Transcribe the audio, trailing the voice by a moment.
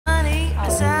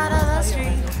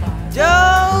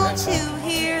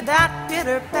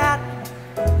pitter pat.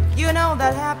 You know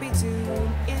that happy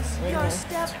tune is your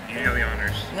step. You know the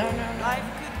honors. No. Life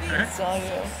could be It's all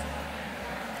you.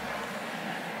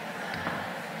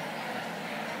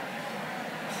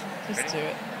 Just do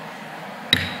it.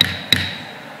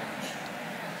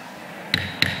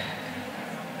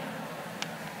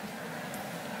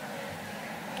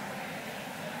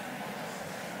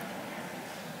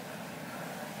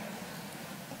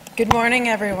 Good morning,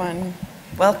 everyone.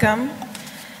 Welcome.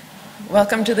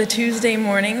 Welcome to the Tuesday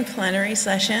morning plenary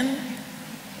session.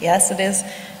 Yes, it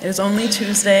is only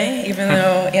Tuesday, even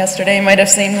though yesterday might have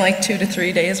seemed like 2 to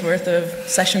 3 days worth of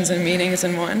sessions and meetings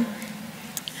in one.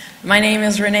 My name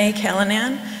is Renee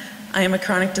Callanan. I am a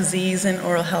chronic disease and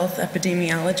oral health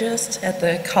epidemiologist at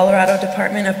the Colorado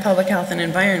Department of Public Health and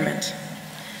Environment.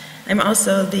 I'm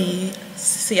also the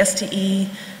CSTE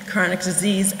Chronic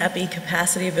Disease Epi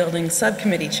Capacity Building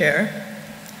Subcommittee Chair.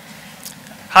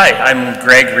 Hi, I'm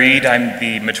Greg Reed. I'm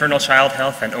the Maternal Child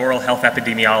Health and Oral Health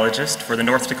Epidemiologist for the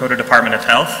North Dakota Department of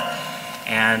Health,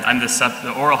 and I'm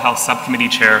the Oral Health Subcommittee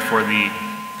Chair for the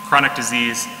Chronic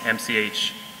Disease,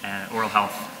 MCH, and Oral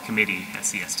Health Committee at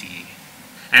CSTE.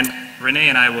 And Renee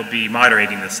and I will be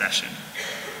moderating this session.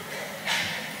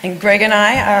 And Greg and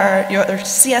I are your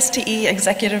CSTE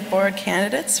Executive Board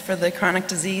candidates for the Chronic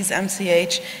Disease,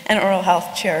 MCH, and Oral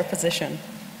Health Chair position.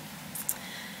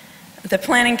 The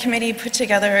Planning Committee put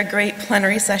together a great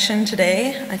plenary session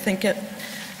today. I think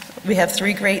we have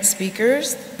 3 great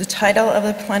speakers. The title of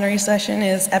the plenary session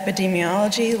is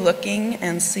Epidemiology, Looking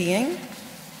and Seeing.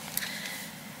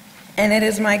 And it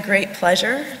is my great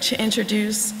pleasure to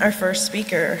introduce our first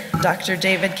speaker, Dr.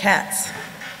 David Katz.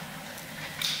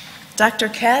 Dr.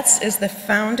 Katz is the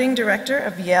founding director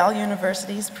of Yale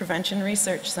University's Prevention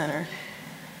Research Center.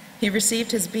 He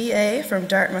received his BA from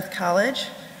Dartmouth College,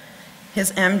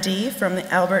 his MD from the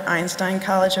Albert Einstein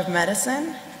College of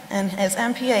Medicine, and his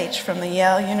MPH from the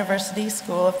Yale University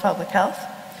School of Public Health.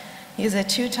 He is a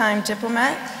 2-time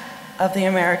diplomat of the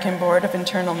American Board of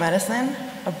Internal Medicine,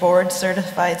 a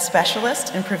board-certified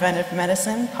specialist in preventive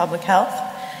medicine, public health,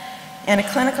 and a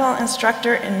clinical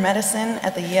instructor in medicine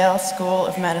at the Yale School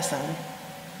of Medicine.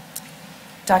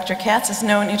 Dr. Katz is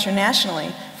known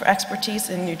internationally for expertise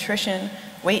in nutrition,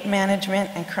 weight management,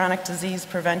 and chronic disease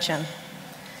prevention.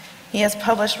 He has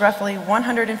published roughly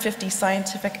 150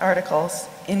 scientific articles,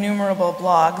 innumerable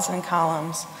blogs and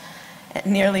columns,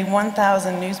 nearly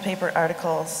 1,000 newspaper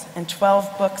articles, and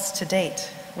 12 books to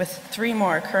date, with 3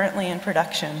 more currently in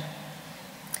production.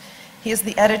 He is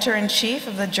the editor-in-chief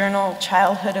of the journal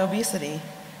Childhood Obesity,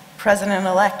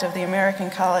 president-elect of the American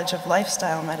College of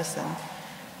Lifestyle Medicine,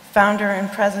 founder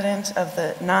and president of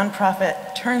the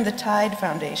nonprofit Turn the Tide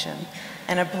Foundation,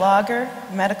 and a blogger,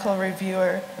 medical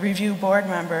review board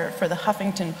member for the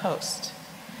Huffington Post.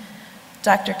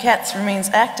 Dr. Katz remains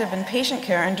active in patient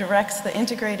care and directs the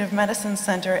Integrative Medicine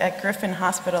Center at Griffin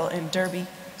Hospital in Derby,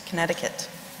 Connecticut.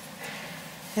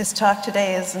 His talk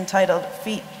today is entitled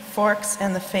Feet, Forks,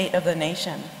 and the Fate of the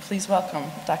Nation. Please welcome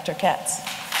Dr. Katz.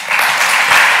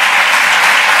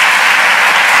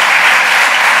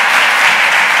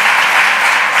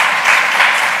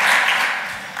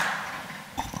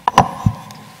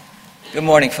 Good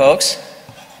morning, folks.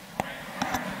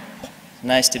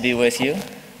 Nice to be with you.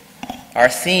 Our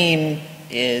theme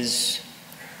is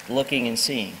looking and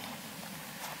seeing.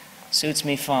 Suits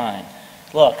me fine.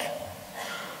 Look,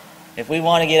 if we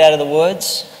want to get out of the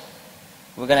woods,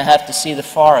 we're going to have to see the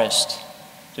forest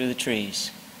through the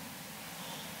trees.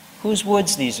 Whose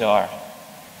woods these are?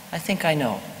 I think I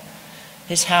know.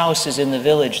 His house is in the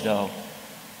village, though.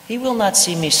 He will not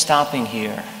see me stopping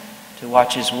here to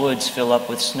watch his woods fill up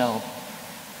with snow.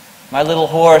 My little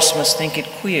horse must think it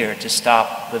queer to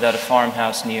stop without a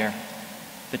farmhouse near,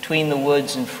 between the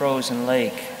woods and frozen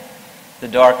lake, the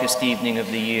darkest evening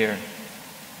of the year.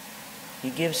 He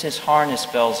gives his harness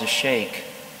bells a shake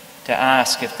to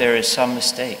ask if there is some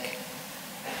mistake.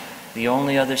 The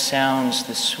only other sound's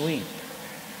the sweep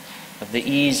of the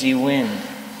easy wind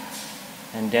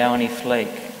and downy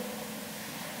flake.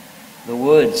 The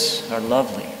woods are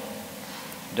lovely,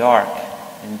 dark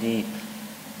and deep.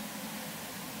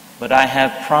 But I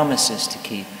have promises to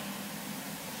keep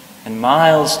and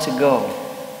miles to go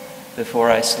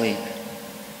before I sleep,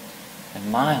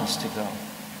 and miles to go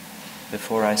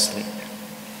before I sleep.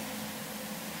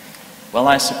 Well,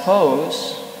 I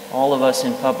suppose all of us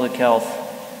in public health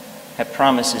have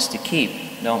promises to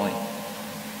keep, don't we?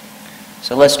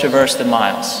 So let's traverse the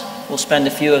miles. We'll spend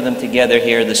a few of them together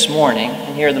here this morning,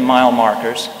 and here are the mile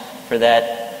markers for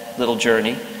that little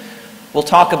journey. We'll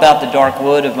talk about the dark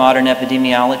wood of modern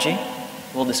epidemiology.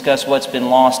 We'll discuss what's been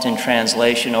lost in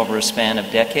translation over a span of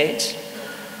decades.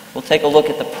 We'll take a look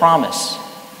at the promise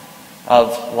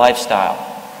of lifestyle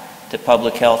to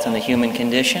public health and the human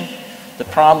condition, the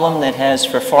problem that has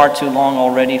for far too long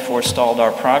already forestalled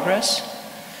our progress,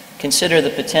 consider the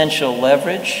potential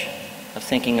leverage of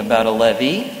thinking about a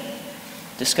levy,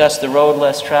 discuss the road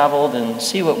less traveled, and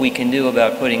see what we can do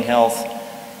about putting health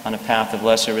on a path of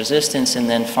lesser resistance, and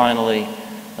then finally,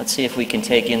 let's see if we can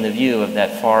take in the view of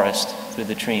that forest through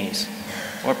the trees.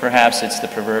 Or perhaps it's the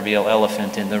proverbial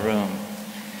elephant in the room.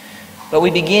 But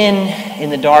we begin in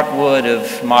the dark wood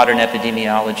of modern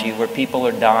epidemiology, where people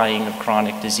are dying of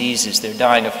chronic diseases. They're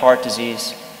dying of heart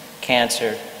disease,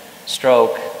 cancer,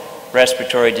 stroke,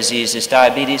 respiratory diseases,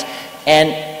 diabetes,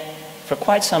 and for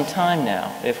quite some time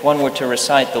now, if one were to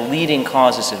recite the leading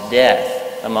causes of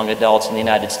death among adults in the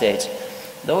United States,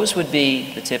 those would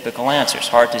be the typical answers: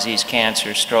 heart disease,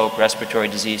 cancer, stroke, respiratory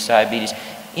disease, diabetes,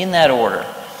 in that order,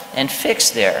 and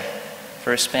fixed there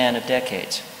for a span of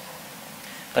decades.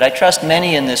 But I trust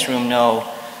many in this room know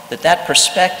that that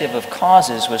perspective of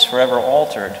causes was forever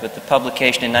altered with the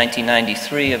publication in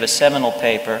 1993 of a seminal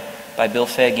paper by Bill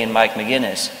Faggy and Mike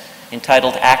McGinnis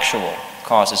entitled Actual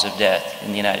Causes of Death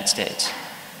in the United States.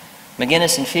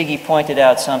 McGinnis and Faggy pointed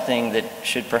out something that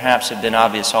should perhaps have been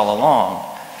obvious all along.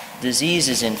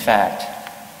 Diseases, in fact,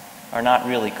 are not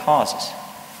really causes.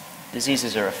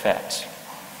 Diseases are effects.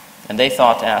 And they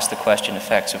thought to ask the question,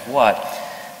 effects of what?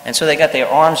 And so they got their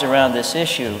arms around this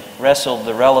issue, wrestled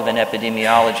the relevant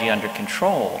epidemiology under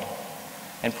control,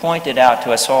 and pointed out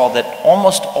to us all that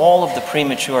almost all of the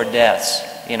premature deaths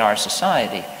in our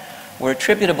society were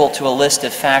attributable to a list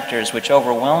of factors which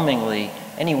overwhelmingly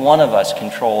any one of us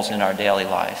controls in our daily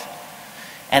life.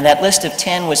 And that list of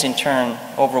 10 was in turn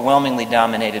overwhelmingly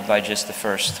dominated by just the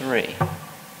first 3.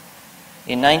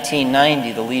 In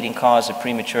 1990, the leading cause of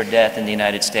premature death in the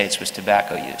United States was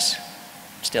tobacco use.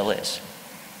 Still is.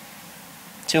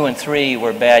 2 and 3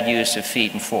 were bad use of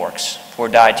feet and forks, poor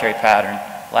dietary pattern,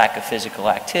 lack of physical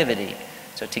activity.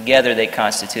 So together they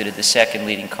constituted the second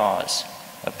leading cause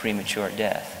of premature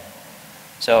death.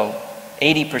 So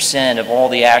 80% of all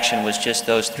the action was just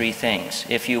those 3 things,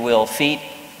 if you will: feet,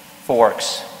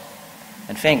 forks,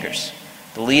 and fingers.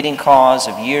 The leading cause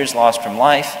of years lost from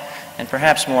life, and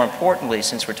perhaps more importantly,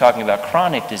 since we're talking about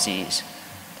chronic disease,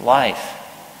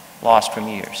 life lost from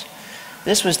years.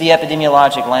 This was the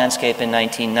epidemiologic landscape in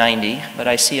 1990, but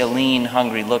I see a lean,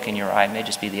 hungry look in your eye. It may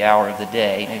just be the hour of the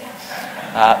day.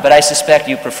 But I suspect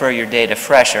you prefer your data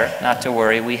fresher. Not to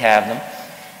worry, we have them.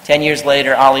 10 years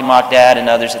later, Ali Mokdad and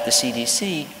others at the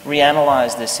CDC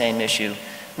reanalyzed this same issue,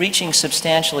 reaching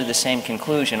substantially the same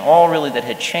conclusion. All really that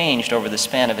had changed over the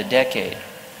span of a decade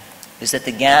is that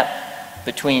the gap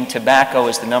between tobacco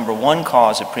as the #1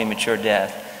 cause of premature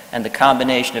death and the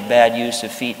combination of bad use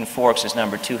of feet and forks as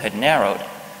 #2 had narrowed,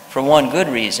 for one good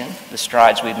reason, the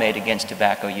strides we've made against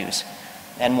tobacco use,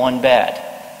 and one bad,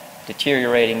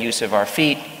 deteriorating use of our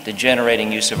feet,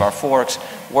 degenerating use of our forks,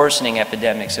 worsening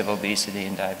epidemics of obesity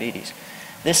and diabetes.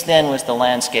 This then was the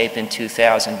landscape in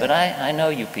 2000, but I know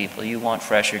you people, you want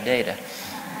fresher data.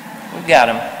 We've got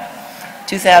them.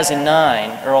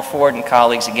 2009, Earl Ford and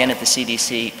colleagues, again at the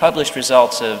CDC, published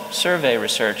results of survey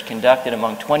research conducted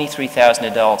among 23,000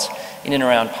 adults in and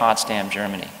around Potsdam,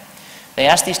 Germany. They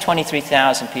asked these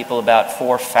 23,000 people about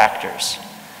 4 factors.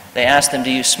 They asked them,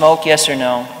 do you smoke, yes or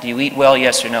no? Do you eat well,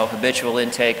 yes or no? Habitual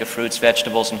intake of fruits,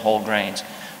 vegetables, and whole grains.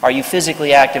 Are you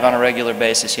physically active on a regular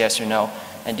basis, yes or no?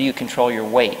 And do you control your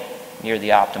weight near the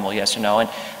optimal, yes or no? And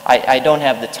I don't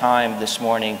have the time this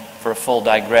morning for a full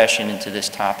digression into this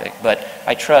topic, but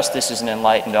I trust this is an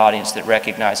enlightened audience that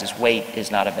recognizes weight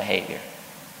is not a behavior.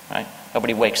 Right?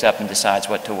 Nobody wakes up and decides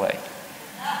what to weigh.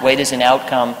 Weight is an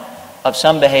outcome of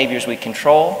some behaviors we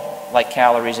control, like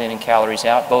calories in and calories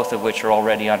out, both of which are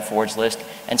already on Ford's list,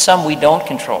 and some we don't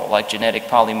control, like genetic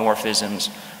polymorphisms,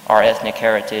 our ethnic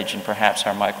heritage, and perhaps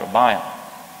our microbiome.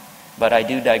 But I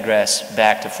do digress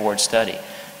back to Ford's study.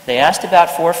 They asked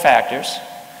about 4 factors,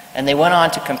 and they went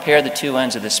on to compare the 2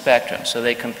 ends of the spectrum. So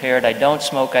they compared, I don't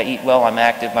smoke, I eat well, I'm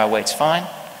active, my weight's fine,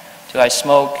 to I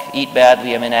smoke, eat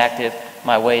badly, I'm inactive,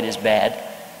 my weight is bad.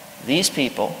 These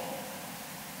people,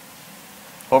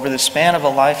 over the span of a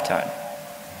lifetime,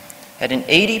 had an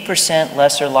 80%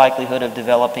 lesser likelihood of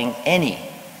developing any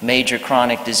major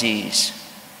chronic disease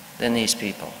than these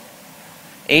people.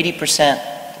 80%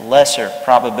 lesser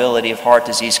probability of heart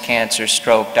disease, cancer,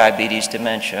 stroke, diabetes,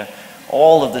 dementia,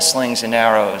 all of the slings and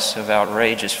arrows of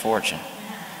outrageous fortune.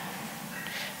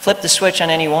 Flip the switch on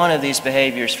any one of these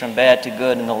behaviors from bad to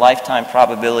good and the lifetime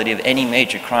probability of any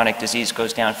major chronic disease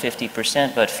goes down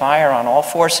 50%, but fire on all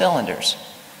 4 cylinders.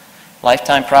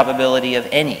 Lifetime probability of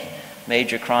any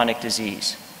major chronic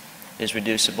disease is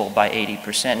reducible by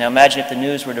 80%. Now imagine if the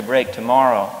news were to break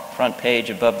tomorrow, front page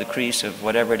above the crease of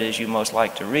whatever it is you most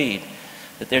like to read,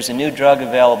 that there's a new drug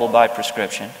available by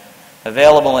prescription,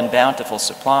 available in bountiful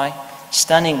supply,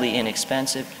 stunningly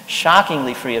inexpensive,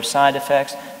 shockingly free of side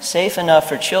effects, safe enough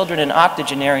for children and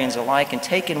octogenarians alike, and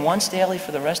taken once daily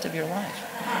for the rest of your life.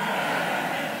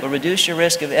 Will reduce your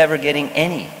risk of ever getting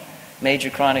any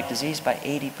major chronic disease by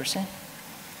 80%.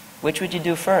 Which would you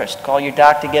do first? Call your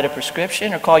doc to get a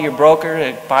prescription, or call your broker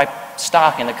to buy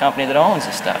stock in the company that owns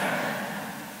the stuff?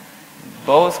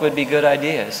 Both would be good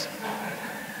ideas,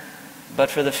 but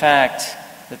for the fact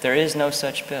that there is no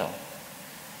such pill.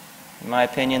 In my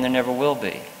opinion, there never will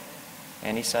be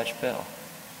any such pill.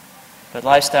 But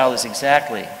lifestyle is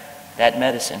exactly that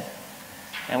medicine,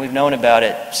 and we've known about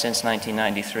it since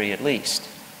 1993 at least.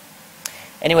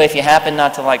 Anyway, if you happen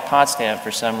not to like Potsdam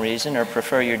for some reason, or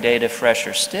prefer your data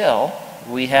fresher still,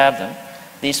 we have them.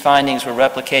 These findings were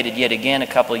replicated yet again a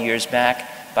couple years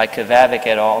back by Kavavic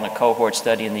et al. In a cohort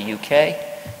study in the UK,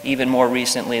 even more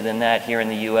recently than that here in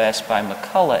the US by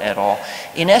McCullough et al.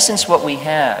 In essence, what we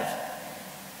have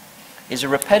is a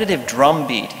repetitive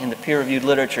drumbeat in the peer-reviewed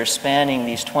literature spanning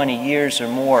these 20 years or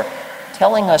more,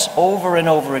 telling us over and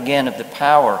over again of the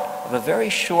power of a very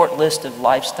short list of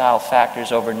lifestyle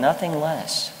factors over nothing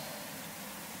less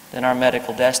than our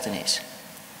medical destinies.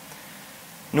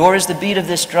 Nor is the beat of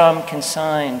this drum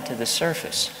consigned to the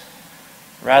surface.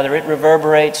 Rather, it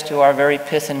reverberates to our very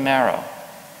pith and marrow,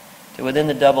 to within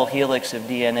the double helix of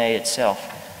DNA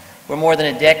itself. We're more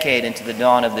than a decade into the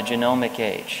dawn of the genomic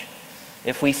age.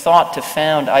 If we thought to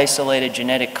found isolated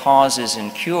genetic causes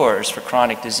and cures for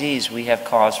chronic disease, we have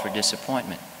cause for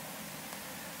disappointment.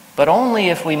 But only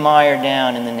if we mire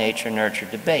down in the nature-nurture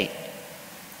debate.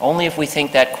 Only if we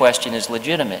think that question is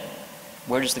legitimate.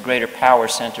 Where does the greater power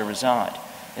center reside?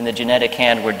 In the genetic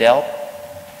hand we're dealt,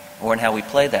 or in how we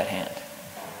play that hand?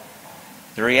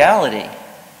 The reality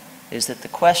is that the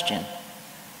question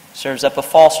serves up a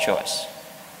false choice,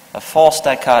 a false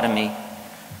dichotomy,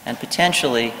 and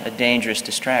potentially a dangerous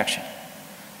distraction.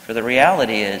 For the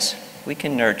reality is, we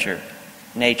can nurture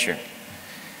nature.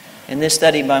 In this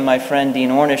study by my friend Dean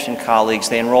Ornish and colleagues,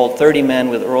 they enrolled 30 men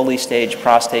with early-stage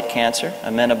prostate cancer,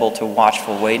 amenable to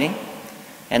watchful waiting,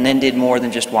 and then did more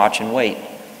than just watch and wait.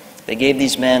 They gave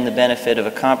these men the benefit of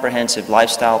a comprehensive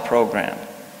lifestyle program: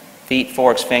 feet,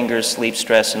 forks, fingers, sleep,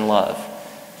 stress, and love.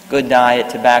 Good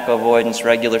diet, tobacco avoidance,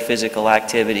 regular physical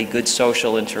activity, good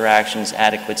social interactions,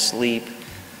 adequate sleep,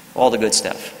 all the good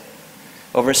stuff.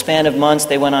 Over a span of months,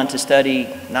 they went on to study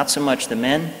not so much the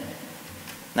men,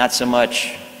 not so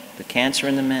much the cancer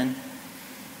in the men,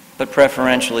 but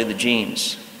preferentially the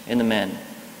genes in the men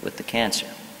with the cancer.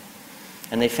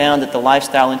 And they found that the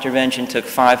lifestyle intervention took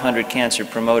 500 cancer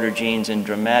promoter genes and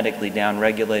dramatically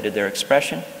down-regulated their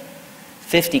expression,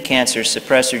 50 cancer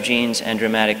suppressor genes and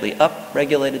dramatically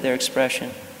up-regulated their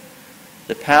expression.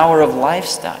 The power of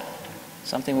lifestyle,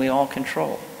 something we all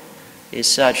control, is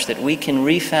such that we can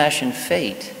refashion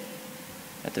fate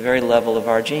at the very level of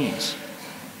our genes.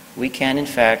 We can, in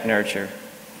fact, nurture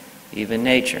even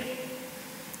nature.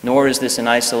 Nor is this an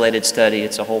isolated study,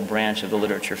 it's a whole branch of the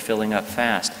literature filling up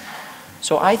fast.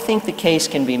 So I think the case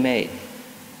can be made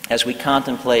as we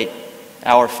contemplate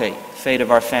our fate, the fate of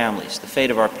our families, the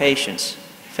fate of our patients,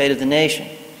 the fate of the nation.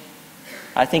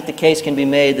 I think the case can be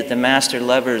made that the master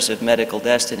levers of medical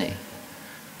destiny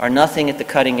are nothing at the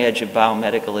cutting edge of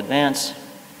biomedical advance,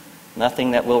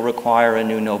 nothing that will require a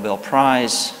new Nobel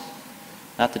Prize,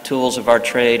 not the tools of our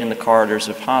trade in the corridors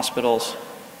of hospitals.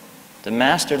 The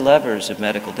master levers of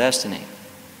medical destiny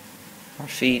are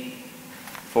feet,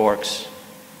 forks,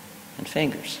 and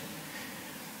fingers.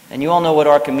 And you all know what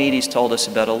Archimedes told us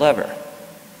about a lever.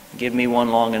 Give me one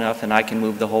long enough and I can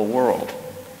move the whole world.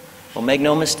 Well, make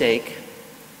no mistake,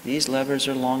 these levers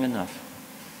are long enough,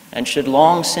 and should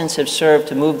long since have served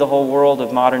to move the whole world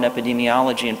of modern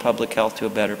epidemiology and public health to a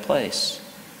better place.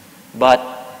 But,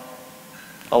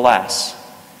 alas,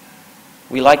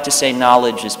 we like to say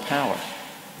knowledge is power.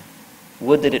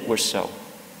 Would that it were so.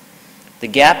 The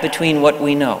gap between what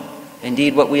we know,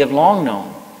 indeed what we have long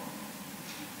known,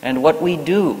 and what we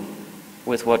do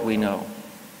with what we know,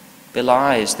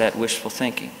 belies that wishful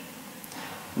thinking.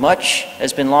 Much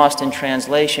has been lost in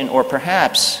translation, or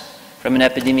perhaps, from an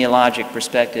epidemiologic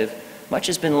perspective, much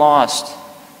has been lost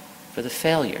for the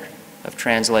failure of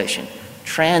translation,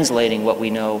 translating what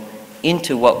we know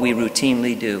into what we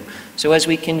routinely do. So as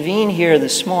we convene here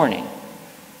this morning,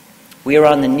 we are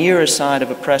on the nearer side of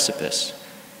a precipice.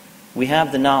 We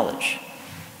have the knowledge.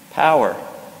 Power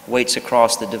waits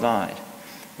across the divide.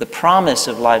 The promise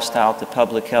of lifestyle to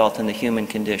public health and the human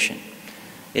condition.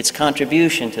 Its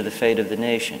contribution to the fate of the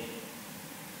nation.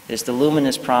 is the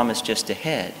luminous promise just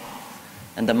ahead.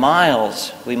 And the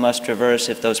miles we must traverse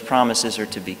if those promises are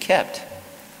to be kept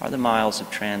are the miles of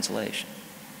translation.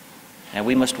 And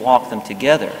we must walk them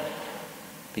together,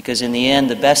 because in the end,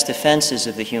 the best defenses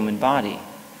of the human body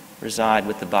reside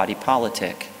with the body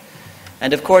politic.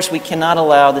 And of course, we cannot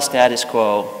allow the status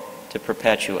quo to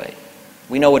perpetuate.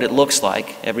 We know what it looks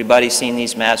like. Everybody's seen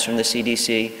these maps from the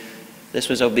CDC. This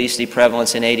was obesity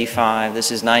prevalence in '85.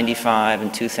 This is '95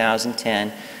 and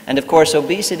 2010. And of course,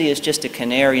 obesity is just a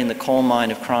canary in the coal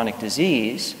mine of chronic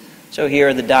disease. So here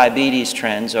are the diabetes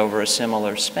trends over a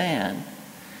similar span.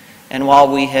 And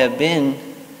while we have been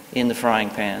in the frying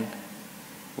pan,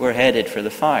 we're headed for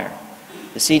the fire.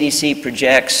 The CDC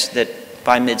projects that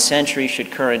by mid-century,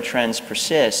 should current trends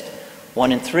persist,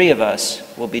 1 in 3 of us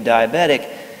will be diabetic,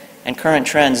 and current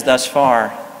trends thus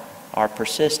far are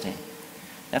persisting.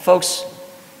 Now folks,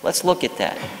 let's look at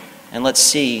that and let's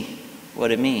see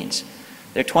what it means.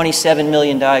 There are 27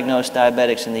 million diagnosed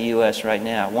diabetics in the US right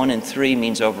now. 1 in 3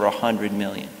 means over 100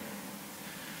 million.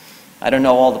 I don't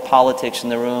know all the politics in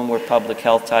the room. We're public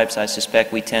health types. I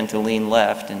suspect we tend to lean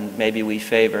left, and maybe we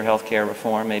favor healthcare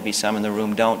reform. Maybe some in the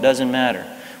room don't. Doesn't matter.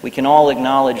 We can all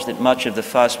acknowledge that much of the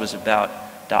fuss was about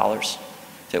dollars.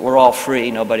 If it were all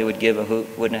free, nobody would give a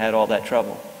hoot, wouldn't have had all that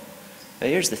trouble. But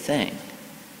here's the thing.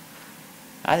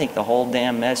 I think the whole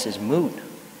damn mess is moot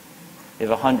if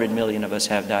 100 million of us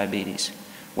have diabetes.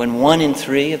 When 1 in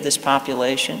 3 of this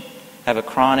population have a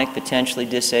chronic, potentially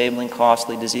disabling,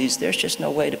 costly disease, there's just no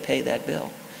way to pay that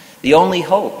bill. The only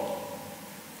hope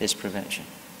is prevention.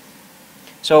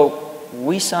 So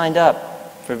we signed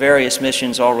up for various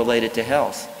missions all related to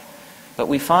health, but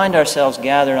we find ourselves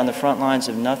gathered on the front lines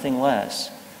of nothing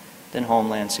less than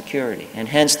Homeland Security, and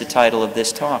hence the title of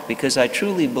this talk, because I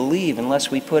truly believe unless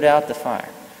we put out the fire,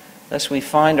 unless we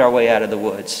find our way out of the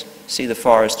woods, see the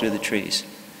forest through the trees,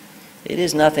 it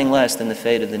is nothing less than the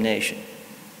fate of the nation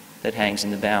that hangs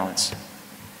in the balance.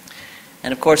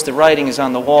 And of course, the writing is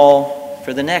on the wall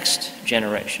for the next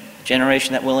generation, a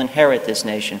generation that will inherit this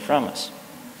nation from us.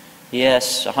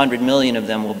 Yes, 100 million of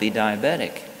them will be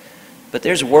diabetic, but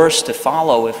there's worse to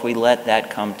follow if we let that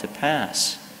come to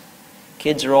pass.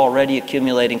 Kids are already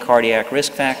accumulating cardiac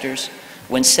risk factors.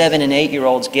 When 7- and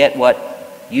 8-year-olds get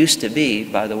what used to be,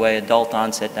 by the way, adult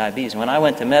onset diabetes. When I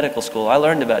went to medical school, I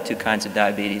learned about 2 kinds of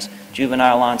diabetes,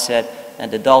 juvenile onset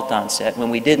and adult onset.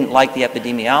 When we didn't like the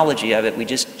epidemiology of it, we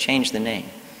just changed the name.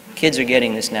 Kids are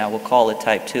getting this now. We'll call it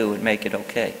type 2 and make it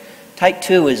okay. Type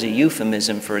 2 is a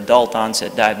euphemism for adult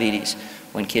onset diabetes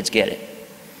when kids get it.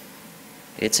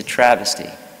 It's a travesty.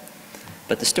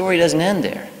 But the story doesn't end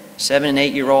there. 7- and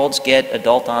 8-year-olds get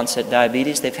adult onset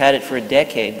diabetes. They've had it for a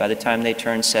decade by the time they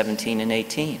turn 17 and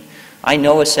 18. I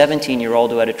know a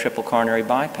 17-year-old who had a triple coronary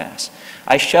bypass.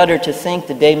 I shudder to think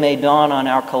the day may dawn on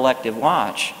our collective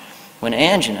watch when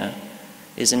angina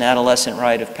is an adolescent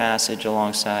rite of passage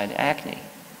alongside acne.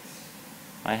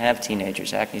 I have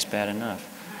teenagers. Acne's bad enough.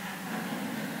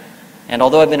 And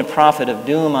although I've been a prophet of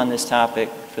doom on this topic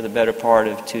for the better part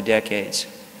of 2 decades,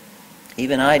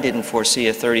 even I didn't foresee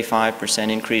a 35%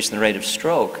 increase in the rate of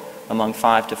stroke among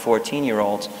 5 to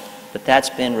 14-year-olds, but that's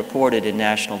been reported in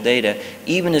national data,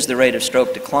 even as the rate of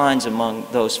stroke declines among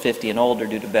those 50 and older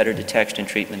due to better detection and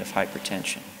treatment of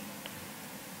hypertension.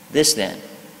 This, then,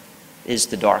 is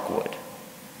the dark wood.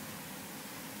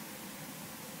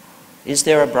 Is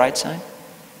there a bright side?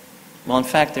 Well, in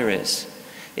fact, there is.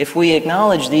 If we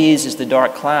acknowledge these as the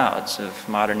dark clouds of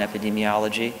modern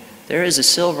epidemiology, there is a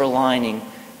silver lining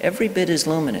every bit as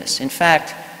luminous. In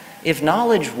fact, if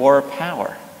knowledge were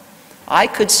power, I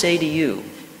could say to you,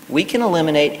 we can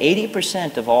eliminate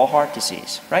 80% of all heart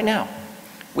disease right now.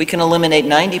 We can eliminate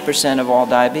 90% of all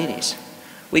diabetes.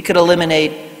 We could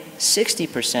eliminate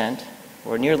 60%,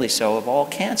 or nearly so, of all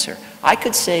cancer. I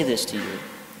could say this to you,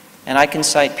 and I can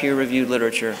cite peer-reviewed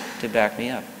literature to back me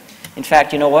up. In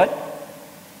fact, you know what?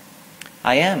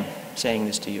 I am saying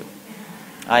this to you.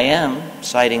 I am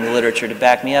citing the literature to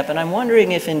back me up, and I'm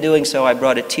wondering if in doing so I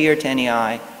brought a tear to any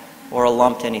eye or a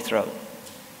lump to any throat.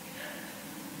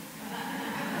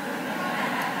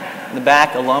 In the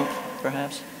back, a lump,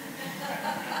 perhaps?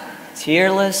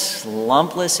 Tearless,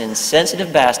 lumpless,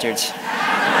 insensitive bastards.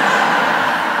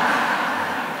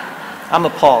 I'm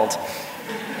appalled.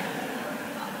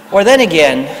 Or then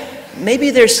again,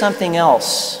 maybe there's something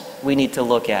else we need to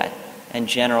look at and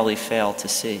generally fail to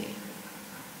see.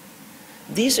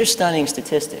 These are stunning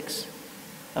statistics,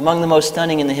 among the most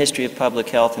stunning in the history of public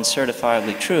health and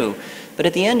certifiably true, but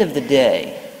at the end of the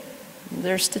day,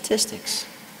 they're statistics.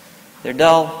 They're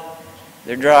dull,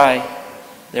 they're dry,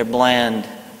 they're bland,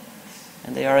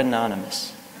 and they are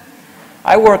anonymous.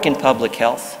 I work in public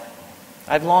health.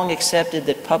 I've long accepted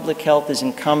that public health is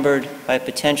encumbered by a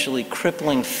potentially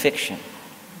crippling fiction.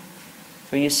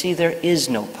 For you see, there is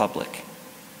no public.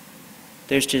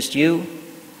 There's just you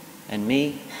and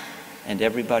me and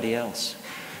everybody else.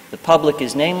 The public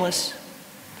is nameless.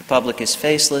 The public is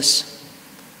faceless.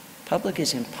 The public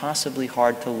is impossibly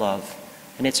hard to love.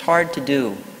 And it's hard to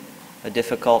do a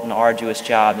difficult and arduous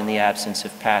job in the absence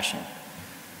of passion.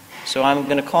 So I'm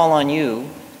going to call on you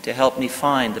to help me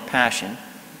find the passion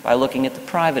by looking at the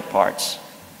private parts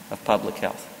of public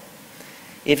health.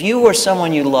 If you or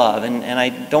someone you love, and I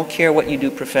don't care what you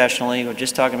do professionally, we're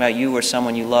just talking about you or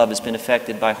someone you love has been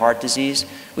affected by heart disease,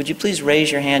 would you please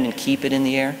raise your hand and keep it in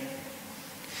the air?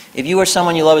 If you or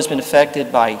someone you love has been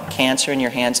affected by cancer and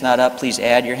your hand's not up, please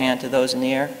add your hand to those in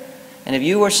the air. And if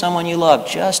you or someone you love,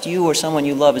 just you or someone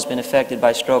you love has been affected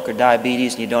by stroke or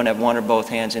diabetes and you don't have one or both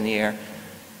hands in the air,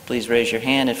 please raise your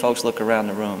hand, and folks, look around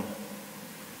the room.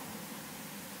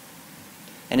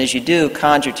 And as you do,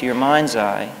 conjure to your mind's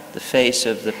eye the face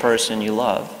of the person you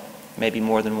love, maybe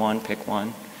more than one, pick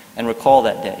one, and recall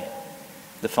that day,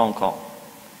 the phone call,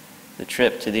 the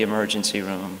trip to the emergency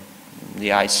room, the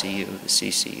ICU, the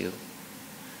CCU.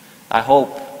 I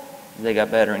hope they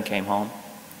got better and came home.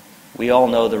 We all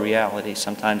know the reality.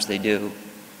 Sometimes they do,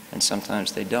 and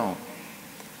sometimes they don't.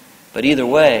 But either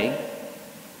way,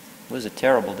 it was a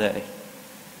terrible day,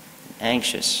 an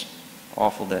anxious,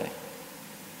 awful day.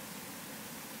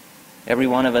 Every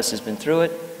one of us has been through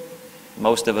it,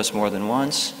 most of us more than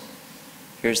once.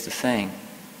 Here's the thing.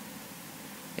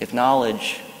 If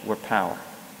knowledge were power,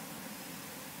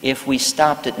 if we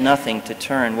stopped at nothing to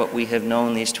turn what we have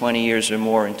known these 20 years or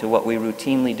more into what we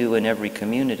routinely do in every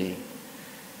community,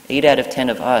 8 out of 10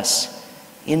 of us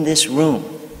in this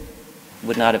room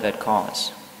would not have had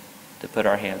cause to put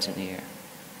our hands in the air.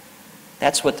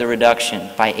 That's what the reduction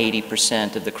by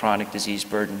 80% of the chronic disease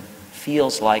burden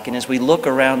feels like. And as we look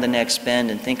around the next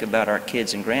bend and think about our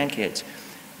kids and grandkids,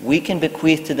 we can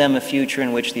bequeath to them a future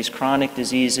in which these chronic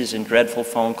diseases and dreadful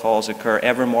phone calls occur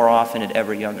ever more often at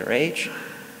ever younger age,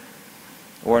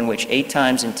 or in which 8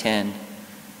 times in 10,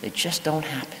 they just don't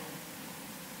happen.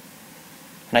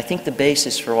 And I think the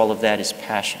basis for all of that is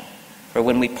passion. For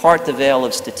when we part the veil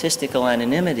of statistical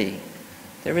anonymity,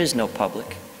 there is no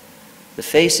public. The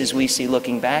faces we see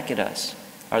looking back at us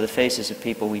are the faces of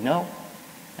people we know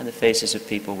and the faces of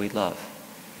people we love.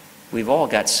 We've all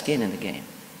got skin in the game,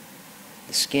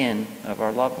 the skin of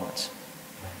our loved ones.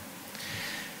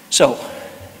 So,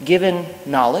 given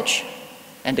knowledge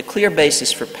and a clear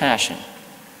basis for passion,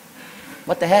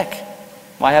 what the heck?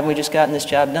 Why haven't we just gotten this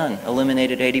job done?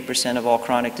 Eliminated 80% of all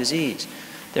chronic disease.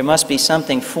 There must be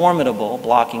something formidable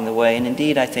blocking the way, and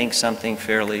indeed I think something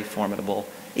fairly formidable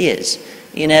is.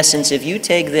 In essence, if you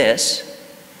take this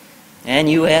and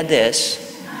you add this,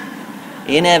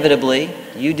 inevitably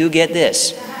you do get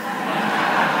this.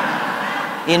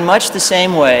 In much the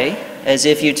same way as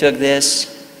if you took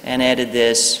this and added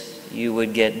this, you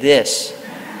would get this.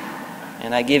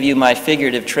 And I give you my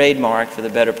figurative trademark for the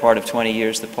better part of 20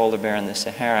 years, the polar bear in the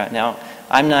Sahara. Now,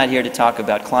 I'm not here to talk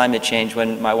about climate change.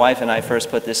 When my wife and I first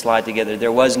put this slide together,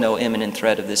 there was no imminent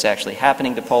threat of this actually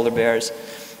happening to polar bears.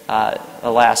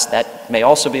 Alas, that may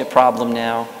also be a problem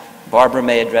now. Barbara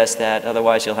may address that.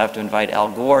 Otherwise, you'll have to invite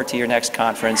Al Gore to your next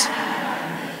conference.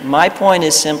 My point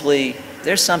is simply,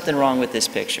 there's something wrong with this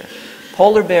picture.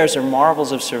 Polar bears are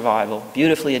marvels of survival,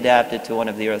 beautifully adapted to one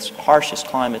of the Earth's harshest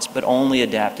climates, but only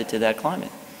adapted to that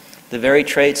climate. The very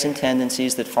traits and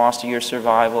tendencies that foster your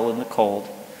survival in the cold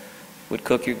would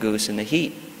cook your goose in the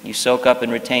heat. You soak up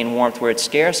and retain warmth where it's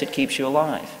scarce, it keeps you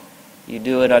alive. You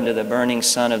do it under the burning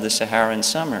sun of the Sahara in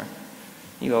summer,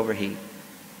 you overheat.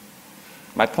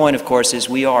 My point, of course, is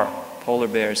we are polar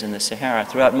bears in the Sahara.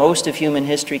 Throughout most of human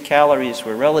history, calories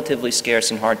were relatively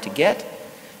scarce and hard to get,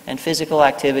 and physical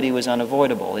activity was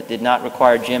unavoidable. It did not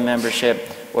require gym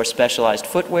membership or specialized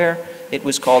footwear. It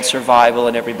was called survival,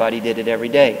 and everybody did it every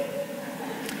day.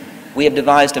 We have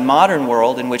devised a modern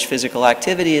world in which physical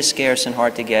activity is scarce and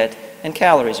hard to get, and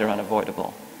calories are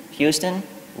unavoidable. Houston,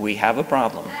 we have a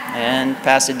problem, and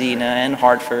Pasadena, and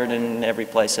Hartford, and every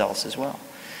place else as well.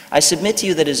 I submit to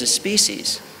you that as a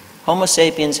species, Homo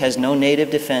sapiens has no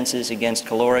native defenses against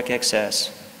caloric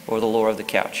excess or the lure of the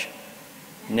couch,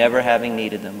 never having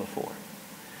needed them before.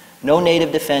 No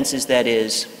native defenses, that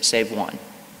is, save one: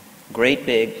 great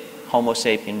big Homo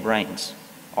sapien brains.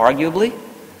 Arguably,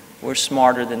 we're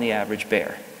smarter than the average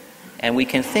bear, and we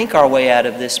can think our way out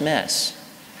of this mess,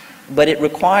 but it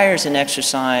requires an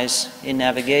exercise in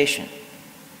navigation.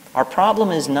 Our problem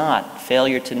is not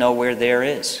failure to know where there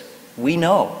is. We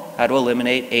know how to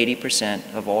eliminate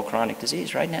 80% of all chronic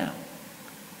disease right now.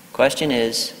 Question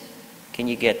is, can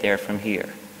you get there from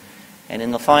here? And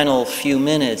in the final few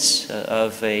minutes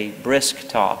of a brisk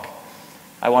talk,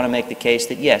 I want to make the case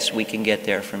that yes, we can get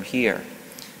there from here.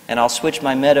 And I'll switch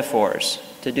my metaphors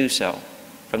to do so,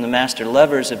 from the master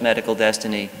levers of medical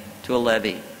destiny to a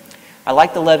levee. I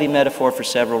like the levee metaphor for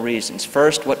several reasons.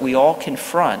 First, what we all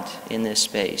confront in this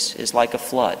space is like a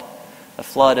flood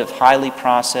of highly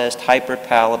processed,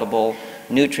 hyper-palatable,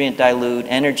 nutrient-dilute,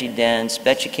 energy-dense,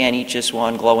 bet you can't eat just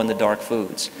one, glow-in-the-dark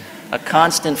foods. A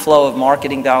constant flow of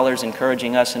marketing dollars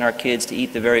encouraging us and our kids to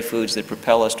eat the very foods that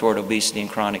propel us toward obesity and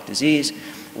chronic disease.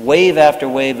 Wave after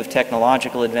wave of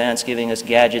technological advance giving us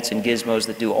gadgets and gizmos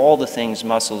that do all the things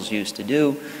muscles used to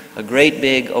do. A great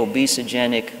big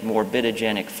obesogenic,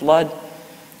 morbidogenic flood.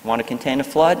 Want to contain a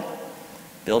flood?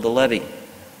 Build a levee.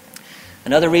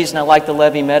 Another reason I like the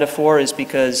levee metaphor is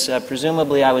because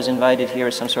presumably I was invited here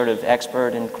as some sort of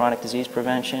expert in chronic disease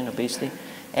prevention, obesity.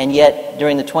 And yet,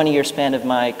 during the 20-year span of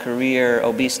my career,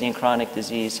 obesity and chronic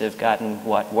disease have gotten,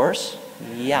 what, worse?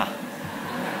 Yeah.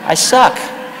 I suck.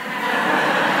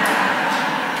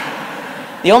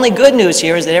 The only good news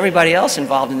here is that everybody else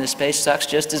involved in this space sucks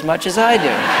just as much as I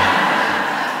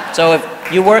do. So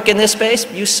if you work in this space,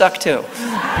 you suck too.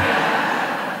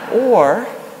 Or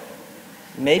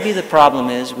maybe the problem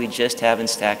is we just haven't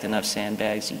stacked enough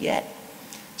sandbags yet.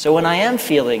 So when I am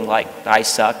feeling like I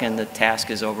suck and the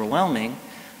task is overwhelming,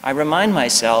 I remind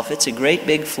myself it's a great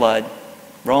big flood.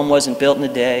 Rome wasn't built in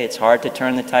a day. It's hard to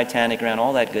turn the Titanic around,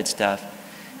 all that good stuff.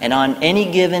 And on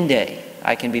any given day,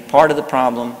 I can be part of the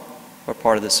problem or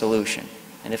part of the solution.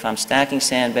 And if I'm stacking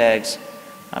sandbags,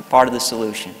 I'm part of the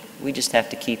solution. We just have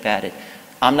to keep at it.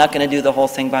 I'm not going to do the whole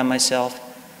thing by myself.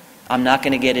 I'm not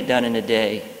going to get it done in a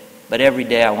day. But every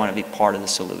day I want to be part of the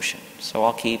solution. So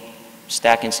I'll keep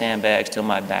stacking sandbags till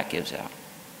my back gives out.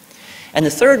 And the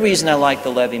third reason I like the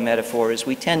levee metaphor is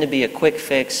we tend to be a quick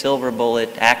fix, silver bullet,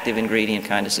 active ingredient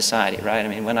kind of society, right? I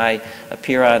mean, when I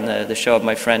appear on the show of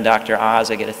my friend Dr.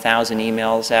 Oz, I get 1,000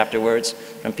 emails afterwards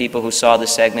from people who saw the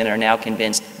segment and are now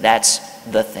convinced that's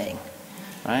the thing,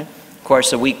 right? Of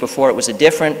course, a week before it was a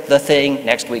different the thing.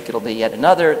 Next week it'll be yet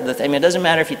another the thing. I mean, it doesn't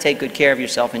matter if you take good care of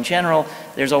yourself in general.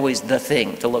 There's always the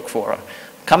thing to look for.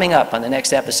 Coming up on the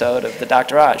next episode of the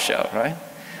Dr. Oz show, right?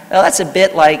 Well, that's a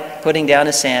bit like putting down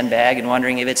a sandbag and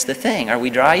wondering if it's the thing. Are we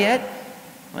dry yet?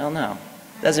 Well, no.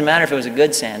 It doesn't matter if it was a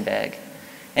good sandbag.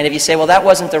 And if you say, well, that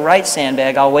wasn't the right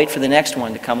sandbag, I'll wait for the next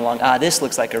one to come along. Ah, this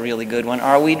looks like a really good one.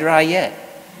 Are we dry yet?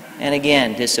 And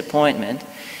again, disappointment.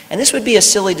 And this would be a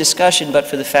silly discussion, but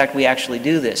for the fact we actually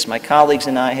do this. My colleagues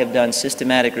and I have done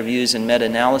systematic reviews and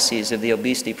meta-analyses of the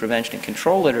obesity prevention and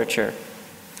control literature.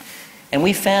 And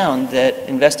we found that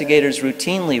investigators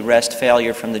routinely wrest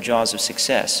failure from the jaws of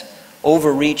success,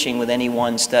 overreaching with any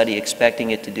one study,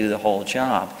 expecting it to do the whole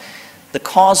job. The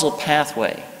causal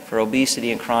pathway for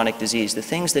obesity and chronic disease, the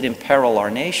things that imperil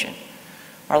our nation,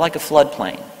 are like a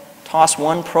floodplain. Toss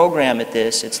one program at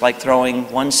this, it's like throwing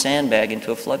one sandbag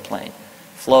into a floodplain.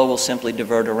 Flow will simply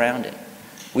divert around it.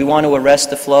 We want to arrest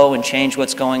the flow and change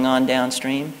what's going on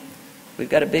downstream. We've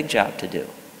got a big job to do.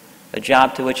 A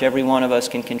job to which every one of us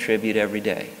can contribute every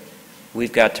day.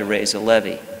 We've got to raise a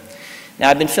levee. Now,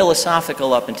 I've been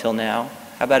philosophical up until now.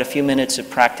 How about a few minutes of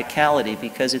practicality?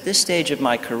 Because at this stage of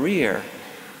my career,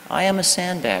 I am a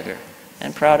sandbagger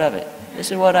and proud of it.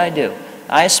 This is what I do.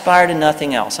 I aspire to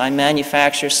nothing else. I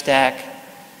manufacture, stack,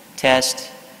 test,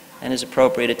 and as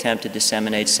appropriate attempt to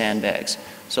disseminate sandbags.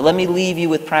 So let me leave you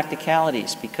with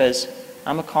practicalities because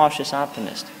I'm a cautious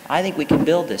optimist. I think we can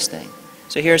build this thing.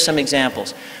 So here are some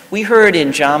examples. We heard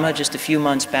in JAMA just a few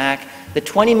months back that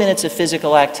 20 minutes of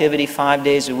physical activity 5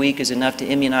 days a week is enough to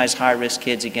immunize high-risk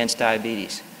kids against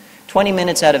diabetes. 20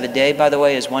 minutes out of a day, by the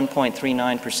way, is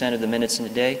 1.39% of the minutes in a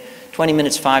day. 20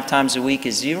 minutes 5 times a week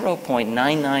is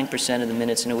 0.99% of the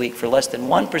minutes in a week. For less than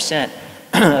 1%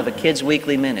 of a kid's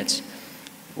weekly minutes,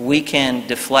 we can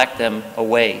deflect them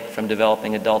away from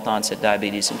developing adult-onset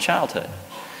diabetes in childhood.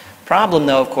 Problem,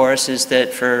 though, of course, is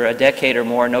that for a decade or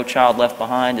more, No Child Left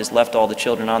Behind has left all the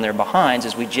children on their behinds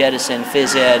as we jettison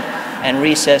phys ed and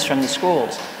recess from the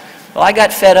schools. Well, I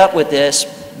got fed up with this,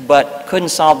 but couldn't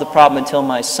solve the problem until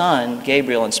my son,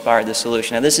 Gabriel, inspired the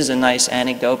solution. Now, this is a nice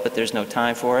anecdote, but there's no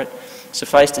time for it.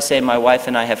 Suffice to say, my wife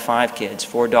and I have 5 kids,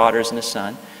 4 daughters and a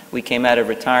son. We came out of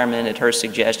retirement at her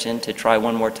suggestion to try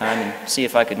one more time and see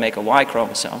if I could make a Y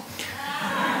chromosome.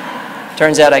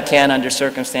 Turns out I can under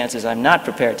circumstances I'm not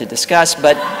prepared to discuss,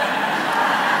 but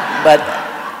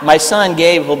my son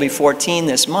Gabe, who'll be 14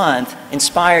 this month,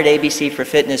 inspired ABC for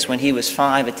Fitness when he was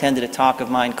 5, attended a talk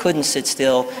of mine, couldn't sit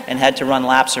still, and had to run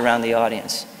laps around the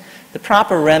audience. The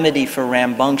proper remedy for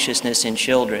rambunctiousness in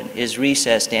children is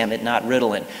recess, damn it, not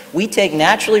Ritalin. We take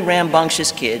naturally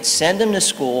rambunctious kids, send them to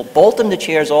school, bolt them to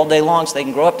chairs all day long so they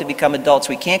can grow up to become adults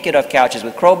we can't get off couches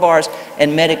with crowbars,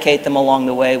 and medicate them along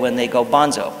the way when they go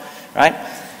bonzo, right?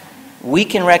 We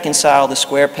can reconcile the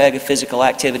square peg of physical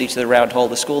activity to the round hole of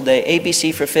the school day.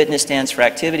 ABC for fitness stands for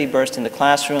activity burst in the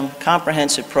classroom,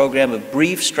 comprehensive program of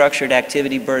brief structured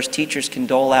activity bursts teachers can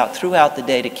dole out throughout the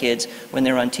day to kids when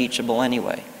they're unteachable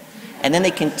anyway. And then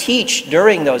they can teach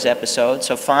during those episodes,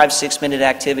 so 5-6 minute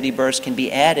activity bursts can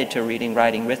be added to reading,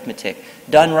 writing, arithmetic.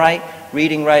 Done right,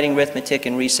 reading, writing, arithmetic,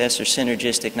 and recess are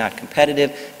synergistic, not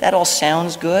competitive. That all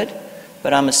sounds good,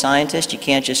 but I'm a scientist. You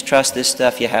can't just trust this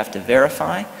stuff, you have to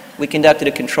verify. We conducted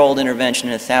a controlled intervention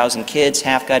in 1,000 kids.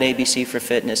 Half got ABC for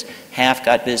fitness, half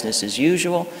got business as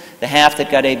usual. The half that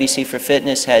got ABC for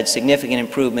fitness had significant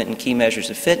improvement in key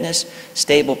measures of fitness,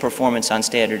 stable performance on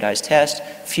standardized tests,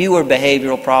 fewer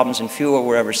behavioral problems, and fewer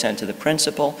were ever sent to the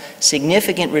principal,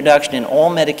 significant reduction in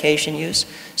all medication use,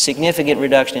 significant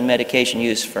reduction in medication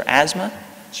use for asthma,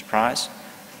 surprise,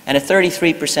 and a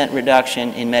 33%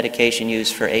 reduction in medication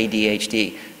use for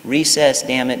ADHD. Recess,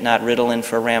 damn it, not Ritalin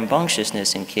for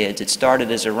rambunctiousness in kids. It started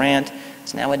as a rant,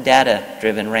 it's now a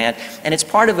data-driven rant, and it's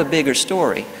part of a bigger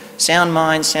story. Sound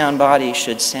mind, sound body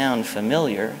should sound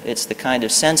familiar. It's the kind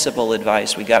of sensible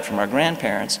advice we got from our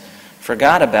grandparents,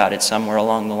 forgot about it somewhere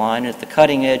along the line. At the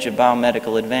cutting edge of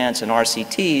biomedical advance and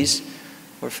RCTs,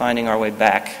 we're finding our way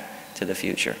back to the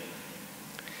future.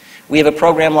 We have a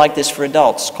program like this for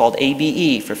adults called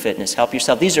ABE for fitness, Help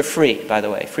Yourself. These are free, by the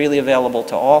way, freely available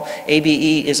to all.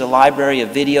 ABE is a library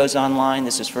of videos online.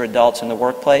 This is for adults in the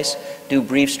workplace. Do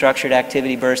brief structured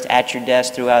activity bursts at your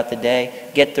desk throughout the day.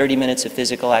 Get 30 minutes of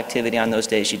physical activity on those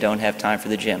days you don't have time for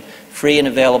the gym. Free and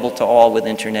available to all with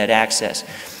internet access.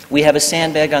 We have a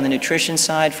sandbag on the nutrition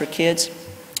side for kids.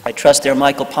 I trust there are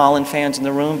Michael Pollan fans in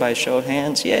the room by a show of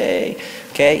hands. Yay.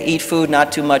 Okay, eat food,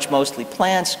 not too much, mostly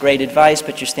plants. Great advice,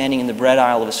 but you're standing in the bread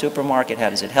aisle of a supermarket.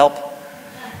 How does it help?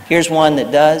 Here's one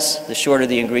that does. The shorter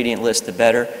the ingredient list, the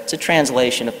better. It's a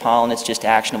translation of Pollan. It's just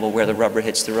actionable where the rubber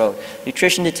hits the road.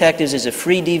 Nutrition Detectives is a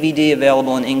free DVD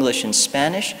available in English and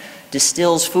Spanish.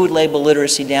 Distills food label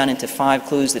literacy down into 5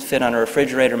 clues that fit on a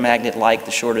refrigerator magnet like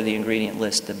the shorter the ingredient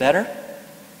list, the better.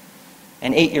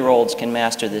 And 8-year-olds can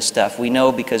master this stuff. We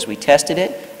know because we tested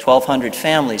it, 1,200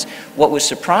 families. What was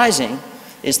surprising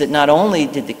is that not only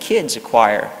did the kids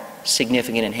acquire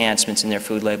significant enhancements in their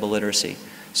food label literacy,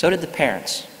 so did the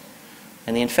parents.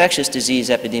 And the infectious disease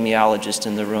epidemiologist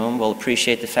in the room will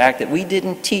appreciate the fact that we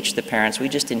didn't teach the parents, we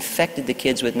just infected the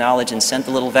kids with knowledge and sent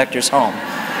the little vectors home.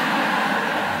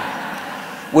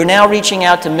 We're now reaching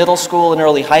out to middle school and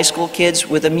early high school kids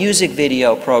with a music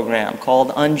video program called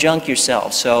Unjunk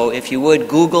Yourself. So if you would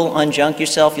Google Unjunk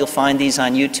Yourself, you'll find these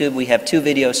on YouTube. We have 2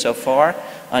 videos so far,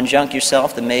 Unjunk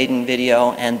Yourself, the maiden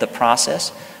video, and The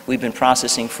Process. We've been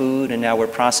processing food, and now we're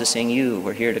processing you.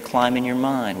 We're here to climb in your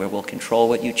mind, where we'll control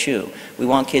what you chew. We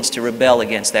want kids to rebel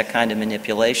against that kind of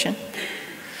manipulation.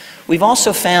 We've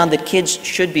also found that kids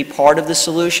should be part of the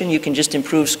solution. You can just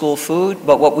improve school food,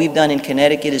 but what we've done in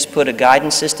Connecticut is put a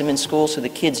guidance system in school so the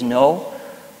kids know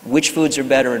which foods are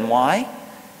better and why,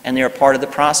 and they're a part of the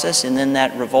process. And then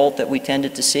that revolt that we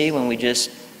tended to see when we just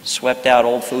swept out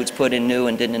old foods, put in new,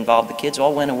 and didn't involve the kids,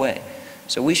 all went away.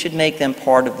 So we should make them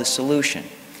part of the solution.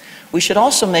 We should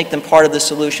also make them part of the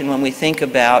solution when we think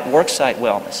about worksite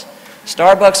wellness.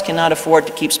 Starbucks cannot afford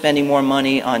to keep spending more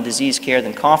money on disease care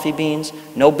than coffee beans.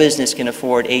 No business can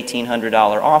afford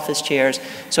 $1,800 office chairs.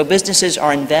 So businesses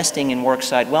are investing in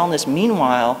worksite wellness.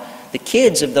 Meanwhile, the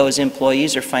kids of those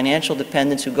employees are financial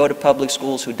dependents who go to public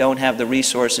schools who don't have the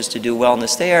resources to do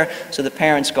wellness there. So the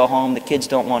parents go home, the kids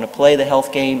don't want to play the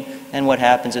health game, and what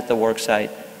happens at the worksite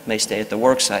may stay at the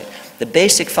worksite. The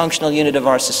basic functional unit of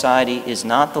our society is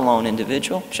not the lone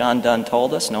individual. John Donne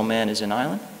told us, no man is an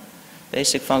island.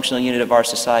 Basic functional unit of our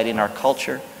society and our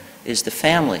culture is the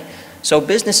family. So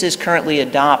businesses currently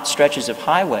adopt stretches of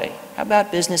highway. How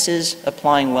about businesses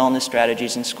applying wellness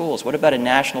strategies in schools? What about a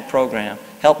national program?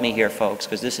 Help me here, folks,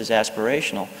 because this is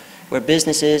aspirational, where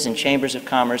businesses and chambers of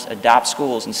commerce adopt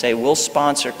schools and say, we'll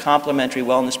sponsor complimentary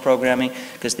wellness programming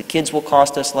because the kids will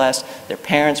cost us less, their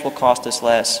parents will cost us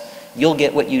less, you'll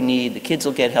get what you need, the kids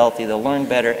will get healthy, they'll learn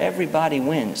better, everybody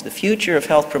wins. The future of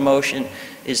health promotion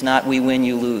is not we win,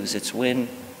 you lose. It's win,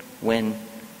 win,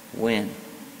 win.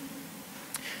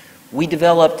 We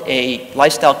developed a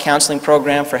lifestyle counseling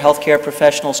program for healthcare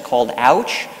professionals called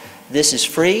OUCH. This is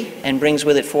free and brings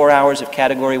with it 4 hours of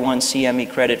Category 1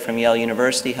 CME credit from Yale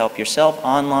University. Help yourself.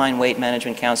 Online weight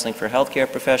management counseling for healthcare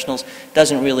professionals.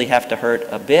 Doesn't really have to hurt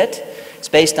a bit. It's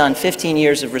based on 15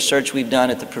 years of research we've done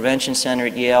at the Prevention Center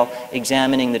at Yale,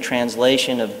 examining the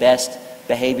translation of best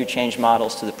behavior change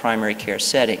models to the primary care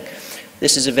setting.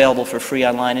 This is available for free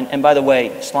online. And by the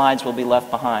way, slides will be left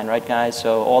behind, right guys?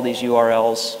 So all these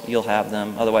URLs, you'll have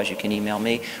them. Otherwise, you can email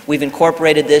me. We've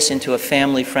incorporated this into a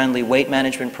family-friendly weight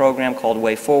management program called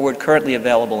Way Forward, currently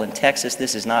available in Texas.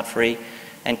 This is not free,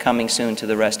 and coming soon to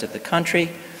the rest of the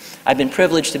country. I've been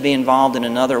privileged to be involved in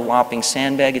another whopping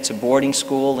sandbag. It's a boarding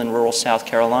school in rural South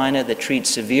Carolina that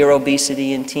treats severe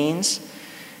obesity in teens.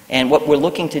 And what we're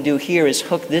looking to do here is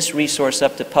hook this resource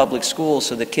up to public schools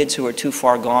so the kids who are too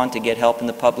far gone to get help in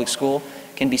the public school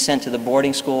can be sent to the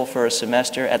boarding school for a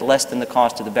semester at less than the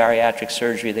cost of the bariatric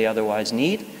surgery they otherwise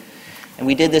need. And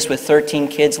we did this with 13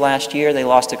 kids last year. They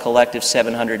lost a collective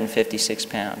 756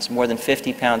 pounds. More than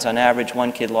 50 pounds on average.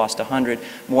 One kid lost 100.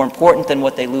 More important than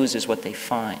what they lose is what they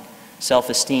find.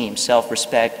 Self-esteem,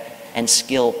 self-respect, and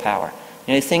skill power.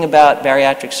 You know the thing about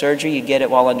bariatric surgery, you get it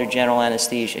while under general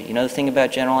anesthesia. You know the thing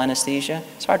about general anesthesia?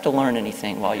 It's hard to learn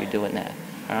anything while you're doing that,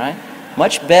 all right?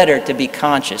 Much better to be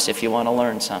conscious if you want to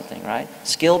learn something, right?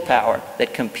 Skill power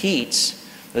that competes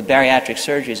with bariatric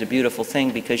surgery is a beautiful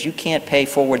thing because you can't pay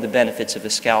forward the benefits of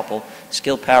a scalpel.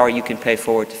 Skill power you can pay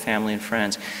forward to family and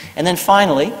friends. And then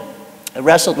finally, I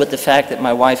wrestled with the fact that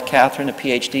my wife, Catherine, a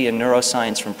PhD in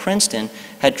neuroscience from Princeton,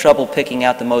 had trouble picking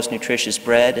out the most nutritious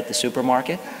bread at the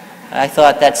supermarket. I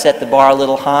thought that set the bar a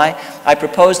little high. I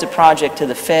proposed a project to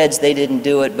the feds. They didn't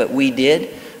do it, but we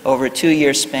did. Over a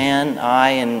 2-year span, I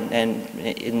and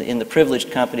in the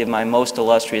privileged company of my most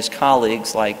illustrious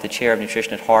colleagues, like the chair of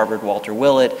nutrition at Harvard, Walter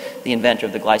Willett, the inventor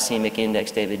of the glycemic index,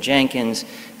 David Jenkins,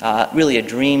 really a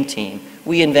dream team.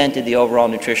 We invented the overall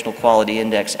nutritional quality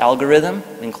index algorithm.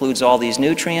 It includes all these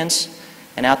nutrients.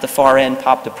 And out the far end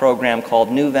popped a program called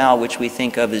NuVal, which we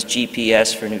think of as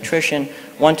GPS for nutrition.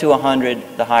 1 to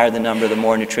 100, the higher the number, the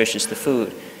more nutritious the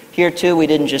food. Here too, we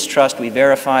didn't just trust, we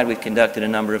verified. We've conducted a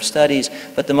number of studies,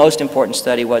 but the most important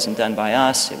study wasn't done by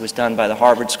us. It was done by the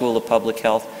Harvard School of Public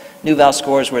Health. NuVal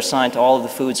scores were assigned to all of the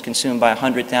foods consumed by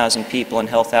 100,000 people, and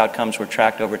health outcomes were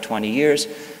tracked over 20 years.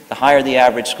 The higher the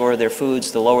average score of their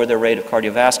foods, the lower their rate of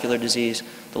cardiovascular disease,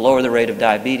 the lower the rate of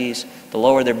diabetes, the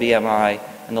lower their BMI,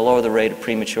 and the lower the rate of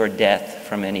premature death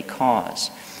from any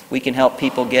cause. We can help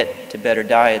people get to better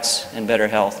diets and better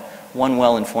health, one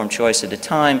well-informed choice at a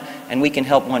time, and we can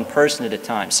help one person at a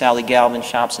time. Sally Galvin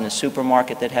shops in a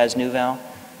supermarket that has NuVal.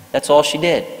 That's all she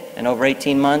did. And over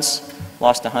 18 months,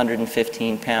 lost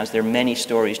 115 pounds. There are many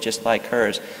stories just like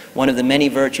hers. One of the many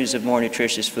virtues of more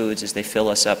nutritious foods is they fill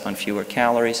us up on fewer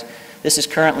calories. This is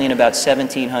currently in about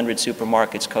 1,700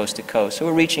 supermarkets coast to coast. So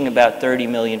we're reaching about 30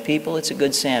 million people. It's a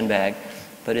good sandbag,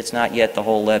 but it's not yet the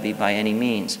whole levy by any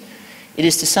means. It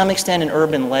is to some extent an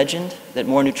urban legend that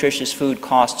more nutritious food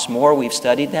costs more. We've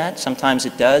studied that. Sometimes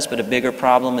it does, but a bigger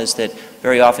problem is that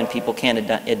very often people can't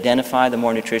identify the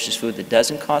more nutritious food that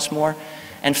doesn't cost more.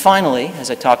 And finally, as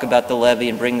I talk about the levy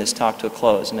and bring this talk to a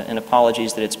close, and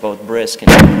apologies that it's both brisk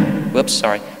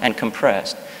and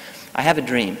compressed, I have a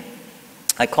dream.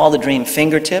 I call the dream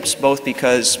fingertips, both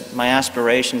because my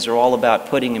aspirations are all about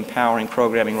putting empowering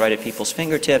programming right at people's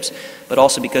fingertips, but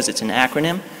also because it's an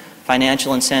acronym.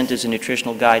 Financial incentives and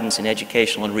nutritional guidance in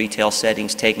educational and retail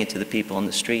settings, taking it to the people in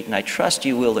the street. And I trust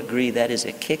you will agree that is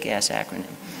a kick-ass acronym.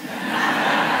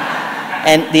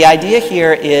 And the idea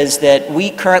here is that we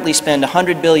currently spend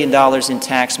 $100 billion in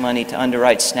tax money to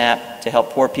underwrite SNAP to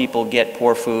help poor people get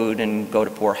poor food and go to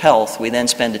poor health. We then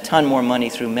spend a ton more money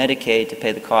through Medicaid to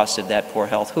pay the cost of that poor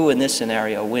health. Who in this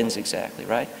scenario wins exactly,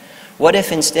 right? What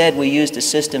if instead we used a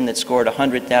system that scored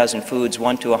 100,000 foods,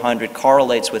 1 to 100,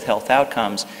 correlates with health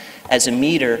outcomes, as a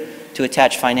meter to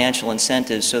attach financial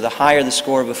incentives, so the higher the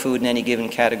score of a food in any given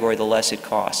category, the less it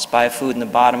costs. Buy a food in the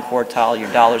bottom quartile,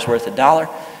 your dollar's worth $1.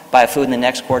 Buy a food in the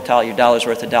next quartile, your dollar's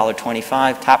worth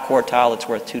 $1.25. Top quartile, it's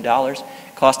worth $2.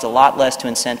 It costs a lot less to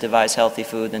incentivize healthy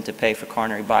food than to pay for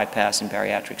coronary bypass and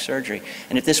bariatric surgery.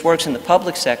 And if this works in the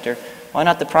public sector, why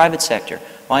not the private sector?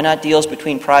 Why not deals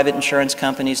between private insurance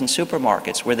companies and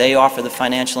supermarkets where they offer the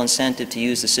financial incentive to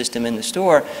use the system in the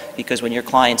store because when your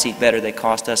clients eat better, they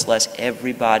cost us less.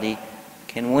 Everybody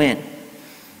can win.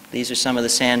 These are some of the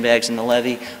sandbags in the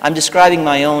levy. I'm describing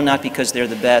my own not because they're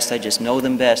the best, I just know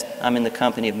them best. I'm in the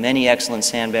company of many excellent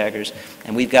sandbaggers,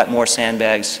 and we've got more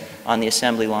sandbags on the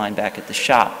assembly line back at the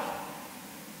shop.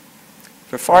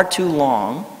 For far too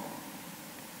long,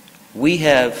 we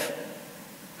have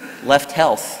left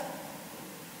health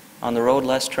on the road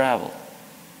less traveled.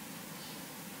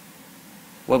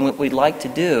 What we'd like to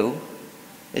do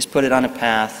is put it on a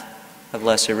path of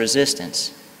lesser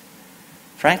resistance.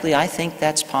 Frankly, I think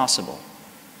that's possible.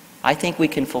 I think we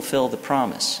can fulfill the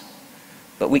promise.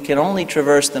 But we can only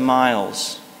traverse the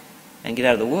miles and get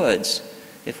out of the woods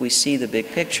if we see the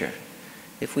big picture,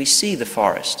 if we see the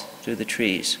forest through the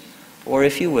trees, or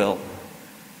if you will,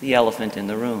 the elephant in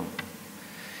the room.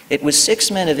 It was 6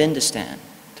 men of Indostan,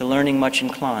 to learning much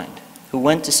inclined, who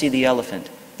went to see the elephant,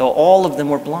 though all of them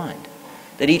were blind,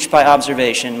 that each by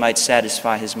observation might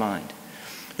satisfy his mind.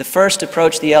 The first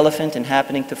approached the elephant, and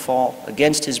happening to fall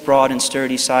against his broad and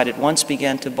sturdy side, at once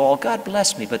began to bawl, "God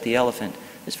bless me, but the elephant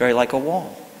is very like a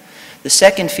wall." The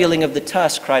second, feeling of the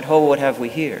tusk, cried, "Ho, what have we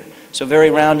here? So very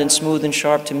round and smooth and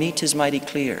sharp, to me 'tis mighty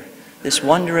clear. This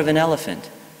wonder of an elephant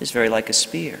is very like a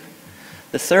spear."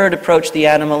 The third approached the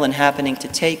animal, and happening to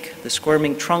take the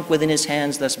squirming trunk within his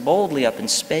hands, thus boldly up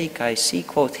and spake, "I see,"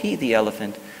 quoth he, "the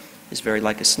elephant is very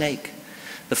like a snake."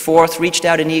 The fourth reached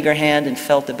out an eager hand, and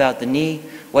felt about the knee.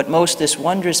 "What most this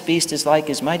wondrous beast is like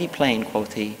is mighty plain,"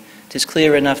 quoth he. "'Tis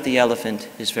clear enough the elephant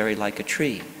is very like a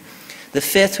tree." The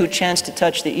fifth, who chanced to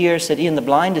touch the ear, said, "E'en the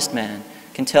blindest man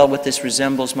can tell what this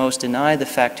resembles most, deny the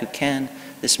fact who can.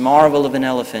 This marvel of an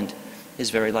elephant is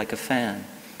very like a fan."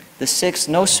 The sixth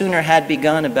no sooner had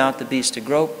begun about the beast to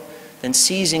grope, than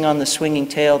seizing on the swinging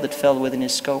tail that fell within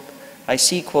his scope, "I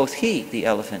see," quoth he, "the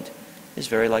elephant is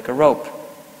very like a rope."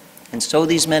 And so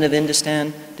these men of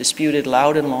Indostan disputed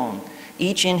loud and long,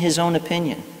 each in his own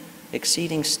opinion,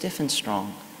 exceeding stiff and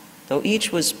strong, though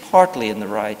each was partly in the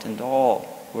right, and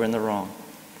all were in the wrong.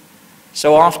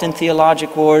 So oft in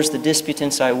theologic wars the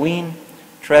disputants, I ween,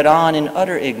 tread on in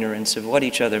utter ignorance of what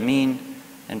each other mean,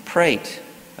 and prate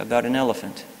about an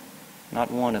elephant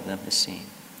not one of them has seen.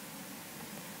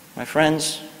 My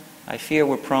friends, I fear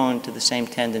we're prone to the same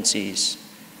tendencies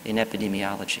in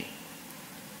epidemiology,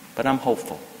 but I'm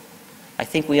hopeful. I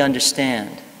think we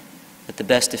understand that the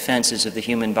best defenses of the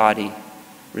human body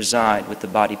reside with the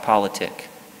body politic.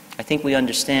 I think we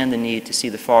understand the need to see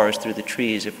the forest through the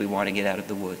trees if we want to get out of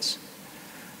the woods.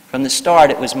 From the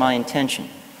start, it was my intention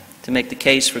to make the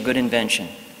case for good invention.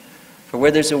 For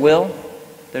where there's a will,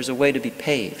 there's a way to be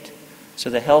paved, so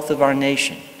the health of our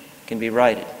nation can be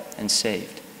righted and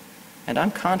saved. And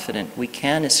I'm confident we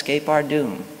can escape our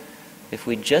doom if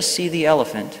we just see the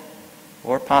elephant,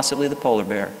 or possibly the polar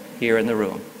bear, here in the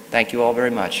room. Thank you all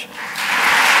very much.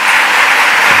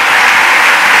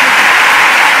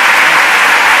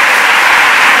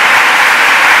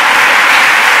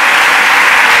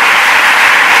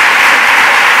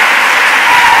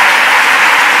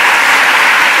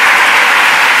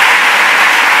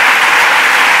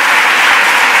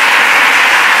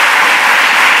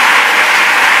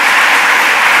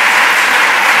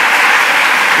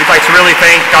 We'd like to really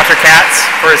thank Dr. Katz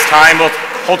for his time. We'll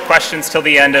hold questions till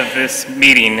the end of this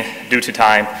meeting due to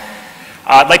time.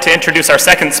 I'd like to introduce our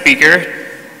second speaker,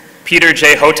 Peter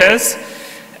J. Hotez,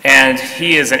 and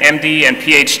he is an MD and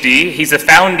PhD. He's a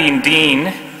founding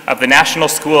dean of the National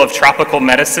School of Tropical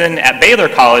Medicine at Baylor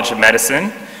College of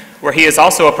Medicine, where he is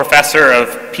also a professor of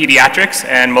pediatrics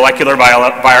and molecular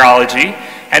virology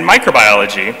and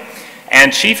microbiology,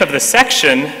 and chief of the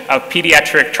section of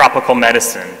pediatric tropical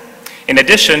medicine. In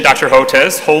addition, Dr.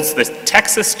 Hotez holds the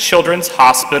Texas Children's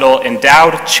Hospital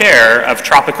Endowed Chair of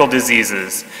Tropical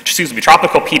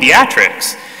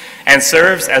Pediatrics, and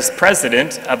serves as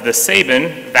president of the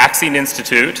Sabin Vaccine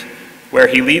Institute, where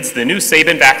he leads the new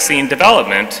Sabin vaccine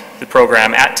development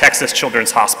program at Texas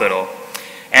Children's Hospital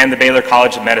and the Baylor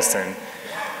College of Medicine.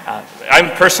 I'm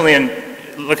personally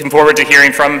looking forward to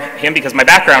hearing from him because my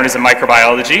background is in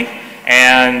microbiology,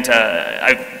 and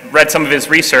I've read some of his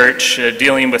research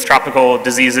dealing with tropical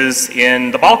diseases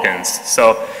in the Balkans.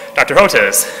 So, Dr.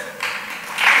 Hotez.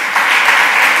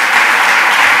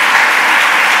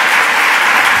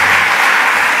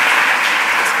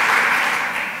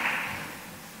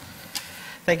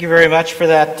 Thank you very much for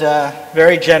that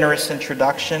very generous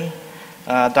introduction.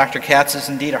 Dr. Katz is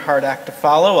indeed a hard act to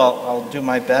follow. I'll do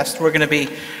my best. We're going to be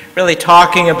really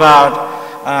talking about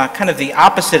kind of the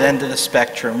opposite end of the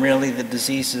spectrum, really the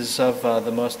diseases of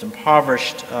the most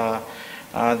impoverished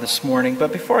this morning.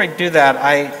 But before I do that,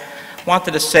 I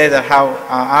wanted to say that how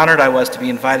honored I was to be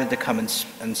invited to come and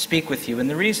speak with you. And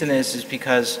the reason is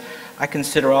because I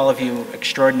consider all of you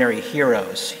extraordinary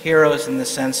heroes. Heroes in the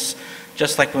sense,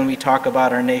 just like when we talk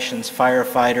about our nation's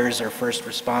firefighters or first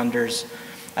responders,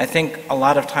 I think a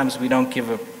lot of times we don't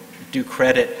give due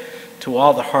credit to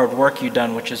all the hard work you've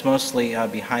done, which is mostly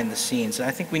behind the scenes. And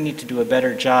I think we need to do a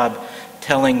better job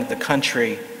telling the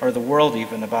country, or the world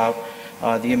even, about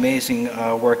the amazing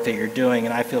work that you're doing.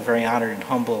 And I feel very honored and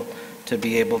humbled to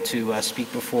be able to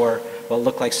speak before what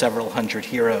look like several hundred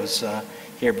heroes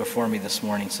here before me this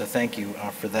morning. So thank you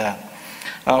for that.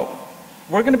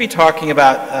 We're going to be talking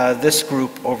about this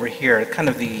group over here, kind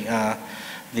of the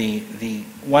the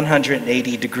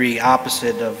 180-degree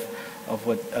opposite of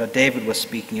what David was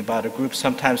speaking about, a group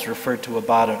sometimes referred to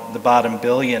about the bottom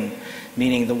billion,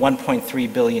 meaning the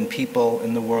 1.3 billion people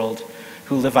in the world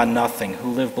who live on nothing,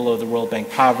 who live below the World Bank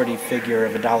poverty figure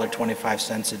of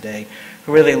 $1.25 a day,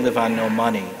 who really live on no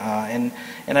money. And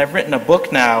I've written a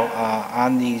book now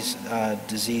on these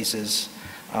diseases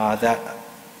that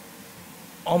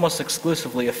almost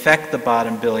exclusively affect the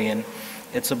bottom billion.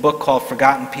 It's a book called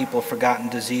Forgotten People, Forgotten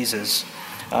Diseases.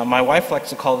 My wife likes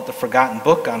to call it the Forgotten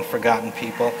Book on Forgotten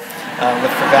People with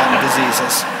Forgotten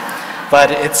Diseases. But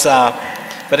it's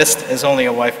as only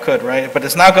a wife could, right? But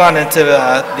it's now gone into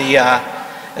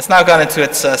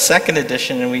its second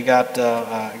edition, and we got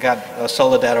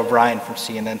Soledad O'Brien from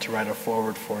CNN to write a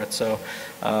foreword for it. So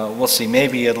we'll see.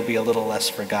 Maybe it'll be a little less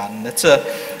forgotten.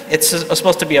 It's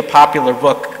supposed to be a popular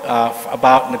book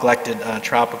about neglected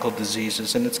tropical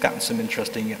diseases, and it's gotten some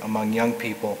interest among young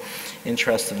people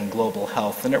interested in global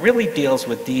health. And it really deals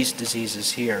with these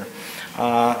diseases here.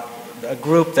 A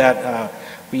group that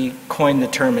we coined the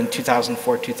term in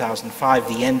 2004-2005,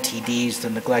 the NTDs, the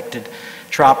neglected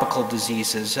tropical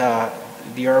diseases.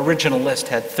 The original list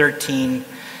had 13.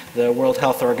 The World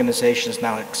Health Organization has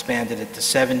now expanded it to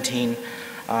 17.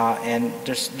 And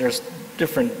there's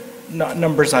different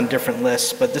numbers on different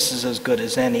lists, but this is as good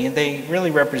as any. And they really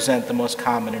represent the most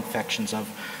common infections of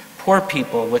poor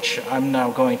people, which I'm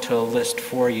now going to list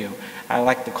for you. I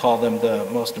like to call them the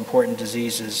most important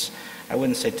diseases. I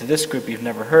wouldn't say to this group you've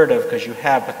never heard of, because you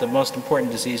have, but the most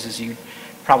important diseases you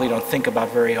probably don't think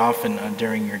about very often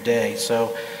during your day.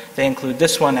 So they include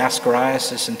this one,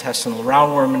 ascariasis, intestinal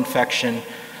roundworm infection,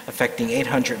 affecting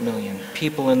 800 million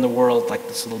people in the world, like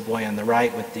this little boy on the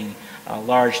right with the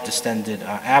large distended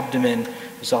abdomen,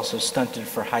 who's also stunted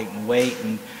for height and weight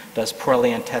and does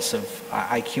poorly on tests of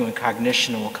IQ and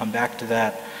cognition, and we'll come back to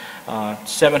that.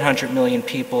 700 million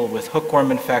people with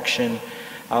hookworm infection.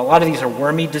 A lot of these are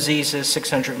wormy diseases,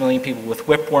 600 million people with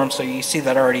whipworm, so you see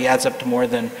that already adds up to more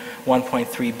than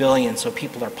 1.3 billion, so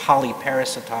people are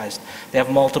polyparasitized. They have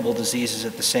multiple diseases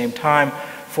at the same time.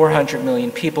 400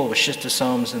 million people with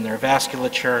schistosomes in their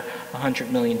vasculature,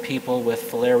 100 million people with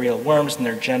filarial worms in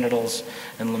their genitals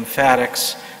and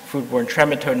lymphatics, foodborne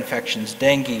trematode infections,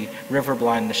 dengue, river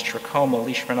blindness, trachoma,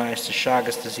 leishmaniasis,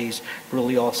 Chagas disease,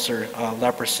 Bruley ulcer,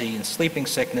 leprosy, and sleeping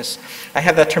sickness. I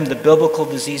have that term, the biblical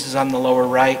diseases, on the lower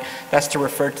right. That's to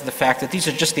refer to the fact that these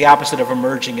are just the opposite of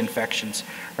emerging infections,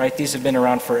 right? These have been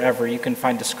around forever. You can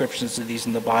find descriptions of these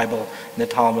in the Bible, in the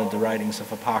Talmud, the writings of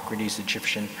Hippocrates,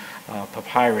 Egyptian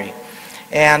papyri.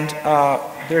 And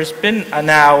there's been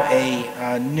now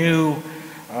a new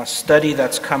study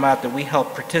that's come out that we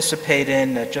helped participate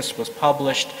in that just was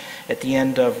published at the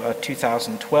end of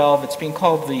 2012. It's being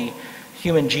called the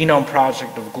Human Genome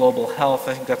Project of Global Health.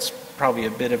 I think that's probably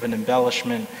a bit of an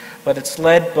embellishment, but it's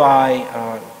led by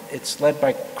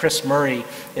Chris Murray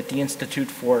at the Institute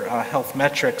for Health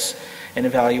Metrics and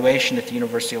Evaluation at the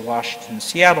University of Washington,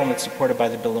 Seattle, and it's supported by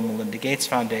the Bill and Melinda Gates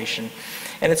Foundation.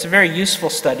 And it's a very useful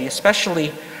study,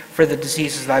 especially for the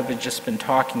diseases that I've just been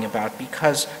talking about,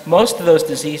 because most of those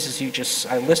diseases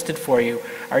I listed for you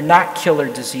are not killer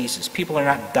diseases. People are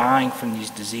not dying from these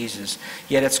diseases,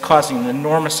 yet it's causing an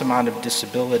enormous amount of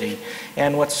disability.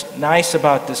 And what's nice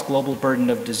about this Global Burden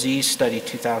of Disease Study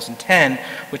 2010,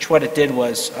 which what it did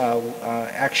was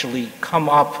actually come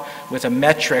up with a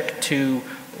metric to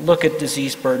look at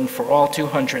disease burden for all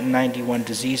 291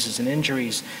 diseases and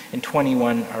injuries in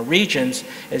 21 regions,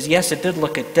 is yes, it did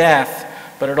look at death,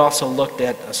 but it also looked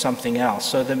at something else.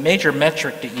 So the major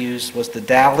metric it used was the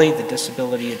DALY, the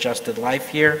Disability Adjusted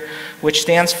Life Year, which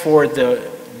stands for the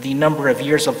number of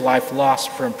years of life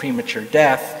lost from premature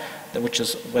death, which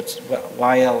is what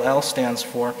YLL stands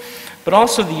for, but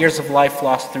also the years of life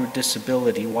lost through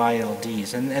disability,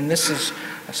 YLDs. And this is,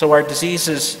 so our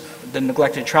diseases, the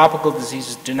neglected tropical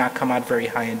diseases, do not come out very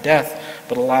high in death,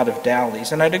 but a lot of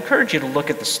DALYs. And I'd encourage you to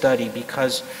look at the study,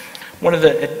 because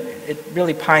it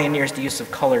really pioneers the use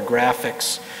of color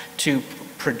graphics to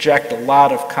project a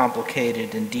lot of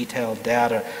complicated and detailed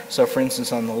data. So for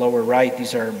instance, on the lower right,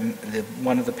 these are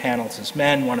one of the panels is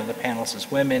men, one of the panels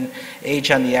is women, age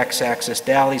on the x-axis,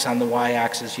 DALYs on the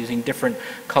y-axis, using different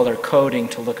color coding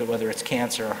to look at whether it's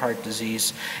cancer or heart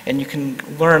disease. And you can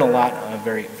learn a lot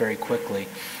very, very quickly.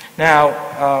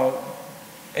 Now,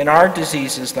 in our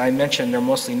diseases that I mentioned, they're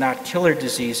mostly not killer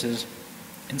diseases.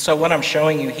 And so what I'm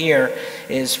showing you here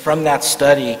is from that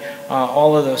study,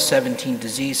 all of those 17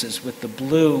 diseases, with the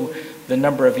blue the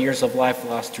number of years of life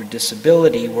lost through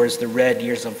disability, whereas the red,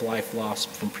 years of life lost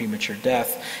from premature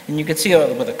death. And you can see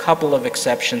with a couple of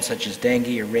exceptions, such as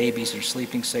dengue or rabies or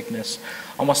sleeping sickness,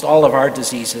 almost all of our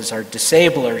diseases are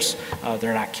disablers,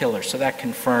 they're not killers. So that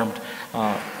confirmed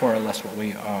more or less what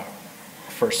we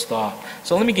first thought.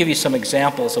 So let me give you some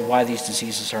examples of why these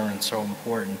diseases are so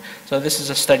important. So this is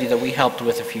a study that we helped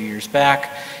with a few years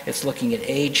back. It's looking at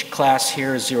age class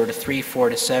here, 0 to 3, 4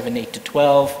 to 7, 8 to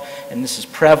 12, and this is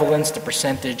prevalence, the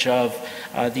percentage of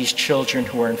these children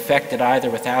who are infected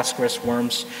either with Ascaris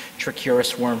worms,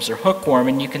 trichuris worms, or hookworm.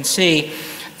 And you can see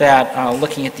that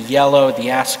looking at the yellow, the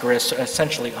Ascaris,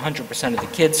 essentially 100% of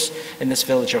the kids in this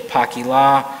village of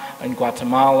Paquila in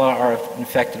Guatemala are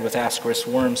infected with Ascaris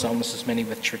worms, almost as many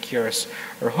with trichuris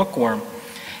or hookworm.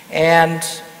 And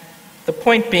the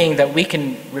point being that we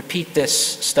can repeat this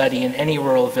study in any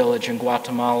rural village in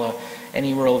Guatemala,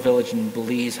 any rural village in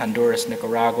Belize, Honduras,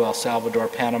 Nicaragua, El Salvador,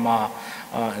 Panama,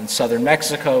 and southern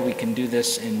Mexico. We can do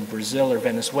this in Brazil or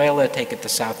Venezuela, take it to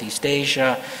Southeast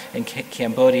Asia, in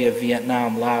Cambodia,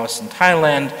 Vietnam, Laos, and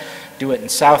Thailand, do it in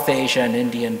South Asia and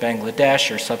India and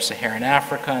Bangladesh or sub-Saharan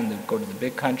Africa, and then go to the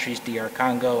big countries, DR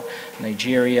Congo,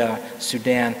 Nigeria,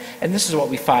 Sudan. And this is what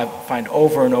we find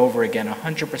over and over again.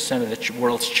 100% of the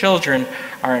world's children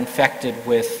are infected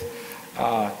with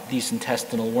these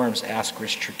intestinal worms,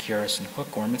 Ascaris, trichuris, and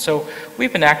hookworm. And so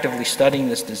we've been actively studying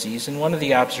this disease, and one of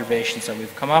the observations that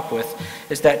we've come up with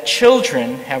is that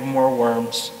children have more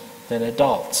worms than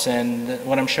adults. And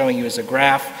what I'm showing you is a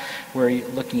graph where you're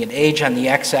looking at age on the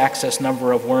x-axis,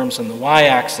 number of worms on the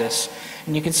y-axis.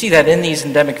 And you can see that in these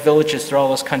endemic villages through all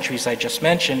those countries I just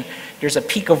mentioned, there's a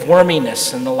peak of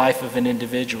worminess in the life of an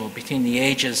individual between the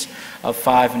ages of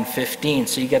 5 and 15.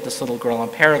 So you get this little girl in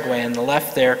Paraguay on the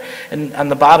left there, and on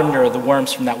the bottom there are the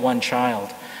worms from that one child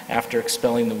after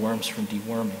expelling the worms from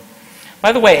deworming.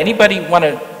 By the way, anybody want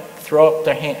to throw up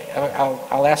their hand?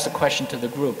 I'll ask the question to the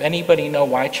group. Anybody know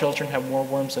why children have more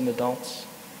worms than adults?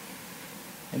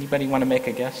 Anybody want to make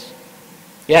a guess?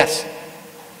 Yes?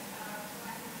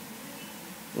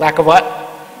 Lack of what?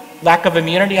 Lack of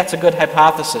immunity? That's a good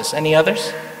hypothesis. Any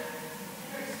others?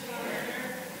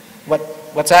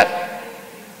 What's that?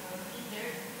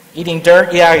 Eating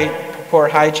dirt? Yeah, poor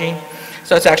hygiene.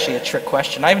 So it's actually a trick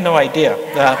question. I have no idea.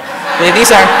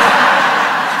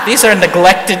 These are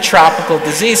neglected tropical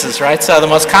diseases, right? So the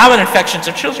most common infections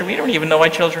of children, we don't even know why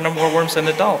children have more worms than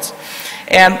adults.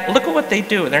 And look at what they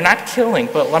do. They're not killing,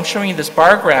 but I'm showing you this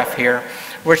bar graph here.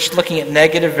 We're looking at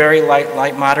negative, very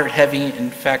light, moderate, heavy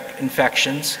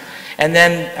infections. And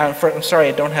then, I'm sorry,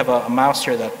 I don't have a mouse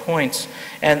here that points.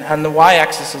 And on the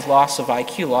y-axis is loss of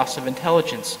IQ, loss of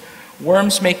intelligence.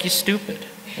 Worms make you stupid.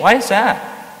 Why is that?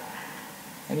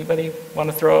 Anybody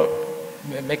want to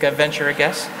make a venture a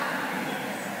guess?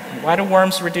 Why do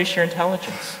worms reduce your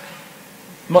intelligence?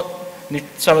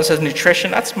 Someone says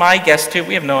nutrition. That's my guess too.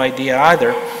 We have no idea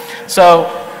either. So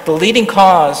the leading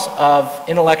cause of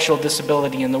intellectual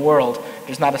disability in the world,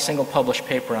 there's not a single published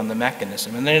paper on the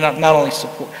mechanism. And they not only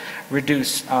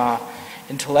reduce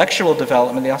intellectual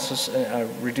development, they also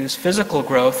reduce physical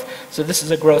growth. So this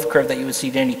is a growth curve that you would see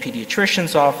in any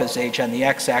pediatrician's office, age on the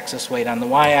x-axis, weight on the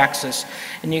y-axis.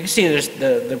 And you can see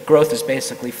the growth is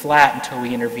basically flat until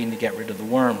we intervene to get rid of the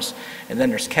worms. And then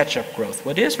there's catch-up growth.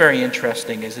 What is very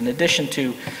interesting is in addition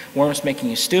to worms making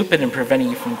you stupid and preventing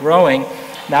you from growing,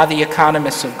 now the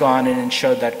economists have gone in and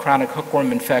showed that chronic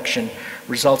hookworm infection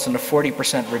results in a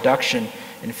 40% reduction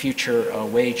in future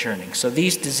wage earnings. So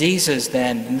these diseases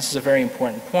then, and this is a very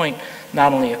important point,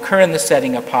 not only occur in the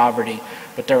setting of poverty,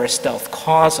 but they're a stealth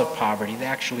cause of poverty. They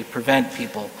actually prevent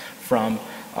people from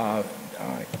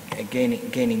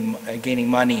gaining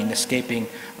money and escaping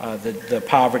the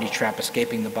poverty trap,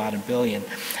 escaping the bottom billion.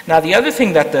 Now the other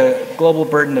thing that the Global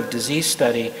Burden of Disease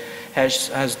study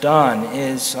has done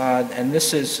is, and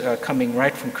this is coming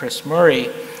right from Chris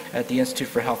Murray at the Institute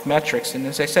for Health Metrics, and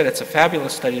as I said, it's a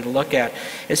fabulous study to look at,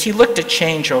 is he looked at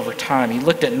change over time. He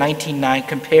looked at 1990,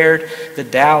 compared the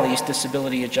DALYs,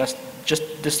 disability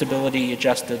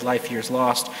adjusted life years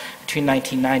lost, between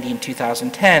 1990 and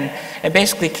 2010, and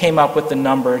basically came up with the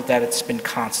number that it's been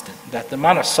constant, that the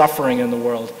amount of suffering in the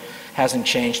world hasn't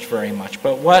changed very much.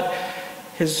 But what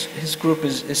his group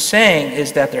is saying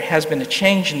is that there has been a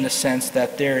change in the sense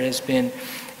that there has been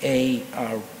a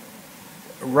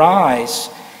rise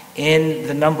in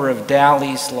the number of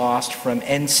DALYs lost from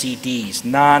NCDs,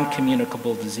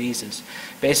 non-communicable diseases.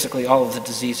 Basically all of the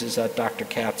diseases that Dr.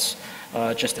 Katz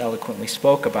just eloquently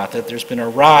spoke about, that there's been a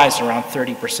rise around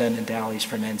 30% in DALYs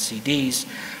from NCDs,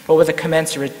 but with a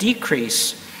commensurate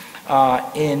decrease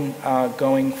in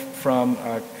going from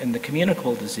in the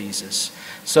communicable diseases.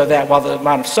 So that while the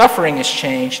amount of suffering has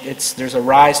changed, there's a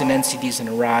rise in NCDs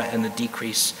and a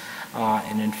decrease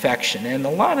in infection. And a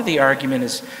lot of the argument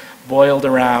is boiled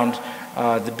around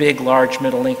the big, large,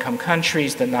 middle-income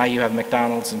countries, that now you have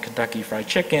McDonald's and Kentucky Fried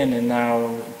Chicken, and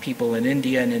now people in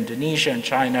India and Indonesia and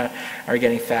China are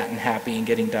getting fat and happy and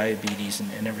getting diabetes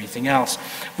and everything else.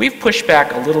 We've pushed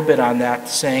back a little bit on that,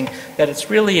 saying that it's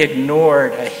really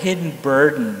ignored a hidden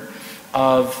burden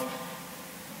of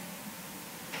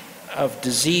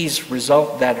disease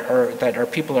result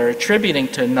that people are attributing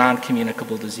to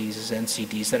non-communicable diseases,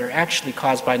 NCDs, that are actually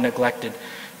caused by neglected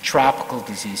tropical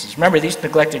diseases. Remember, these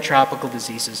neglected tropical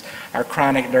diseases are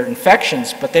chronic, they're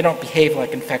infections, but they don't behave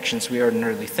like infections we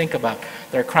ordinarily think about.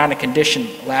 They're a chronic condition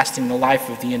lasting the life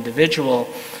of the individual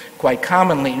quite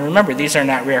commonly. And remember, these are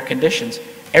not rare conditions.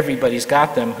 Everybody's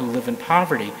got them who live in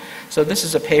poverty. So this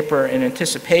is a paper in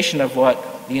anticipation of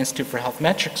what the Institute for Health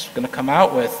Metrics is going to come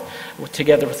out with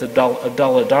together with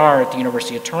Abdullah Dar at the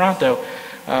University of Toronto.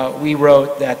 We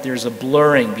wrote that there's a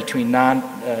blurring between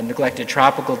neglected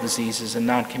tropical diseases and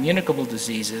non-communicable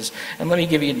diseases. And let me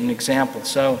give you an example.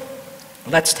 So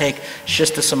let's take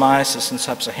schistosomiasis in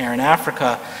sub-Saharan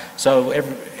Africa. So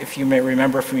if you may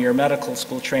remember from your medical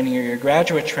school training or your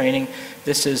graduate training,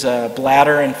 this is a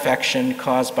bladder infection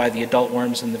caused by the adult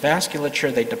worms in the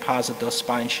vasculature. They deposit those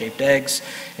spine-shaped eggs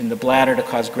in the bladder to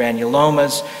cause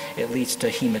granulomas. It leads to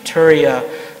hematuria.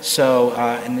 So,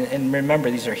 and remember,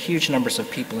 these are huge numbers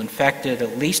of people infected,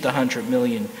 at least 100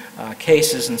 million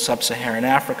cases in sub-Saharan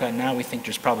Africa. Now we think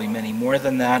there's probably many more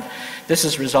than that. This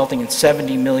is resulting in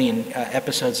 70 million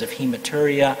episodes of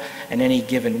hematuria in any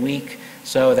given week.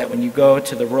 So that when you go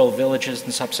to the rural villages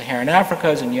in sub-Saharan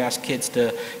Africa and you ask kids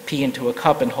to pee into a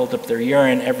cup and hold up their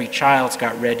urine, every child's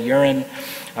got red urine.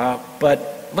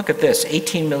 But look at this,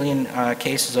 18 million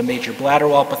cases of major bladder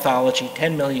wall pathology,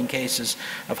 10 million cases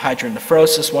of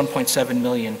hydronephrosis, 1.7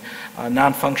 million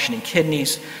non-functioning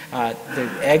kidneys.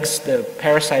 The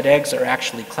parasite eggs are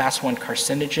actually class 1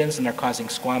 carcinogens, and they're causing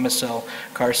squamous cell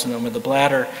carcinoma of the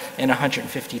bladder, and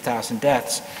 150,000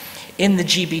 deaths. In the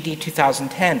GBD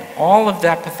 2010, all of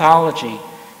that pathology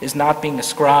is not being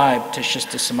ascribed to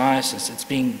schistosomiasis. It's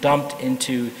being dumped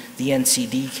into the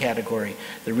NCD category,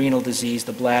 the renal disease,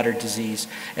 the bladder disease.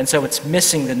 And so it's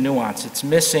missing the nuance. It's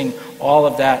missing all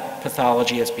of that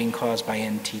pathology as being caused by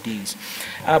NTDs.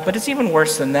 But it's even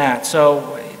worse than that.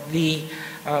 So we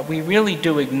really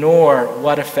do ignore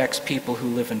what affects people who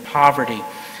live in poverty.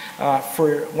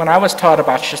 When I was taught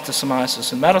about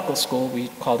schistosomiasis in medical school, we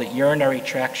called it urinary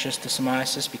tract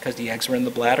schistosomiasis because the eggs were in the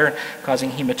bladder,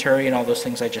 causing hematuria and all those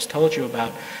things I just told you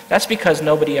about. That's because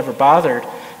nobody ever bothered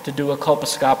to do a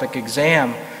colposcopic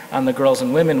exam on the girls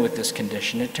and women with this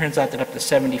condition. It turns out that up to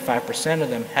 75% of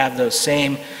them have those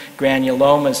same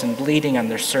granulomas and bleeding on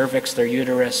their cervix, their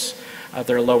uterus,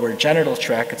 their lower genital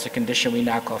tract. It's a condition we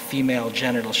now call female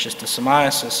genital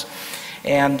schistosomiasis.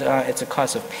 And it's a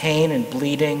cause of pain and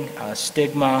bleeding,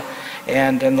 stigma.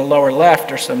 And in the lower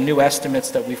left are some new estimates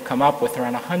that we've come up with.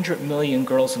 Around 100 million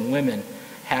girls and women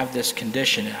have this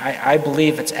condition. I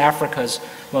believe it's Africa's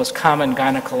most common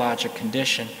gynecologic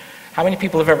condition. How many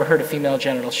people have ever heard of female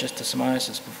genital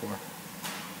schistosomiasis before?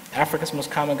 Africa's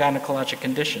most common gynecologic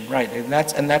condition, right?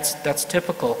 And that's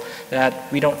typical,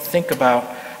 that we don't think about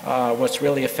what's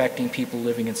really affecting people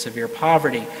living in severe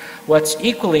poverty. What's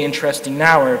equally interesting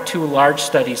now are 2 large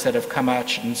studies that have come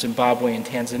out in Zimbabwe and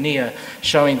Tanzania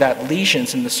showing that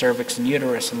lesions in the cervix and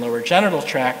uterus and lower genital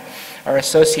tract are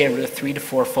associated with a 3- to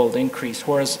 4-fold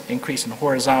increase in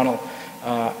horizontal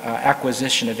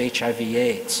acquisition of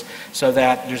HIV/AIDS, so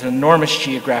that there's an enormous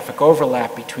geographic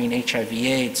overlap between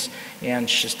HIV/AIDS and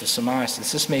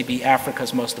schistosomiasis. This may be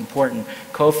Africa's most important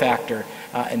cofactor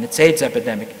in its AIDS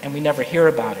epidemic, and we never hear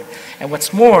about it. And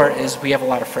what's more is we have a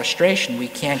lot of frustration. We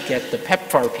can't get the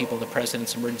PEPFAR people, the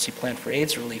President's Emergency Plan for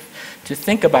AIDS Relief, to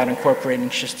think about incorporating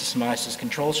schistosomiasis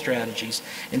control strategies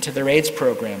into their AIDS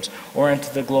programs or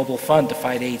into the Global Fund to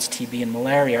fight AIDS, TB, and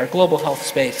malaria. Our global health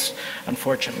space,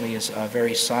 unfortunately, is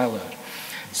very siloed.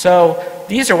 So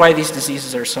these are why these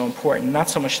diseases are so important, not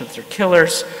so much that they're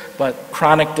killers, but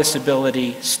chronic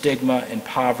disability, stigma, and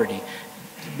poverty.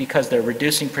 Because they're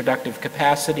reducing productive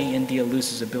capacity, India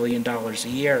loses $1 billion a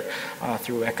year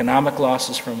through economic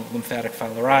losses from lymphatic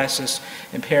filariasis,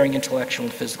 impairing intellectual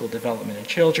and physical development in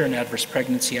children, adverse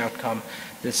pregnancy outcome.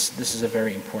 This is a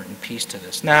very important piece to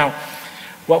this. Now,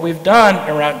 what we've done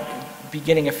around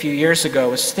beginning a few years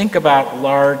ago is think about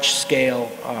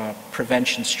large-scale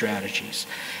prevention strategies.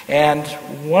 And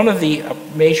one of the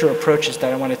major approaches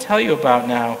that I want to tell you about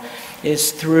now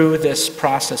is through this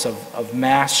process of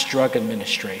mass drug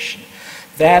administration.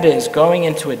 That is, going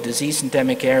into a disease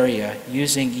endemic area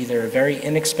using either a very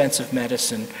inexpensive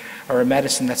medicine or a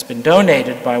medicine that's been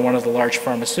donated by one of the large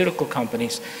pharmaceutical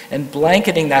companies and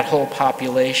blanketing that whole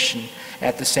population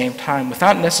at the same time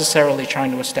without necessarily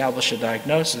trying to establish a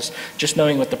diagnosis, just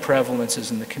knowing what the prevalence is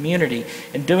in the community,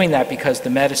 and doing that because the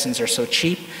medicines are so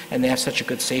cheap and they have such a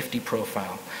good safety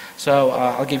profile. So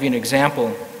I'll give you an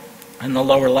example. In the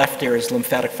lower left here is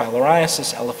lymphatic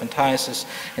filariasis, elephantiasis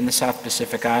in the South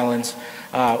Pacific Islands.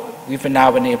 We've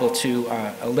now been able to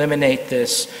eliminate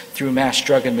this through mass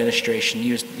drug administration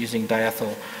using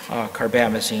diethyl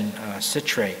carbamazine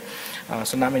citrate.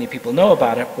 So not many people know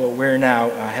about it, but we've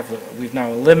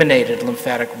now eliminated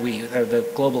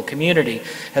the global community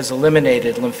has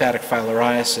eliminated lymphatic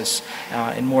filariasis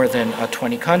in more than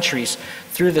 20 countries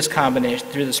through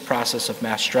this process of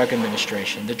mass drug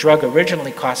administration. The drug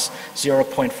originally cost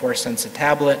 0.4 cents a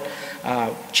tablet,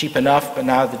 cheap enough, but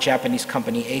now the Japanese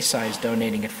company Eisai is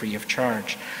donating it free of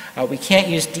charge. We can't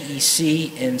use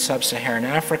DEC in sub-Saharan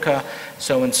Africa,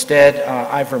 so instead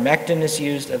ivermectin is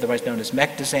used, otherwise known as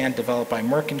Mectizan, developed by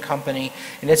Merck and Company,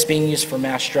 and it's being used for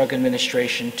mass drug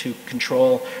administration to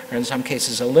control, or in some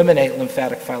cases eliminate,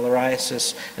 lymphatic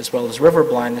filariasis as well as river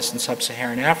blindness in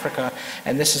sub-Saharan Africa,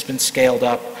 and this has been scaled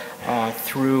up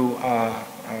through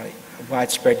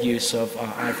widespread use of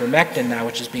ivermectin now,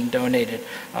 which is being donated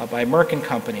by Merck and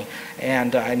Company.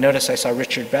 And I noticed I saw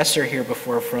Richard Besser here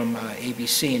before from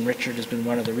ABC, and Richard has been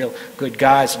one of the real good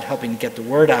guys in helping to get the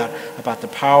word out about the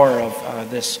power of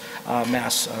this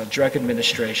mass drug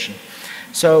administration.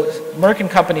 So Merck and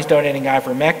Company is donating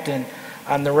ivermectin.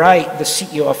 On the right, the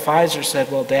CEO of Pfizer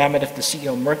said, well, damn it, if the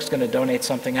CEO of Merck's going to donate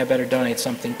something, I better donate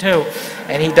something too.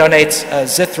 And he donates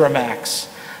Zithromax.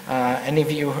 Any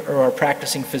of you who are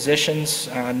practicing physicians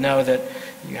know that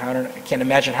I can't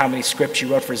imagine how many scripts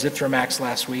you wrote for Zithromax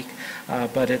last week,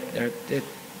 but it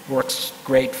works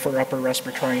great for upper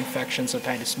respiratory infections,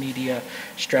 otitis media,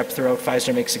 strep throat.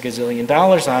 Pfizer makes $1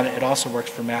 gazillion on it. It also works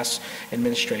for mass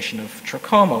administration of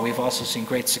trachoma. We've also seen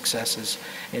great successes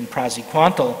in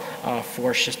praziquantel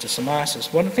for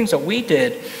schistosomiasis. One of the things that we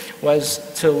did was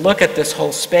to look at this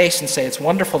whole space and say it's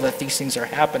wonderful that these things are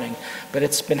happening, but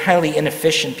it's been highly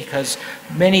inefficient because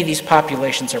many of these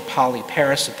populations are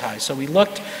polyparasitized. So we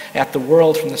looked at the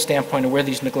world from the standpoint of where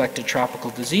these neglected tropical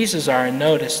diseases are and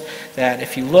noticed that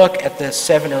if you look at the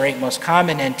 7 or 8 most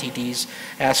common NTDs,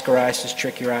 ascariasis,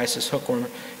 trichuriasis, hookworm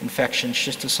infection,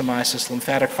 schistosomiasis,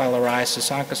 lymphatic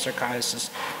filariasis, onchocerciasis,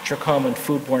 trachoma, and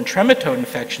foodborne trematode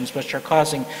infections, which are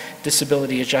causing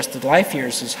disability-adjusted life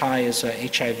years as high as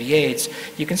HIV/AIDS,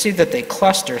 you can see that they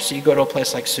cluster. So you go to a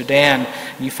place like Sudan,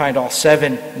 and you find all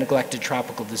 7 neglected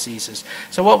tropical diseases.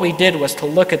 So what we did was to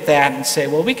look at that and say,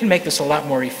 well, we can make this a lot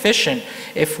more efficient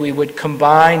if we would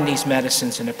combine these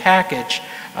medicines in a package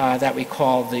that we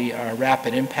call the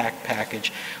Rapid Impact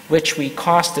Package, which we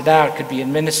costed out could be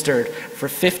administered for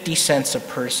 50 cents a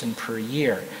person per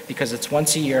year, because it's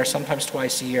once a year, sometimes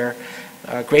twice a year.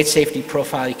 Great safety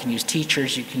profile. You can use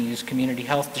teachers, you can use community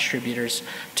health distributors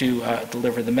to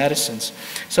deliver the medicines.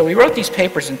 So we wrote these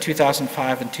papers in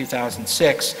 2005 and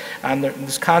 2006 on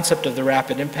this concept of the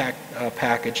Rapid Impact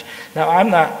Package. Now, I'm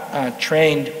not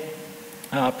trained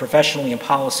professionally in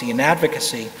policy and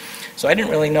advocacy, so I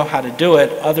didn't really know how to do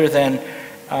it other than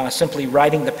simply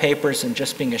writing the papers and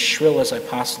just being as shrill as I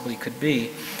possibly could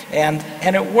be. And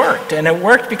it worked. And it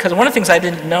worked because one of the things I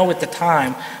didn't know at the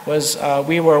time was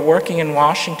we were working in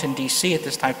Washington, D.C. at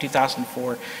this time,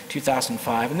 2004,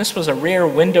 2005. And this was a rare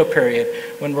window period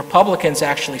when Republicans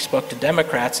actually spoke to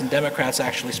Democrats and Democrats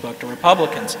actually spoke to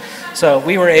Republicans. So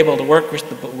we were able to work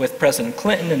with President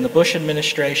Clinton and the Bush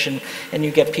administration, and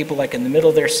you get people like in the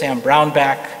middle there, Sam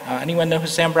Brownback. Anyone know who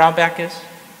Sam Brownback is?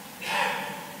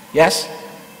 Yes?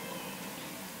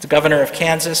 The governor of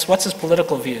Kansas. What's his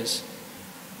political views?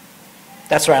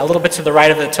 That's right, a little bit to the right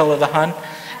of Attila the Hun.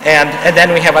 And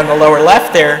then we have on the lower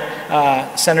left there,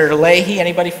 Senator Leahy.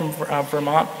 Anybody from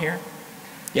Vermont here?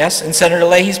 Yes, and Senator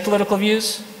Leahy's political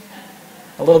views?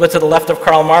 A little bit to the left of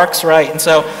Karl Marx, right. And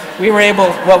so we were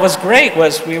able, what was great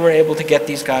was we were able to get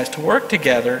these guys to work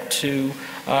together to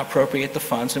appropriate the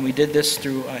funds, and we did this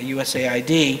through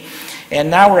USAID. And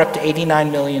now we're up to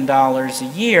 $89 million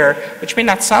a year, which may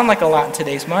not sound like a lot in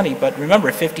today's money, but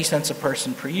remember, 50 cents a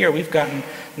person per year. We've gotten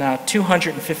now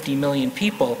 250 million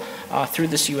people through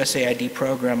this USAID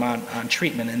program on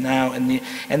treatment. And now, and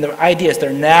the idea is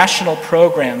they're national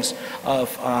programs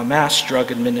of mass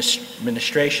drug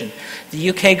administration. The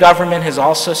UK government has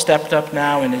also stepped up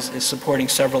now and is supporting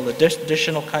several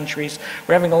additional countries.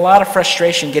 We're having a lot of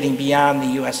frustration getting beyond the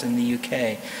US and the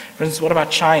UK. For instance, what about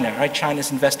China, right?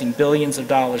 China's investing billions of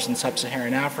dollars in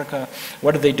sub-Saharan Africa.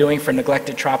 What are they doing for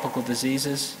neglected tropical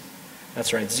diseases?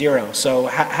 That's right, zero. So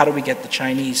how do we get the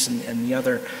Chinese and the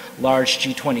other large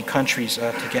G20 countries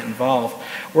to get involved?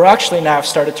 We're actually now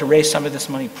started to raise some of this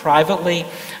money privately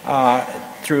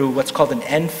through what's called an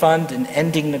END fund, an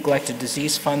Ending Neglected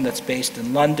Disease Fund that's based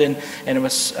in London, and it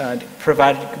was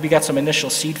provided, we got some initial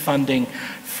seed funding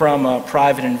from a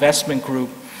private investment group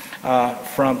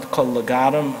called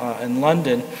Legatum in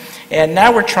London, and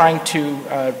now we're trying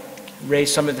to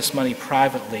raise some of this money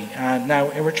privately. And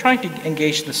we're trying to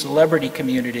engage the celebrity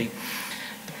community.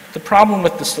 The problem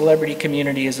with the celebrity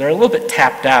community is they're a little bit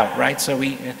tapped out, right? So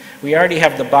we already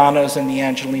have the Bonos and the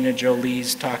Angelina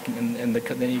Jolies talking, and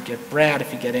then you get Brad,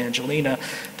 if you get Angelina,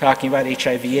 talking about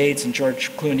HIV/AIDS, and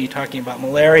George Clooney talking about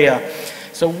malaria.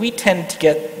 So we tend to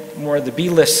get more of the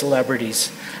B-list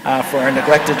celebrities for our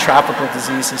neglected tropical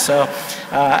diseases. So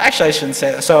actually, I shouldn't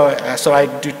say that. So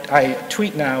I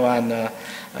tweet now on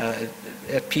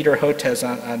at Peter Hotez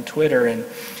on Twitter, and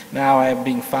now I'm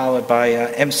being followed by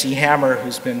MC Hammer,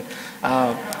 who's been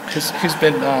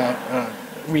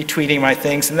retweeting my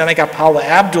things, and then I got Paula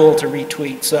Abdul to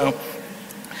retweet. So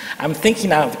I'm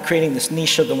thinking now of creating this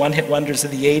niche of the one-hit wonders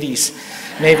of the '80s.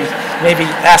 Maybe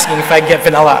asking if I can get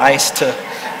Vanilla Ice to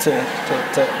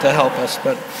help us.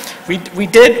 But we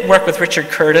did work with Richard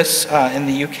Curtis in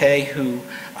the UK,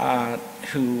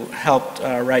 who helped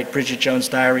write Bridget Jones'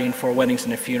 Diary and 4 Weddings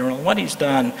and a Funeral. And what he's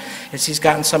done is he's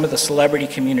gotten some of the celebrity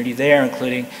community there,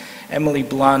 including Emily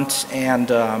Blunt and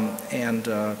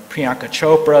Priyanka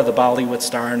Chopra, the Bollywood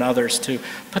star, and others, to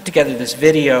put together this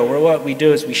video where what we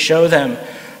do is we show them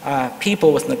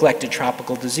people with neglected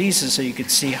tropical diseases so you could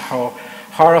see how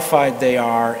horrified they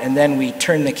are, and then we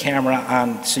turn the camera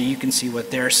on so you can see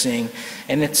what they're seeing.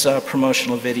 And it's a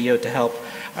promotional video to help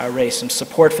raise some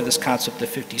support for this concept of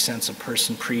 50 cents a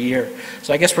person per year.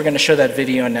 So I guess we're going to show that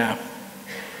video now.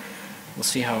 We'll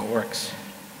see how it works.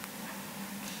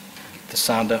 Get the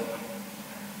sound up.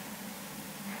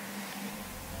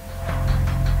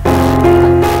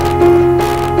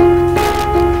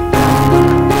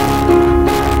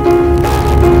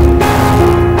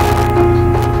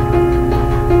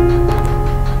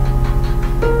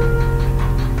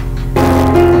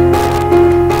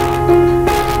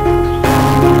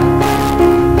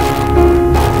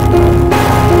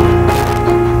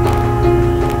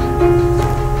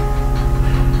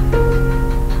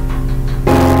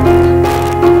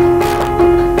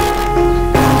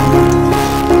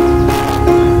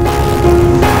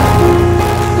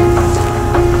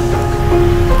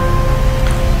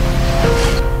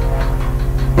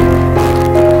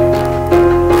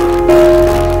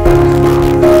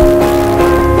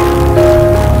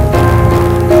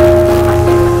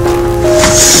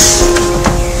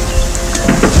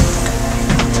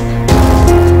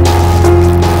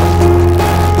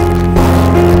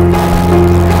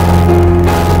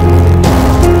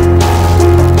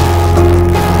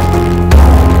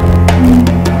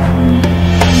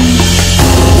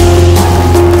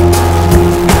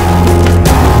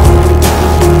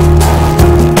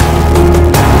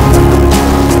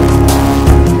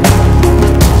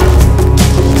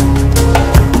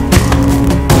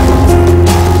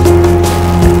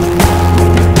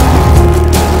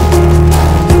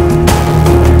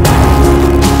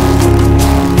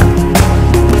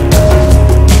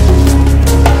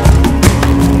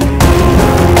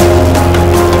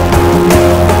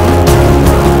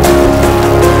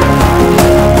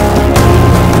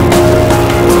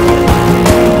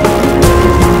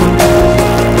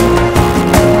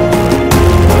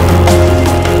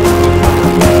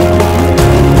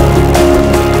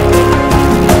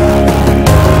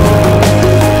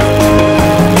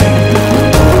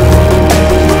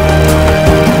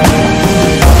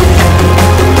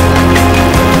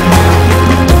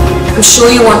 I'm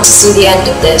sure you want to see the end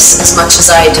of this as much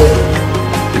as I do.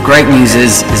 The great news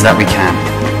is that we can.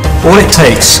 All it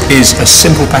takes is a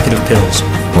simple packet of pills.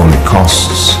 All it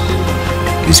costs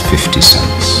is 50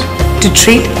 cents. To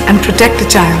treat and protect a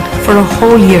child for a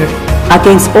whole year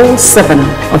against all 7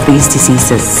 of these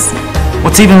diseases.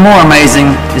 What's even more amazing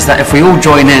is that if we all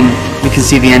join in, we can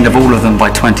see the end of all of them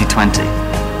by 2020.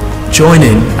 Join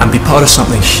in and be part of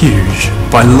something huge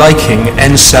by liking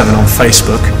N7 on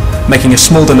Facebook, making a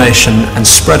small donation and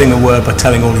spreading the word by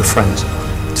telling all your friends.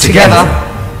 Together,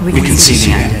 we can see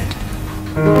the end.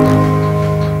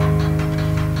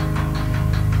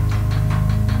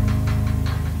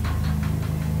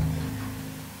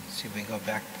 See if we can go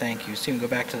back. Thank you. See if we can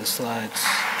go back to the slides.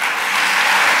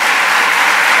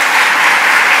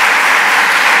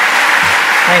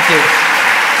 Thank you.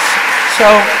 So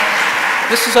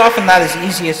This is often not as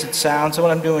easy as it sounds. So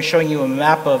what I'm doing is showing you a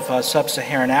map of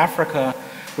sub-Saharan Africa,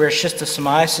 where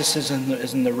schistosomiasis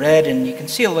is in the red, and you can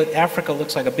see Africa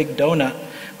looks like a big donut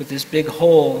with this big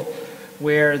hole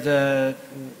where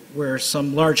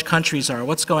some large countries are.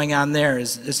 What's going on there?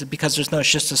 Is it because there's no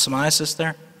schistosomiasis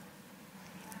there?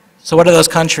 So what are those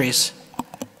countries?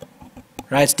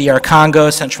 Right, it's DR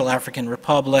Congo, Central African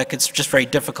Republic. It's just very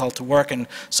difficult to work in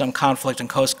some conflict and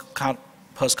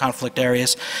post-conflict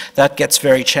areas. That gets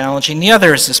very challenging. The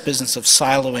other is this business of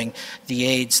siloing the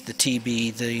AIDS, the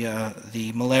TB,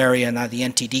 the malaria, and the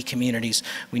NTD communities.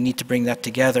 We need to bring that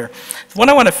together. What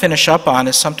I want to finish up on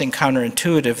is something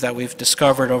counterintuitive that we've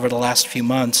discovered over the last few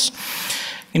months.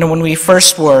 You know, when we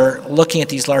first were looking at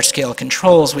these large-scale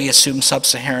controls, we assumed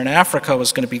sub-Saharan Africa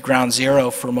was going to be ground zero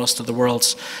for most of the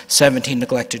world's 17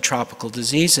 neglected tropical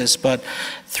diseases. But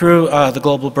through the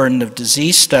Global Burden of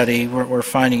Disease study, we're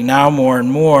finding now more and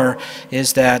more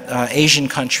is that Asian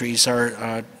countries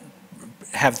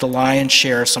have the lion's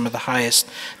share of some of the highest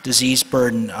disease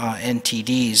burden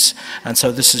NTDs. And so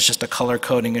this is just a color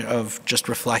coding of just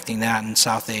reflecting that in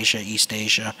South Asia, East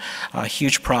Asia, a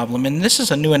huge problem. And this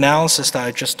is a new analysis that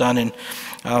I've just done and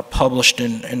published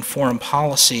in Foreign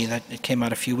Policy that it came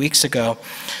out a few weeks ago.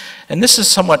 And this is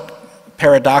somewhat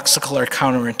paradoxical or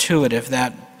counterintuitive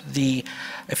that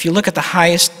if you look at the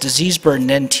highest disease burden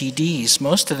NTDs,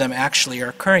 most of them actually are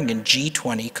occurring in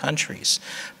G20 countries,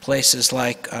 places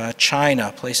like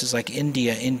China, places like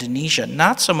India, Indonesia,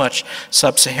 not so much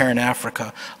sub-Saharan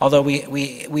Africa, although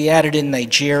we added in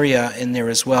Nigeria in there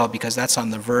as well because that's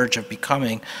on the verge of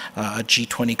becoming a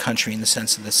G20 country in the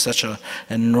sense that it's such an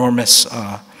enormous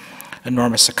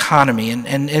economy,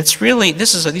 and it's really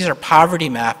these are poverty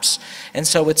maps, and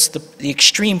so it's the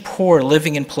extreme poor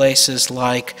living in places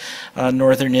like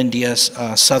northern India,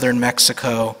 southern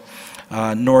Mexico,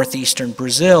 northeastern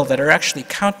Brazil that are actually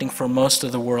accounting for most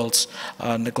of the world's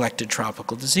neglected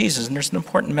tropical diseases. And there's an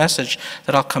important message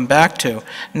that I'll come back to.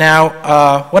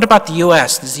 Now, what about the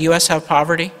U.S.? Does the U.S. have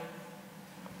poverty?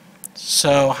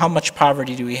 So how much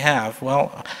poverty do we have?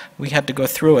 Well, we had to go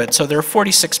through it. So there are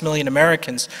 46 million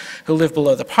Americans who live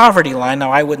below the poverty line. Now,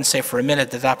 I wouldn't say for a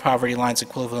minute that poverty line is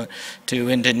equivalent to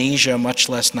Indonesia, much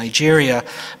less Nigeria,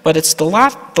 but it's the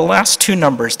last two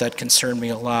numbers that concern me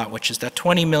a lot, which is that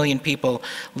 20 million people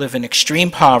live in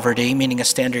extreme poverty, meaning a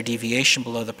standard deviation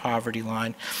below the poverty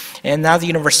line. And now the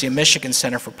University of Michigan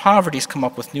Center for Poverty has come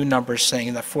up with new numbers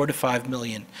saying that 4 to 5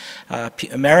 million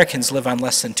Americans live on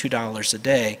less than $2 a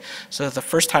day. So the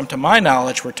first time to my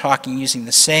knowledge, we're talking using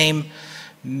the same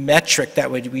metric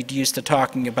that we'd used to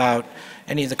talking about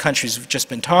any of the countries we've just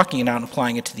been talking about and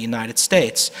applying it to the United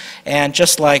States. And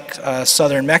just like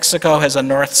southern Mexico has a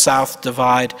north-south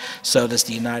divide, so does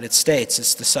the United States.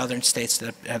 It's the southern states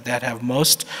that have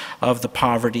most of the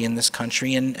poverty in this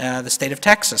country, and the state of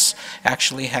Texas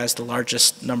actually has the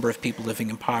largest number of people living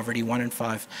in poverty. 1 in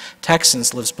 5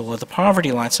 Texans lives below the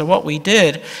poverty line. So what we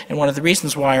did, and one of the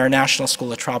reasons why our National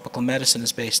School of Tropical Medicine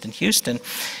is based in Houston,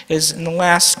 is in the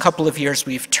last couple of years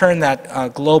we've turned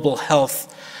that global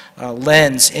health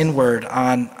lens inward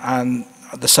on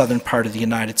the southern part of the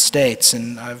United States,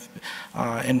 and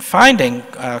in finding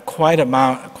quite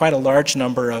a large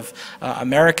number of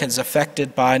Americans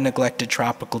affected by neglected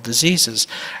tropical diseases.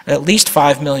 At least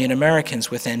 5 million Americans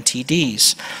with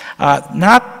NTDs,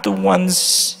 not the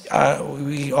ones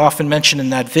we often mention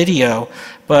in that video,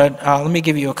 but let me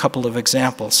give you a couple of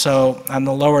examples. So on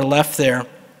the lower left there,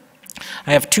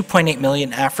 I have 2.8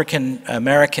 million African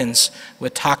Americans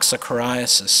with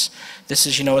toxocoriasis. This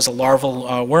is, is a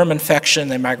larval worm infection.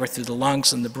 They migrate through the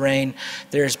lungs and the brain.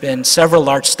 There's been several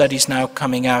large studies now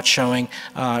coming out showing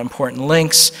important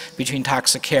links between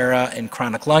Toxocara and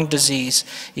chronic lung disease,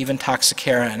 even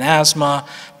Toxocara and asthma,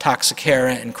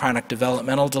 Toxocara and chronic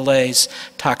developmental delays,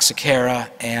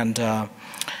 Toxocara and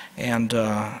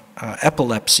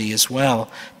epilepsy as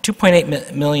well.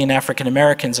 2.8 million African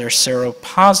Americans are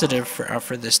seropositive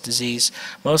for this disease,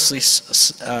 mostly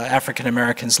African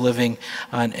Americans living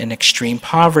in extreme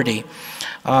poverty.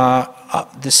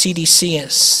 The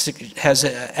CDC has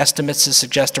estimates to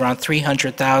suggest around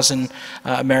 300,000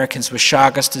 Americans with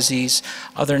Chagas disease.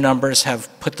 Other numbers have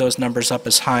put those numbers up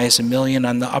as high as 1 million.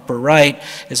 On the upper right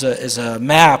is a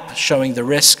map showing a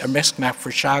risk map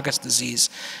for Chagas disease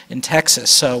in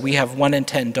Texas. So we have 1 in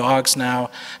 10 dogs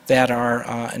now that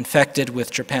are infected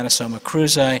with Trypanosoma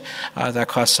cruzi that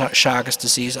cause Chagas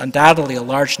disease. Undoubtedly, a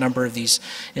large number of these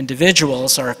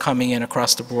individuals are coming in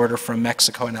across the border from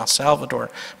Mexico and El Salvador,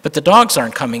 but the dogs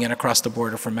aren't coming in across the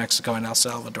border from Mexico and El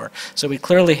Salvador. So we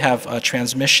clearly have a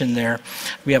transmission there.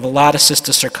 We have a lot of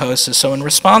cysticercosis. So in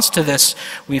response to this,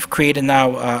 we've created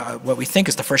now what we think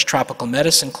is the first tropical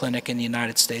medicine clinic in the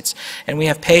United States, and we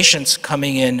have patients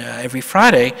coming in every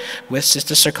Friday with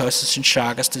cysticercosis and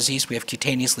Chagas disease. We have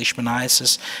cutaneous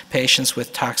leishmaniasis patients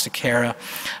with toxicara.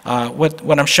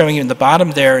 What I'm showing you in the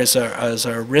bottom there is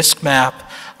a risk map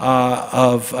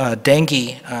of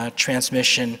dengue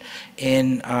transmission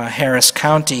in Harris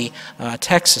County,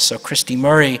 Texas. So Christy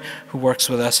Murray, who works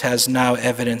with us, has now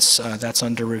evidence that's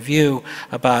under review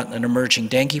about an emerging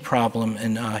dengue problem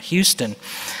in Houston.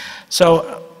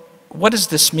 So what does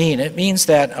this mean? It means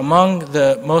that among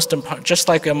the most, just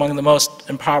like among the most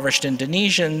impoverished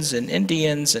Indonesians and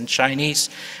Indians and Chinese,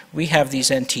 we have these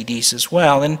NTDs as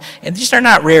well. And these are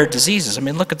not rare diseases. I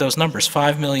mean, look at those numbers,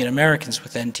 5 million Americans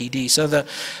with NTD. So the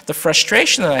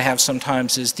frustration that I have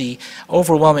sometimes is the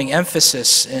overwhelming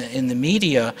emphasis in the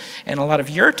media, and a lot of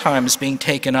your time is being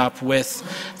taken up with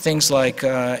things like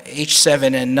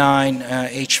H7N9,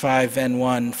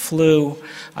 H5N1 flu.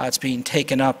 It's being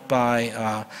taken up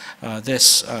by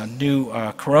this new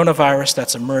coronavirus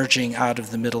that's emerging out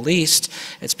of the Middle East.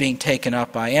 It's being taken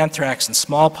up by anthrax and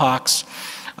smallpox.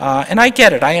 And I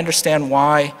get it. I understand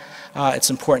why it's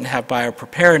important to have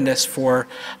biopreparedness for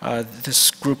this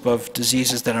group of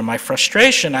diseases that are my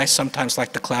frustration. I sometimes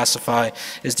like to classify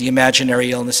as the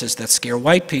imaginary illnesses that scare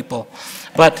white people.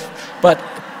 But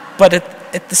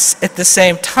at the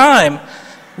same time,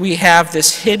 we have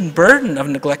this hidden burden of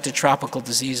neglected tropical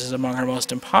diseases among our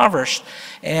most impoverished,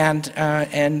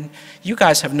 and you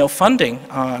guys have no funding,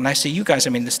 and I say you guys, I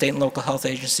mean the state and local health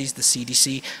agencies, the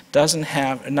CDC,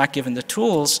 are not given the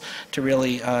tools to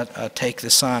really take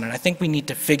this on, and I think we need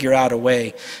to figure out a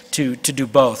way to do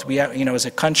both. We have, as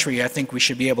a country, I think we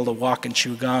should be able to walk and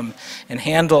chew gum and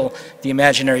handle the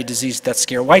imaginary disease that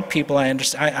scare white people.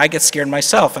 I get scared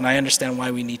myself, and I understand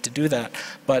why we need to do that,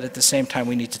 but at the same time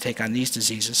we need to take on these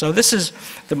diseases. So this is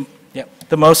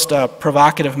the most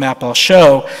provocative map I'll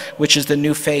show, which is the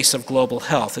new face of global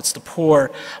health. It's the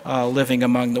poor living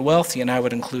among the wealthy, and I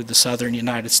would include the southern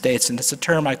United States. And it's a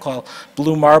term I call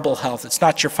blue marble health. It's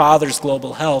not your father's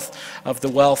global health of the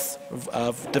wealth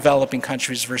of developing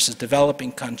countries versus developed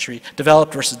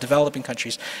versus developing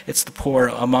countries. It's the poor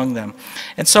among them.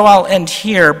 And so I'll end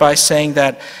here by saying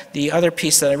that the other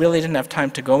piece that I really didn't have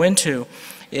time to go into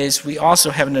is we also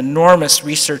have an enormous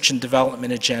research and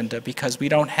development agenda because we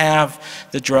don't have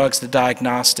the drugs, the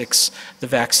diagnostics, the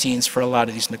vaccines for a lot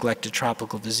of these neglected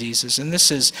tropical diseases. And this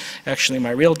is actually my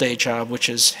real day job, which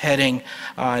is heading,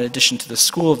 in addition to the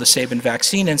school, the Sabin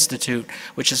Vaccine Institute,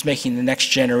 which is making the next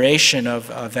generation of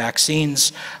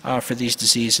vaccines for these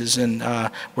diseases. And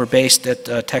we're based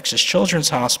at Texas Children's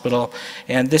Hospital,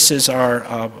 and this is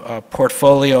our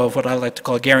portfolio of what I like to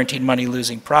call guaranteed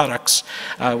money-losing products,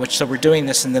 so we're doing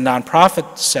this in the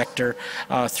nonprofit sector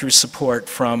through support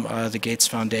from the Gates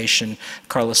Foundation,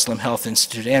 Carla Slim Health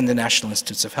Institute, and the National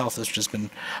Institutes of Health, which has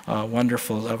been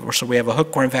wonderful. So we have a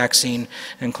hookworm vaccine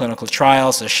in clinical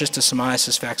trials, a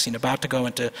schistosomiasis vaccine about to go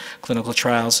into clinical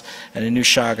trials, and a new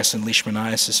Chagas and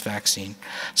leishmaniasis vaccine.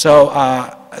 So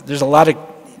there's a lot of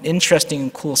interesting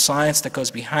and cool science that goes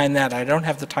behind that. I don't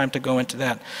have the time to go into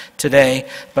that today,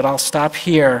 but I'll stop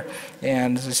here.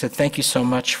 And as I said, thank you so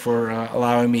much for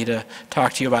allowing me to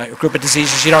talk to you about a group of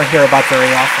diseases you don't hear about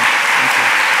very often. Thank you.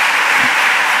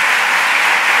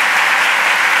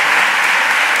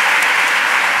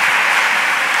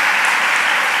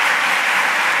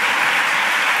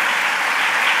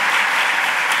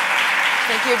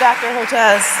 Thank you, Dr.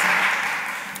 Hotez.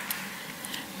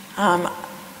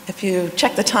 If you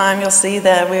check the time, you'll see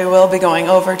that we will be going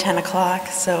over 10 o'clock,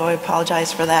 so I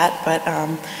apologize for that. But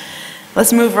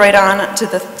let's move right on to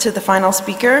the final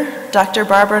speaker. Dr.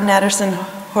 Barbara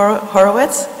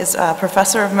Natterson-Horowitz is a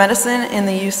professor of medicine in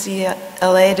the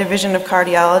UCLA Division of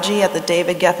Cardiology at the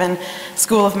David Geffen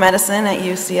School of Medicine at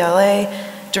UCLA,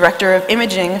 director of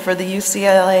imaging for the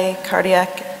UCLA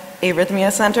Cardiac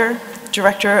Arrhythmia Center,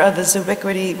 director of the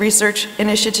Zoobiquity Research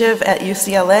Initiative at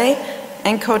UCLA,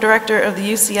 and co-director of the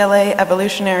UCLA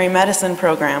Evolutionary Medicine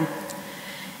Program.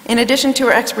 In addition to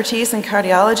her expertise in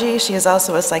cardiology, she is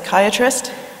also a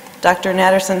psychiatrist. Dr.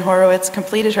 Natterson-Horowitz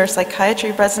completed her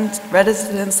psychiatry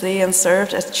residency and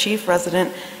served as chief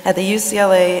resident at the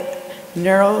UCLA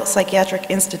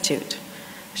Neuropsychiatric Institute.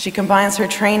 She combines her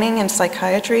training in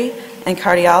psychiatry and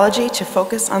cardiology to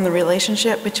focus on the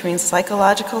relationship between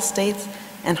psychological states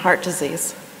and heart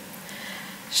disease.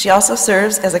 She also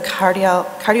serves as a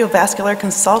cardiovascular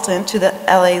consultant to the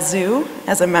LA Zoo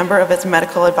as a member of its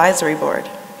medical advisory board.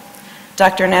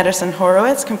 Dr.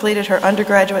 Natterson-Horowitz completed her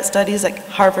undergraduate studies at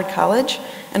Harvard College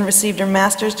and received her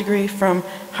master's degree from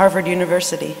Harvard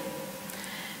University.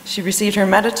 She received her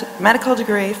medical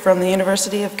degree from the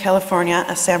University of California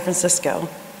at San Francisco.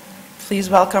 Please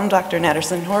welcome Dr.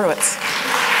 Natterson-Horowitz.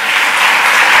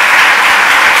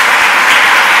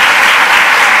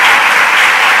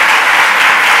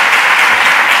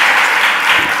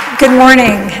 Good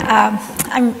morning.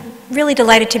 I'm really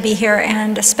delighted to be here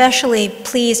and especially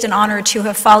pleased and honored to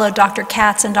have followed Dr.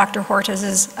 Katz and Dr.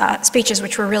 Hotez's speeches,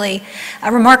 which were really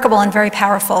remarkable and very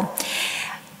powerful.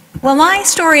 Well, my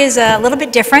story is a little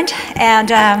bit different,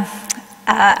 and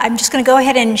I'm just going to go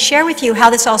ahead and share with you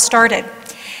how this all started.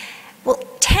 Well,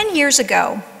 10 years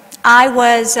ago, I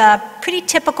was a pretty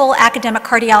typical academic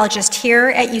cardiologist here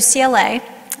at UCLA.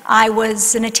 I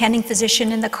was an attending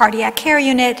physician in the cardiac care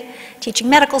unit, teaching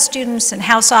medical students and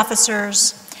house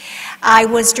officers. I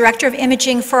was director of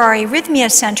imaging for our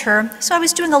arrhythmia center, so I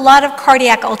was doing a lot of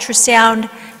cardiac ultrasound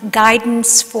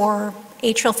guidance for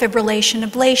atrial fibrillation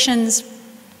ablations.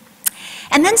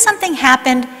 And then something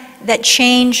happened that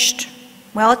changed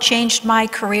my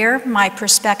career, my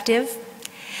perspective.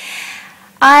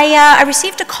 I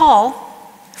received a call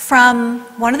from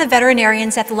one of the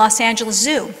veterinarians at the Los Angeles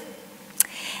Zoo.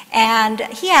 And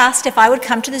he asked if I would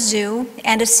come to the zoo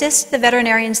and assist the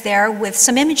veterinarians there with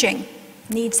some imaging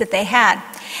needs that they had.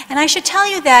 And I should tell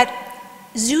you that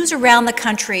zoos around the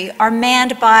country are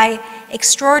manned by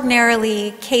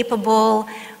extraordinarily capable,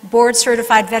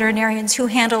 board-certified veterinarians who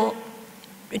handle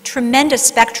a tremendous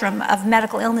spectrum of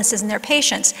medical illnesses in their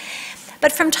patients.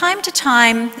 But from time to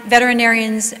time,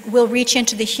 veterinarians will reach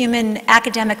into the human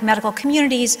academic medical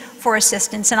communities for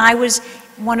assistance, and I was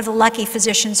one of the lucky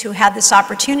physicians who had this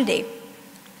opportunity.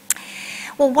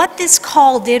 Well, what this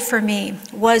call did for me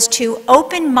was to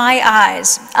open my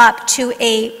eyes up to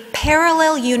a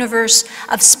parallel universe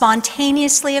of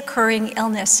spontaneously occurring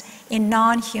illness in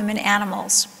non-human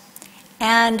animals.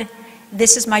 And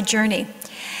this is my journey.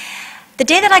 The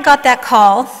day that I got that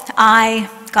call, I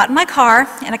got in my car,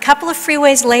 and a couple of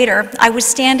freeways later, I was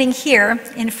standing here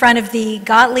in front of the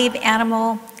Gottlieb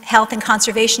Animal Health and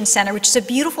Conservation Center, which is a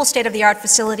beautiful state-of-the-art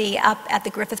facility up at the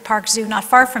Griffith Park Zoo, not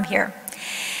far from here.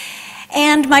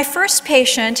 And my first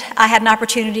patient I had an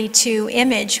opportunity to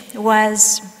image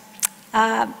was,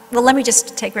 well, let me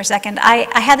just take for a second.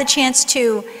 I had the chance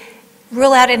to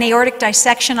rule out an aortic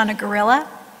dissection on a gorilla,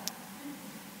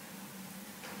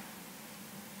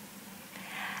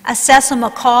 assess a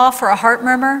macaw for a heart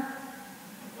murmur.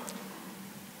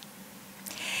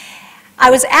 I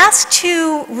was asked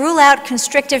to rule out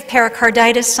constrictive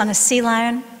pericarditis on a sea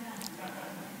lion.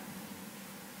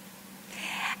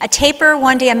 A tapir,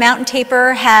 one day a mountain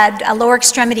tapir, had a lower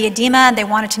extremity edema, and they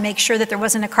wanted to make sure that there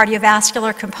wasn't a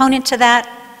cardiovascular component to that.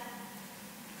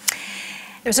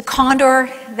 There was a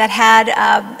condor that had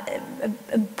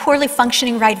a poorly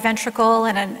functioning right ventricle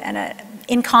and an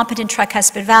incompetent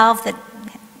tricuspid valve that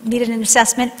needed an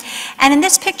assessment. And in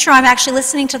this picture, I'm actually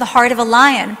listening to the heart of a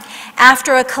lion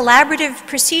after a collaborative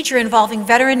procedure involving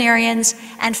veterinarians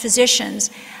and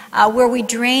physicians, where we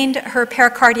drained her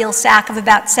pericardial sac of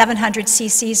about 700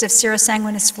 cc's of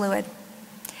serosanguinous fluid.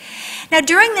 Now,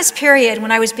 during this period,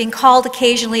 when I was being called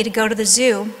occasionally to go to the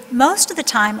zoo, most of the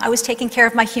time I was taking care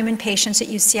of my human patients at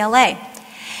UCLA.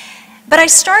 But I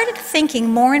started thinking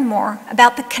more and more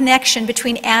about the connection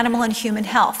between animal and human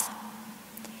health.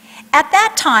 At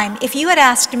that time, if you had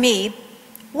asked me,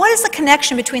 what is the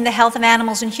connection between the health of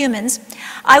animals and humans,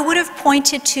 I would have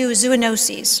pointed to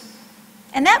zoonoses.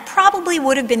 And that probably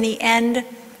would have been the end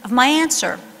of my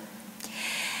answer.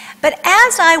 But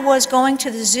as I was going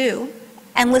to the zoo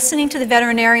and listening to the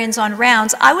veterinarians on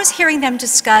rounds, I was hearing them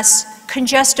discuss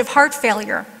congestive heart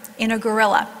failure in a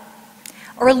gorilla,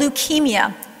 or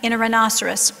leukemia in a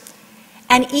rhinoceros,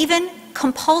 and even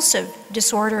compulsive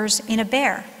disorders in a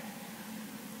bear.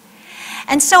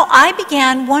 And so I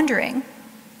began wondering,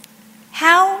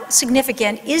 how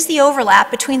significant is the overlap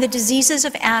between the diseases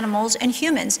of animals and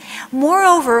humans?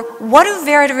 Moreover, what do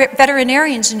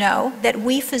veterinarians know that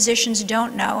we physicians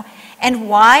don't know? And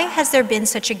why has there been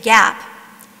such a gap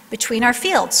between our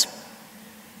fields?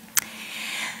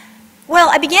 Well,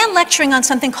 I began lecturing on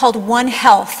something called One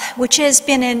Health, which has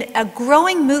been a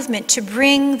growing movement to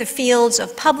bring the fields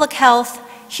of public health,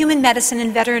 human medicine,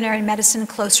 and veterinary medicine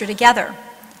closer together.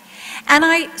 And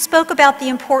I spoke about the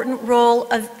important role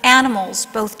of animals,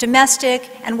 both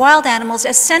domestic and wild animals,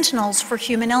 as sentinels for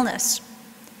human illness.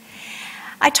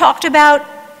 I talked about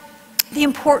the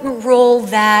important role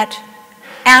that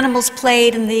animals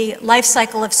played in the life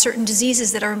cycle of certain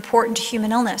diseases that are important to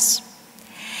human illness.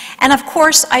 And of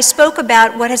course, I spoke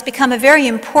about what has become a very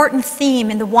important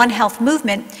theme in the One Health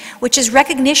movement, which is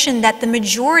recognition that the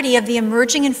majority of the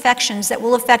emerging infections that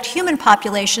will affect human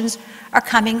populations are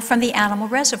coming from the animal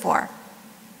reservoir.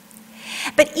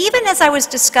 But even as I was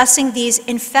discussing these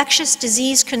infectious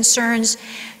disease concerns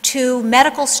to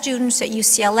medical students at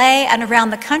UCLA and around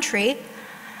the country,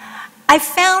 I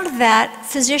found that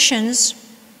physicians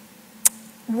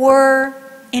were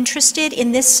interested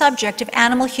in this subject of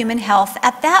animal-human health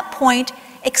at that point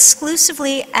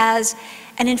exclusively as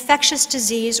an infectious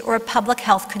disease or a public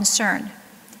health concern.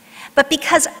 But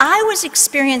because I was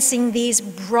experiencing these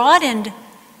broadened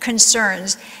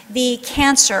concerns, the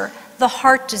cancer, the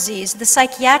heart disease, the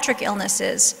psychiatric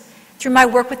illnesses, through my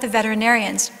work with the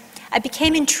veterinarians, I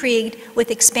became intrigued with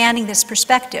expanding this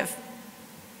perspective.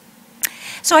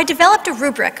 So I developed a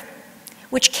rubric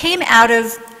which came out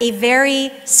of a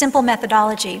very simple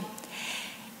methodology.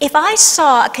 If I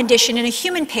saw a condition in a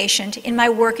human patient in my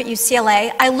work at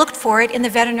UCLA, I looked for it in the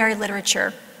veterinary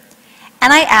literature.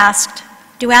 And I asked,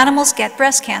 do animals get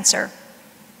breast cancer?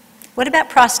 What about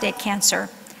prostate cancer?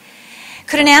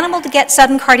 Could an animal get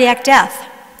sudden cardiac death?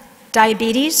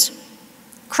 Diabetes?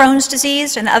 Crohn's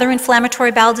disease and other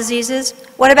inflammatory bowel diseases?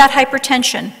 What about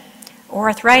hypertension or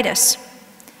arthritis?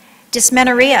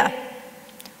 Dysmenorrhea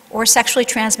or sexually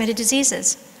transmitted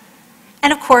diseases?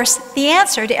 And of course, the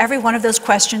answer to every one of those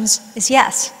questions is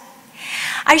yes.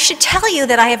 I should tell you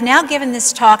that I have now given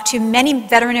this talk to many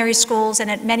veterinary schools and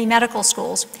at many medical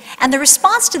schools, and the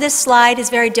response to this slide is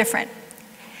very different.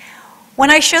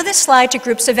 When I show this slide to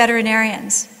groups of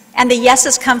veterinarians and the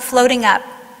yeses come floating up,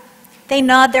 they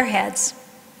nod their heads.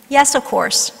 Yes, of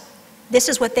course, this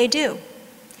is what they do.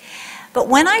 But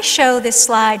when I show this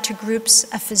slide to groups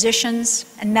of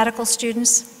physicians and medical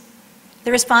students,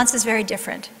 the response is very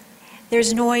different.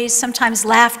 There's noise, sometimes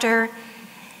laughter.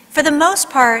 For the most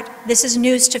part, this is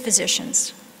news to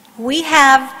physicians. We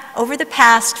have, over the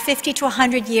past 50 to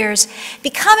 100 years,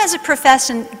 become as a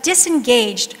profession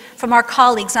disengaged from our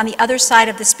colleagues on the other side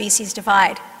of the species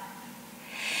divide.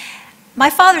 My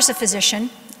father's a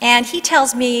physician, and he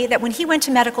tells me that when he went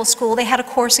to medical school, they had a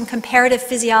course in comparative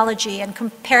physiology and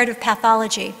comparative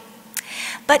pathology.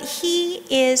 But he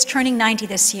is turning 90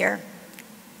 this year.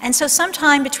 And so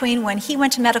sometime between when he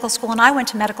went to medical school and I went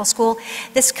to medical school,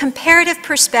 this comparative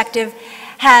perspective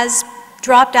has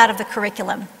dropped out of the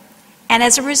curriculum. And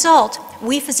as a result,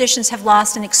 we physicians have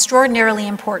lost an extraordinarily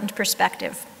important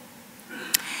perspective.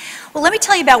 Well, let me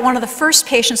tell you about one of the first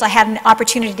patients I had an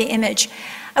opportunity to image.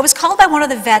 I was called by one of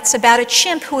the vets about a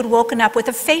chimp who had woken up with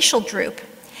a facial droop.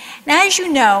 Now, as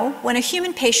you know, when a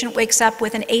human patient wakes up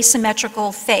with an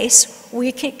asymmetrical face,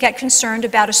 we can get concerned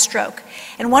about a stroke.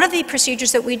 And one of the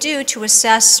procedures that we do to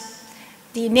assess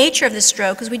the nature of the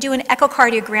stroke is we do an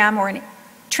echocardiogram or an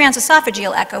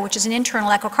transesophageal echo, which is an internal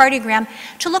echocardiogram,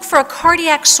 to look for a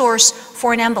cardiac source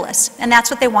for an embolus. And that's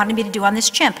what they wanted me to do on this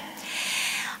chimp.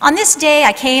 On this day,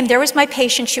 I came, there was my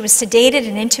patient, she was sedated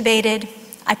and intubated.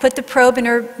 I put the probe in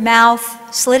her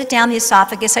mouth, slid it down the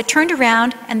esophagus. I turned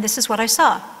around, and this is what I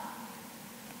saw.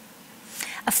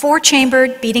 A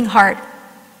 4-chambered beating heart.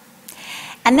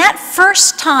 And that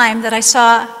first time that I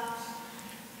saw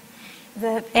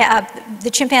the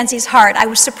chimpanzee's heart, I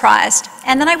was surprised.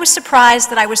 And then I was surprised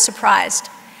that I was surprised.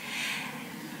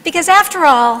 Because after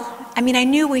all, I mean, I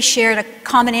knew we shared a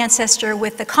common ancestor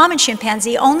with the common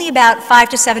chimpanzee only about 5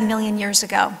 to 7 million years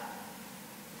ago.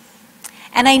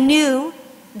 And I knew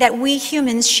that we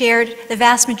humans shared the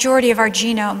vast majority of our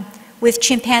genome with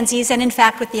chimpanzees and in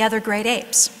fact with the other great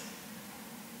apes.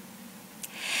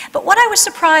 But what I was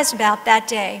surprised about that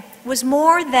day was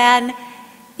more than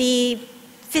the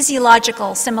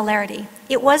physiological similarity.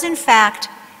 It was in fact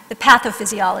the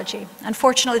pathophysiology.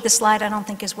 Unfortunately, the slide I don't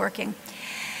think is working.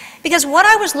 Because what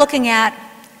I was looking at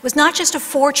was not just a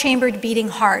 4-chambered beating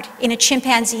heart in a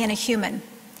chimpanzee and a human,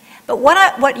 but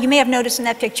what you may have noticed in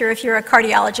that picture, if you're a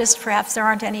cardiologist, perhaps there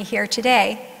aren't any here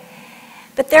today,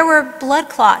 but there were blood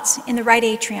clots in the right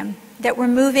atrium that were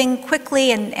moving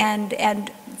quickly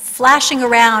and flashing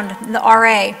around in the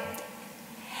RA.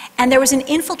 And there was an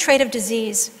infiltrative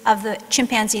disease of the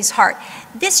chimpanzee's heart.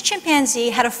 This chimpanzee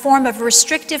had a form of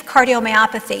restrictive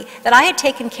cardiomyopathy that I had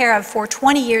taken care of for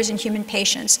 20 years in human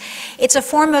patients. It's a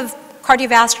form of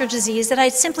cardiovascular disease that I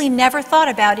simply never thought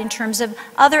about in terms of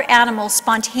other animals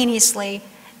spontaneously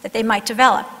that they might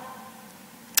develop.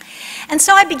 And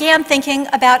so I began thinking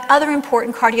about other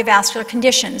important cardiovascular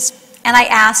conditions. And I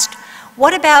asked,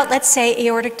 what about, let's say,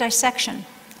 aortic dissection?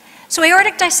 So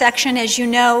aortic dissection, as you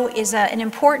know, is an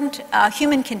important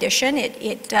human condition.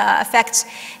 It affects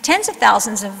tens of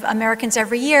thousands of Americans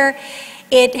every year.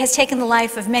 It has taken the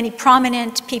life of many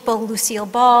prominent people, Lucille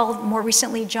Ball, more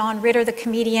recently John Ritter, the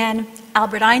comedian,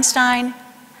 Albert Einstein.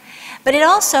 But it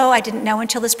also, I didn't know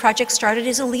until this project started,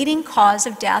 is a leading cause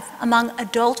of death among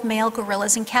adult male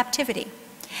gorillas in captivity.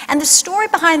 And the story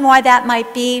behind why that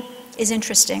might be is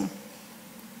interesting.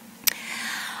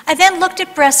 I then looked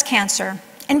at breast cancer.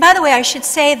 And by the way, I should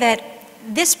say that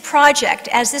this project,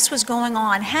 as this was going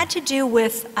on, had to do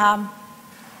with, when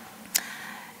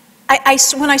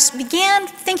I began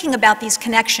thinking about these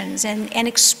connections and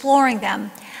exploring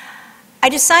them, I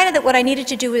decided that what I needed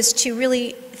to do is to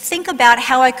really think about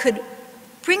how I could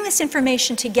bring this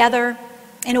information together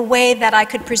in a way that I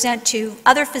could present to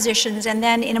other physicians and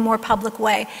then in a more public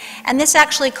way. And this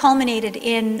actually culminated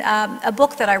in a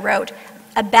book that I wrote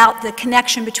about the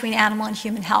connection between animal and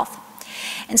human health.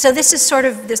 And so this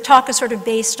talk is sort of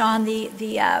based on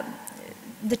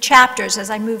the chapters as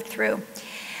I moved through.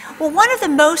 Well, one of the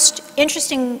most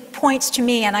interesting points to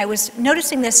me, and I was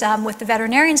noticing this with the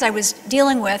veterinarians I was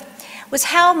dealing with, was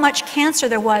how much cancer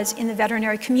there was in the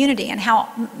veterinary community and how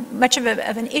much of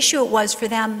an issue it was for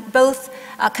them, both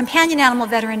companion animal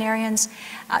veterinarians,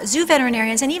 zoo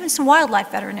veterinarians, and even some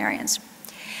wildlife veterinarians.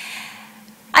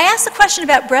 I asked the question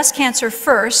about breast cancer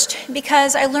first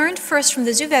because I learned first from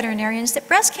the zoo veterinarians that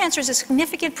breast cancer is a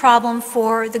significant problem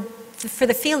for the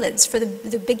felids, for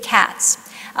the big cats.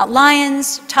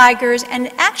 Lions, tigers, and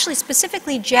actually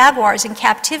specifically jaguars in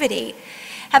captivity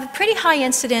have a pretty high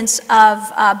incidence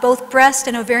of both breast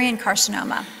and ovarian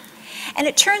carcinoma. And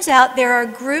it turns out there are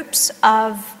groups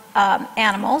of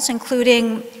animals,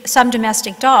 including some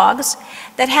domestic dogs,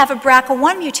 that have a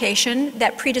BRCA1 mutation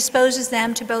that predisposes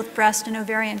them to both breast and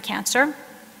ovarian cancer.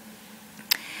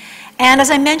 And as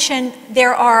I mentioned,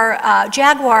 there are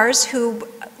jaguars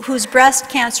whose breast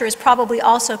cancer is probably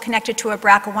also connected to a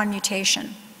BRCA1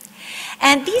 mutation.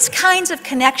 And these kinds of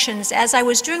connections, as I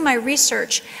was doing my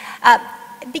research,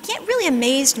 really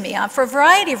amazed me for a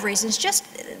variety of reasons, just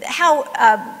how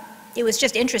it was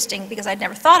just interesting because I'd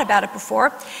never thought about it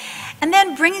before. And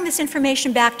then bringing this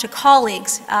information back to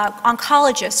colleagues,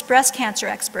 oncologists, breast cancer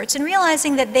experts, and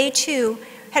realizing that they too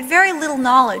had very little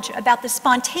knowledge about the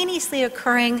spontaneously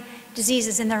occurring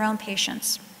diseases in their own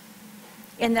patients,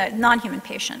 in the non-human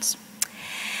patients.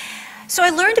 So I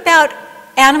learned about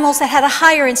animals that had a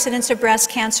higher incidence of breast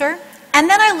cancer, and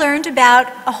then I learned about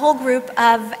a whole group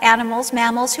of animals,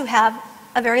 mammals, who have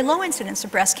a very low incidence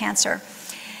of breast cancer.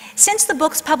 Since the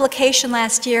book's publication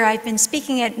last year, I've been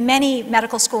speaking at many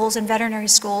medical schools and veterinary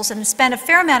schools and spent a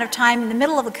fair amount of time in the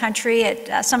middle of the country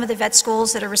at some of the vet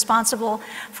schools that are responsible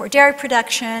for dairy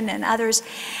production and others.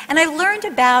 And I learned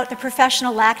about the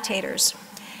professional lactators,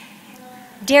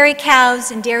 dairy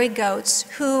cows and dairy goats,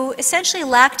 who essentially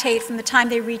lactate from the time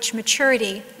they reach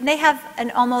maturity. And they have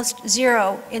an almost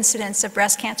zero incidence of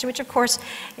breast cancer, which of course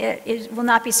it will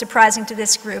not be surprising to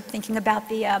this group, thinking about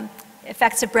the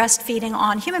effects of breastfeeding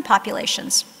on human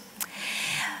populations.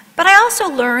 But I also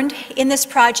learned in this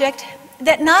project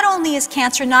that not only is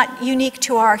cancer not unique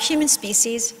to our human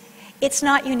species, it's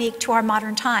not unique to our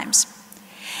modern times.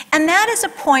 And that is a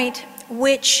point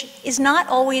which is not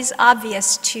always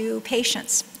obvious to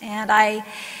patients. And I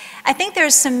think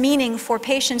there's some meaning for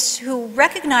patients who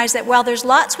recognize that while there's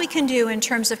lots we can do in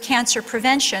terms of cancer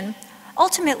prevention,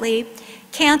 ultimately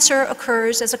cancer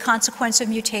occurs as a consequence of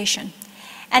mutation.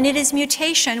 And it is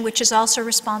mutation which is also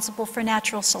responsible for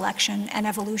natural selection and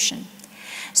evolution.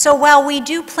 So while we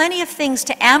do plenty of things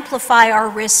to amplify our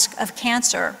risk of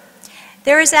cancer,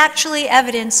 there is actually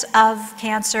evidence of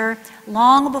cancer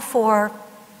long before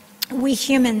we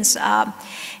humans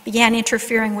began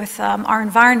interfering with our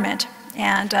environment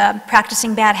and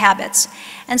practicing bad habits.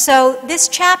 And so this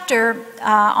chapter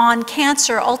on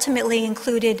cancer ultimately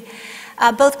included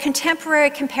both contemporary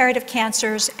comparative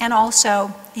cancers and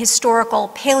also historical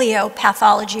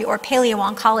paleopathology or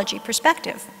paleooncology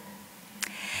perspective.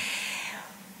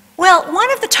 Well,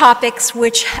 one of the topics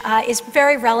which is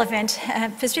very relevant,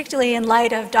 particularly in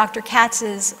light of Dr.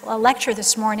 Katz's lecture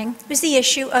this morning, was the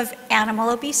issue of animal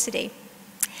obesity.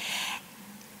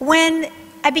 When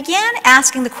I began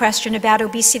asking the question about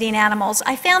obesity in animals,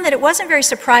 I found that it wasn't very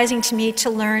surprising to me to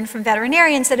learn from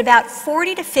veterinarians that about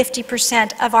 40 to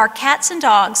 50% of our cats and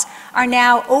dogs are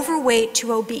now overweight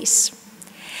to obese.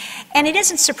 And it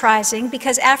isn't surprising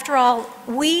because, after all,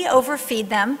 we overfeed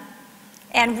them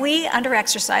and we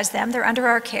underexercise them. They're under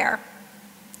our care.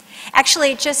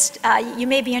 Actually, you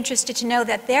may be interested to know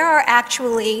that there are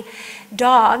actually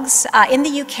dogs in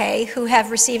the UK who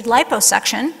have received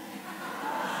liposuction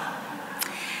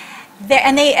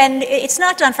And it's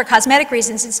not done for cosmetic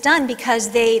reasons. It's done because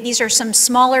these are some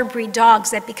smaller breed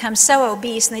dogs that become so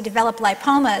obese and they develop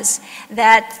lipomas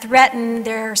that threaten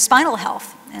their spinal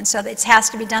health. And so it has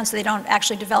to be done so they don't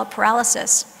actually develop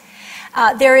paralysis.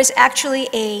 There is actually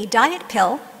a diet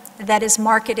pill that is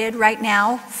marketed right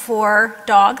now for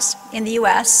dogs in the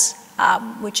US,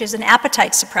 which is an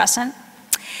appetite suppressant.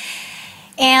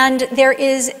 And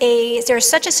there's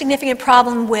such a significant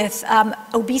problem with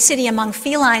obesity among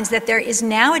felines that there is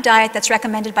now a diet that's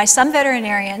recommended by some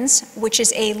veterinarians, which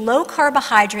is a low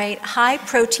carbohydrate, high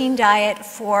protein diet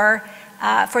for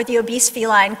the obese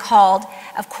feline called,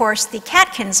 of course, the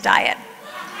Atkins diet.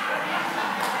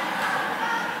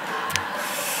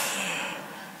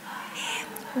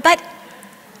 But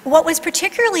what was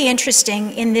particularly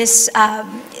interesting in this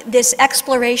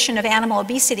exploration of animal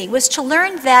obesity was to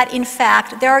learn that, in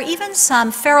fact, there are even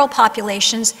some feral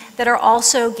populations that are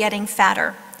also getting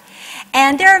fatter.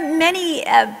 And there are many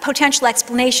potential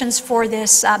explanations for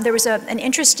this. There was an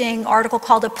interesting article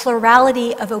called A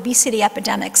Plurality of Obesity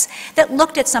Epidemics that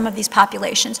looked at some of these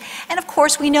populations. And of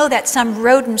course, we know that some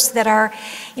rodents that are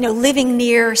living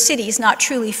near cities, not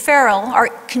truly feral, are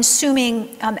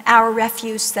consuming our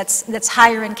refuse that's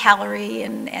higher in calorie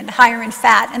and higher in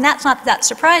fat, and that's not that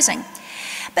surprising.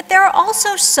 But there are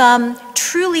also some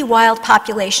truly wild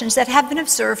populations that have been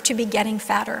observed to be getting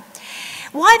fatter.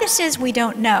 Why this is, we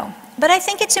don't know. But I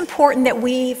think it's important that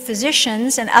we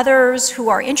physicians and others who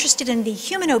are interested in the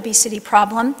human obesity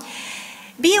problem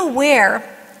be aware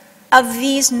of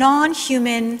these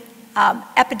non-human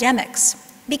epidemics.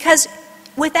 Because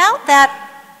without that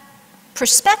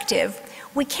perspective,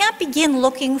 we can't begin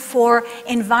looking for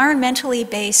environmentally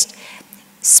based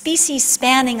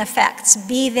species-spanning effects,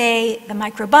 be they the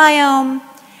microbiome,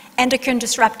 endocrine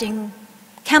disrupting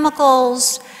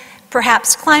chemicals,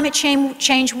 perhaps climate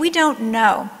change, we don't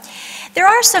know. There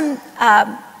are some,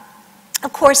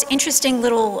 of course, interesting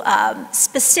little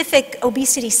specific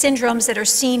obesity syndromes that are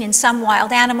seen in some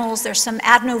wild animals. There's some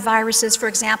adenoviruses, for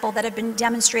example, that have been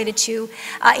demonstrated to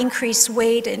increase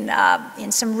weight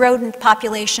in some rodent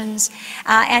populations,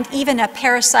 and even a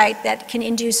parasite that can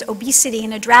induce obesity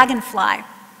in a dragonfly.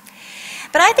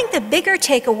 But I think the bigger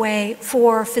takeaway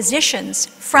for physicians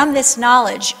from this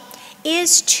knowledge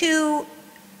is to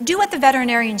do what the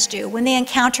veterinarians do when they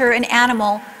encounter an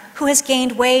animal who has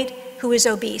gained weight, who is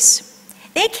obese.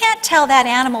 They can't tell that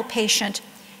animal patient,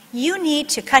 you need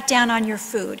to cut down on your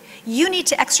food, you need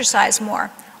to exercise more.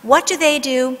 What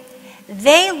do?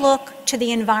 They look to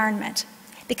the environment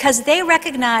because they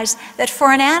recognize that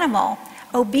for an animal,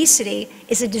 obesity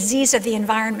is a disease of the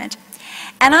environment.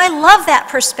 And I love that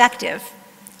perspective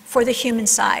for the human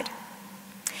side.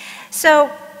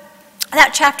 So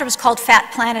that chapter was called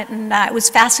Fat Planet, and it was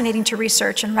fascinating to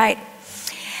research and write.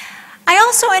 I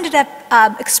also ended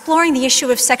up exploring the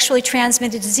issue of sexually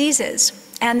transmitted diseases,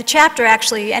 and the chapter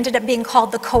actually ended up being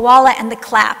called The Koala and the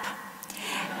Clap.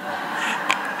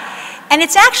 And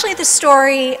it's actually the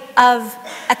story of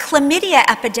a chlamydia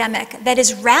epidemic that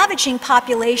is ravaging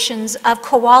populations of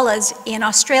koalas in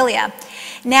Australia.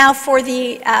 Now, for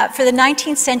the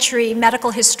 19th century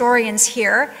medical historians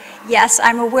here, yes,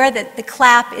 I'm aware that the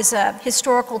clap is a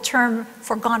historical term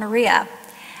for gonorrhea,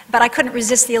 but I couldn't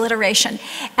resist the alliteration.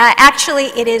 Actually,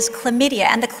 it is chlamydia,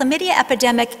 and the chlamydia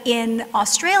epidemic in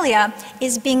Australia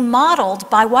is being modeled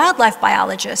by wildlife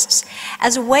biologists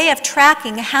as a way of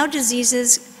tracking how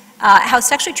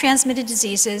sexually transmitted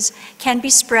diseases can be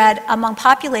spread among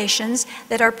populations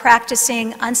that are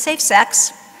practicing unsafe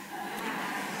sex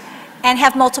and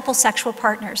have multiple sexual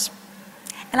partners.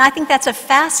 And I think that's a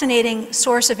fascinating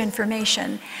source of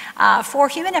information for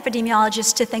human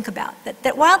epidemiologists to think about,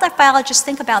 that wildlife biologists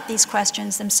think about these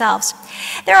questions themselves.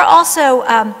 There are also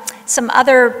some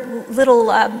other little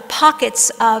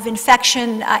pockets of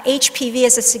infection. HPV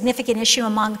is a significant issue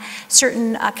among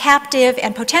certain captive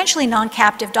and potentially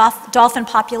non-captive dolphin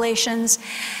populations.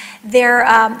 There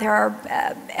are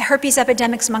herpes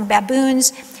epidemics among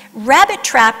baboons. Rabbit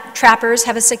trappers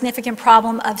have a significant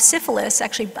problem of syphilis.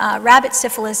 Actually, rabbit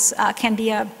syphilis can be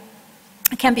a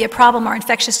problem, or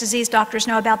infectious disease. Doctors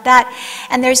know about that.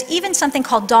 And there's even something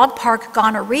called dog park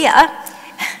gonorrhea,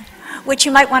 which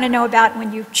you might want to know about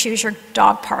when you choose your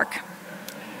dog park.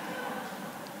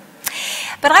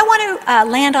 But I want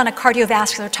to land on a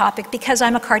cardiovascular topic because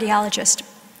I'm a cardiologist.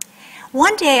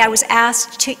 One day I was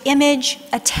asked to image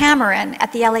a tamarin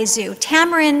at the LA Zoo.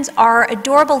 Tamarins are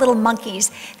adorable little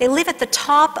monkeys. They live at the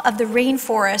top of the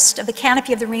rainforest, of the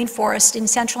canopy of the rainforest in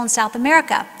Central and South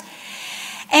America.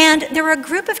 And there were a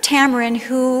group of tamarin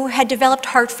who had developed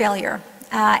heart failure.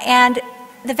 And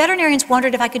the veterinarians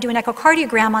wondered if I could do an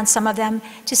echocardiogram on some of them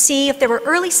to see if there were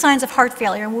early signs of heart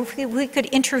failure and if we could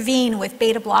intervene with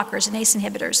beta blockers and ACE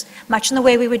inhibitors, much in the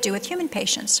way we would do with human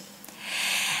patients.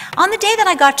 On the day that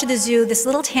I got to the zoo, this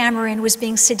little tamarin was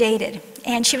being sedated,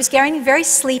 and she was getting very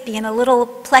sleepy in a little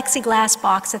plexiglass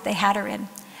box that they had her in.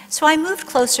 So I moved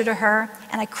closer to her,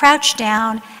 and I crouched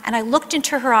down, and I looked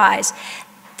into her eyes,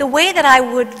 the way that I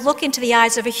would look into the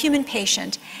eyes of a human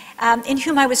patient in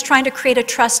whom I was trying to create a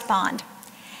trust bond.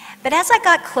 But as I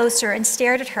got closer and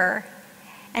stared at her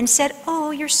and said,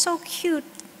 "Oh, you're so cute,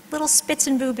 little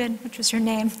Spitzenbuben," which was her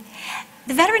name,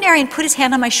 the veterinarian put his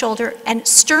hand on my shoulder and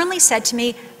sternly said to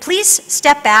me, "Please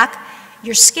step back,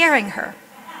 you're scaring her.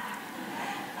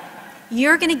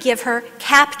 You're going to give her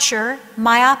capture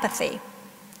myopathy."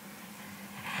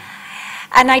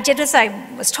 And I did as I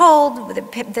was told.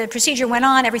 The procedure went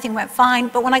on, everything went fine.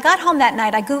 But when I got home that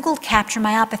night, I Googled capture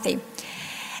myopathy.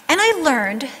 And I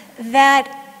learned that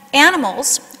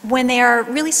animals, when they are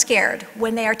really scared,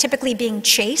 when they are typically being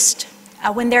chased,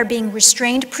 when they're being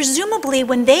restrained, presumably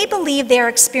when they believe they're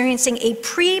experiencing a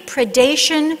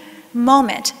pre-predation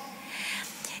moment,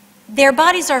 their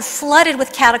bodies are flooded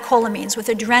with catecholamines, with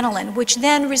adrenaline, which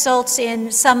then results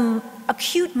in some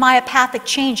acute myopathic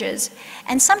changes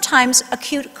and sometimes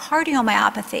acute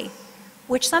cardiomyopathy,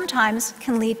 which sometimes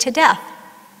can lead to death.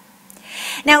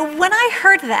 Now, when I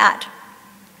heard that,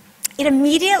 it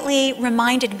immediately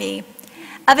reminded me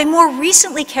of a more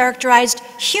recently characterized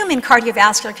human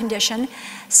cardiovascular condition,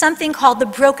 something called the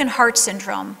broken heart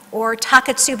syndrome, or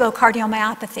Takotsubo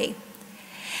cardiomyopathy.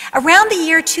 Around the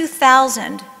year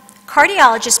 2000,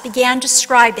 cardiologists began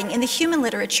describing in the human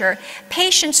literature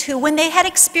patients who, when they had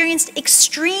experienced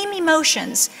extreme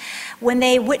emotions, when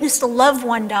they witnessed a loved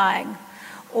one dying,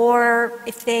 or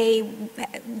if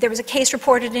there was a case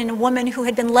reported in a woman who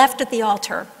had been left at the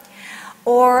altar,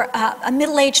 or a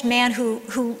middle-aged man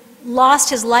who lost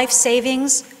his life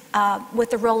savings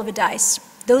with the roll of a dice.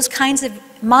 Those kinds of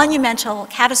monumental,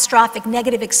 catastrophic,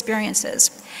 negative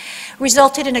experiences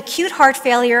resulted in acute heart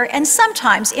failure and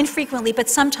sometimes, infrequently, but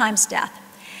sometimes death.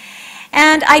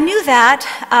 And I knew that,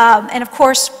 and of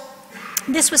course,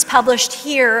 this was published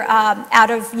here out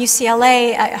of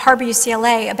UCLA, Harbor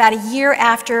UCLA, about a year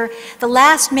after the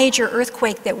last major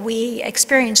earthquake that we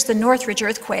experienced, the Northridge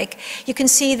earthquake. You can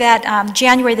see that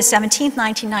January the 17th,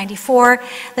 1994,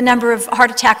 the number of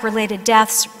heart attack-related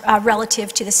deaths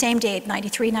relative to the same date,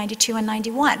 93, 92, and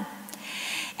 91.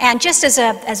 And just as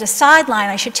a sideline,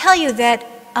 I should tell you that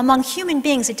among human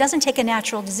beings, it doesn't take a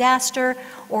natural disaster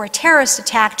or a terrorist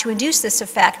attack to induce this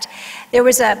effect. There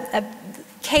was a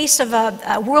case of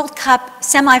a World Cup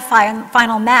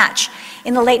semi-final match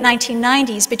in the late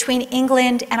 1990s between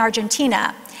England and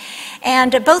Argentina.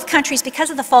 And both countries, because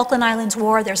of the Falkland Islands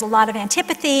War, there's a lot of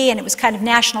antipathy, and it was kind of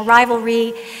national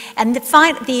rivalry. And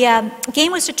the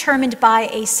game was determined by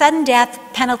a sudden death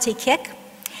penalty kick.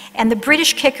 And the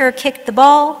British kicker kicked the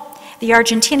ball. The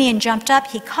Argentinian jumped up.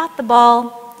 He caught the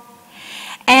ball.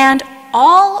 And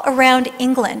all around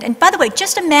England, and by the way,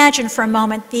 just imagine for a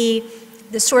moment the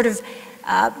sort of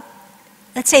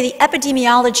let's say the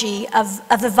epidemiology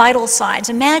of the vital signs.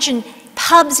 Imagine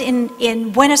pubs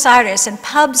in Buenos Aires and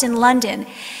pubs in London.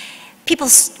 People,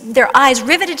 their eyes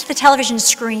riveted to the television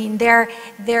screen, their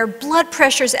blood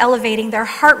pressures elevating, their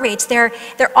heart rates, their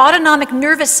autonomic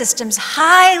nervous systems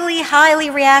highly, highly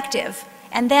reactive.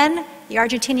 And then the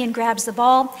Argentinian grabs the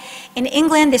ball. In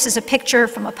England, this is a picture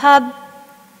from a pub.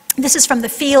 This is from the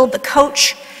field, the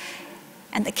coach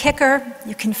and the kicker.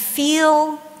 You can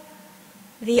feel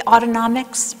the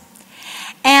autonomics.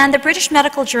 And the British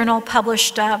Medical Journal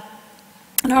published an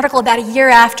article about a year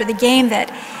after the game that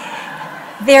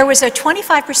there was a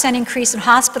 25% increase in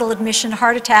hospital admission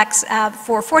heart attacks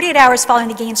for 48 hours following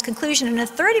the game's conclusion, and a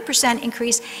 30%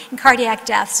 increase in cardiac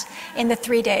deaths in the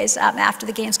 3 days after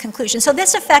the game's conclusion. So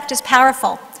this effect is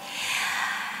powerful.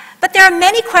 But there are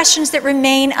many questions that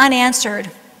remain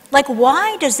unanswered. Like,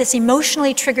 why does this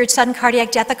emotionally triggered sudden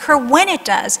cardiac death occur when it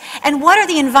does? And what are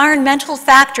the environmental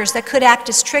factors that could act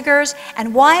as triggers?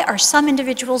 And why are some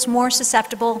individuals more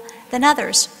susceptible than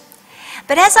others?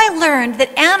 But as I learned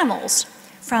that animals,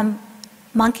 from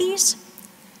monkeys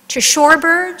to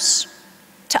shorebirds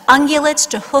to ungulates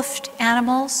to hoofed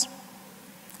animals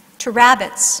to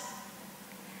rabbits,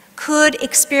 could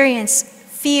experience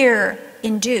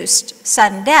fear-induced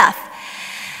sudden death,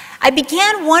 I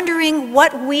began wondering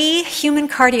what we human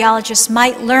cardiologists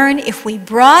might learn if we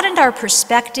broadened our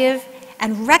perspective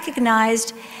and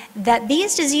recognized that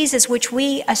these diseases, which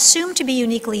we assume to be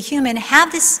uniquely human,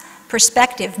 have this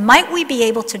perspective. Might we be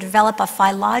able to develop a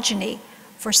phylogeny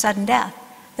for sudden death?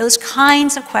 Those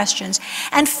kinds of questions.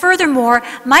 And furthermore,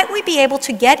 might we be able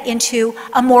to get into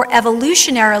a more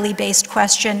evolutionarily based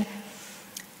question,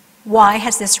 why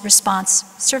has this response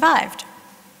survived?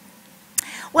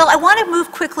 Well, I want to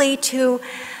move quickly to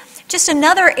just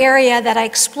another area that I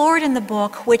explored in the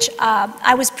book, which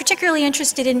I was particularly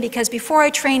interested in because before I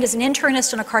trained as an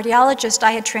internist and a cardiologist,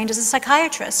 I had trained as a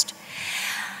psychiatrist.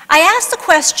 I asked the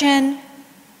question,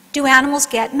 do animals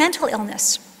get mental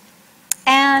illness?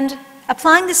 And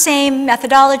applying the same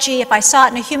methodology, if I saw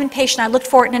it in a human patient, I looked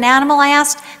for it in an animal, I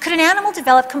asked, could an animal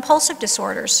develop compulsive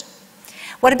disorders?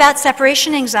 What about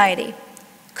separation anxiety?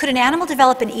 Could an animal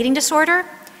develop an eating disorder?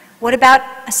 What about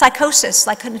a psychosis,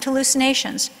 like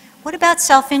hallucinations? What about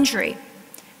self-injury?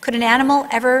 Could an animal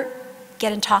ever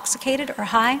get intoxicated or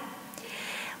high?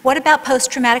 What about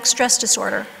post-traumatic stress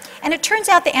disorder? And it turns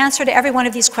out the answer to every one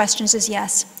of these questions is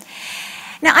yes.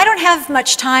 Now, I don't have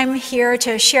much time here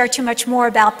to share too much more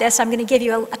about this. I'm going to give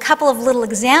you a couple of little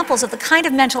examples of the kind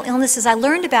of mental illnesses I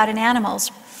learned about in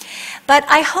animals. But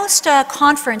I host a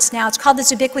conference now, it's called the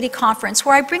Zoobiquity Conference,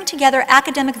 where I bring together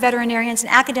academic veterinarians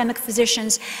and academic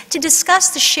physicians to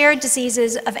discuss the shared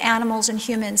diseases of animals and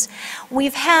humans.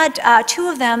 We've had two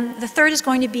of them, the third is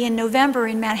going to be in November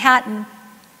in Manhattan.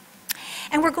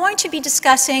 And we're going to be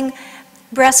discussing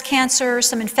breast cancer,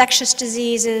 some infectious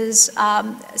diseases,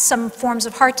 some forms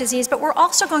of heart disease, but we're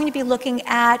also going to be looking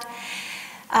at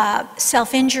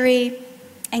self-injury,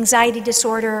 anxiety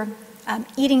disorder,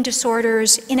 eating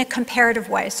disorders in a comparative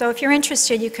way. So if you're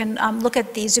interested, you can look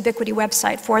at the Zoobiquity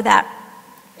website for that.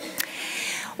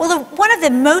 Well, one of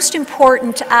the most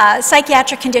important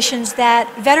psychiatric conditions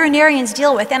that veterinarians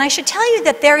deal with, and I should tell you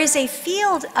that there is a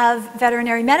field of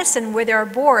veterinary medicine where there are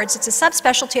boards. It's a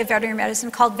subspecialty of veterinary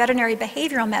medicine called veterinary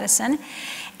behavioral medicine,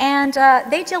 and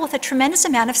they deal with a tremendous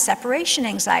amount of separation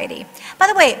anxiety. By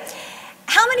the way,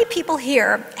 how many people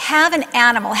here have an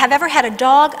animal, have ever had a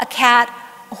dog, a cat,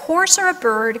 a horse or a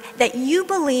bird that you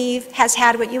believe has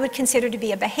had what you would consider to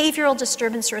be a behavioral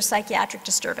disturbance or a psychiatric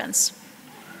disturbance?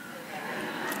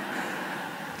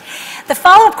 The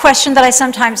follow-up question that I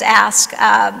sometimes ask,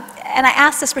 and I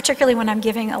ask this particularly when I'm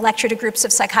giving a lecture to groups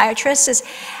of psychiatrists, is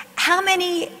how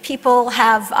many people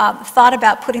have thought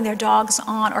about putting their dogs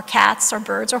on, or cats, or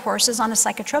birds, or horses on a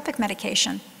psychotropic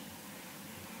medication?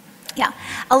 Yeah,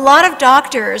 a lot of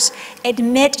doctors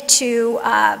admit to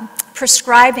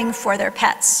prescribing for their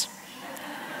pets,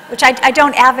 which I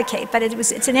don't advocate, but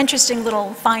it's an interesting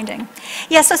little finding.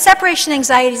 Yeah, so separation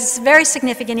anxiety is a very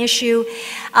significant issue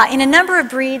in a number of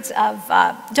breeds of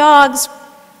dogs,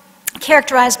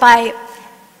 characterized by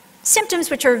symptoms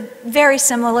which are very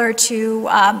similar to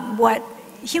what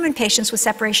human patients with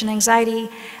separation anxiety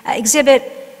exhibit.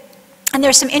 And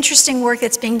there's some interesting work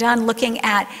that's being done looking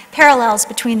at parallels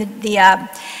between the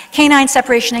canine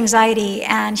separation anxiety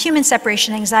and human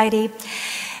separation anxiety.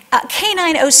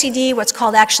 Canine OCD, what's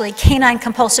called actually canine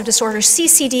compulsive disorder,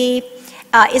 CCD,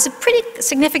 is a pretty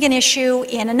significant issue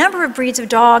in a number of breeds of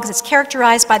dogs. It's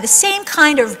characterized by the same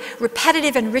kind of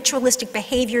repetitive and ritualistic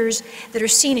behaviors that are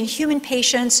seen in human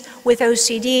patients with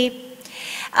OCD.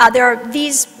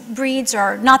 These breeds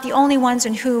are not the only ones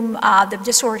in whom the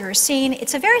disorder is seen.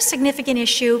 It's a very significant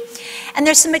issue, and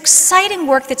there's some exciting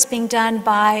work that's being done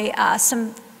by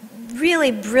some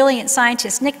really brilliant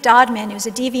scientists. Nick Dodman, who's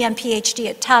a DVM PhD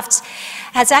at Tufts,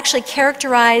 has actually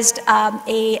characterized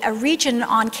a region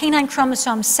on canine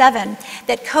chromosome 7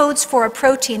 that codes for a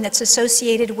protein that's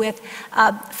associated with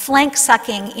flank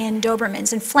sucking in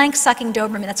Dobermans. And flank sucking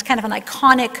Doberman, that's kind of an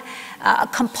iconic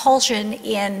compulsion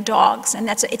in dogs, and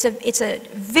it's a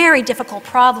very difficult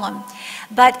problem.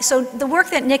 But so the work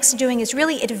that Nick's doing is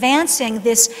really advancing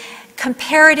this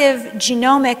comparative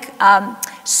genomic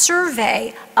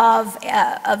survey of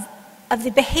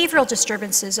the behavioral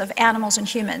disturbances of animals and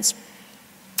humans.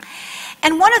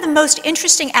 And one of the most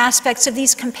interesting aspects of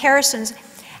these comparisons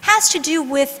has to do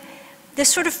with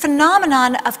this sort of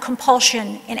phenomenon of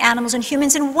compulsion in animals and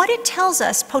humans and what it tells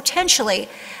us potentially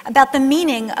about the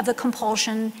meaning of the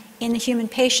compulsion in the human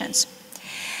patients.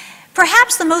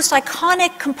 Perhaps the most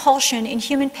iconic compulsion in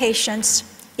human patients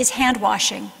is hand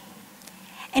washing.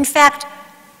 In fact,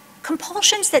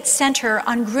 compulsions that center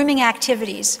on grooming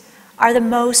activities are the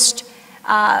most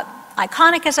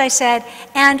iconic, as I said,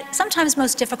 and sometimes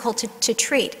most difficult to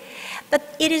treat.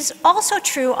 But it is also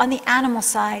true on the animal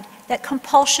side that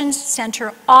compulsions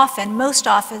center often, most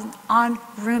often, on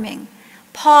grooming,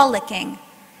 paw licking,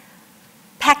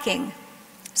 pecking,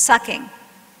 sucking.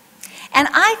 And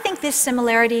I think this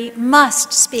similarity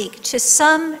must speak to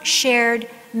some shared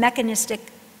mechanistic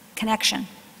connection.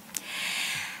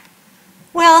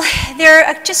 Well,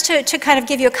 just to kind of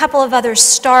give you a couple of other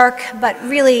stark, but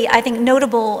really, I think,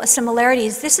 notable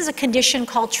similarities, this is a condition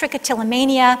called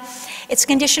trichotillomania. It's a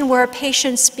condition where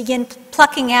patients begin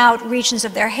plucking out regions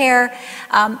of their hair.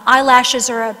 Eyelashes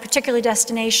are a particular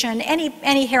destination.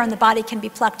 Any hair on the body can be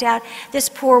plucked out. This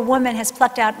poor woman has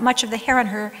plucked out much of the hair on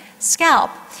her scalp.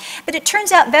 But it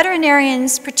turns out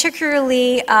veterinarians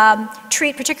particularly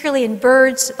treat, particularly in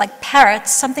birds like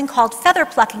parrots, something called feather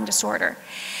plucking disorder.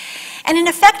 And an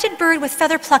affected bird with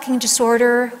feather plucking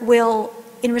disorder will,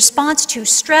 in response to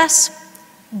stress,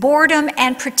 boredom,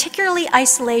 and particularly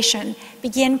isolation,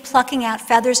 begin plucking out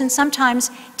feathers and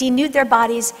sometimes denude their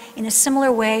bodies in a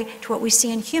similar way to what we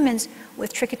see in humans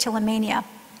with trichotillomania.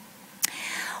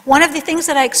 One of the things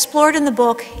that I explored in the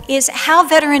book is how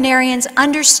veterinarians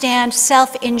understand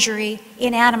self-injury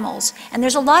in animals. And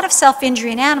there's a lot of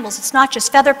self-injury in animals. It's not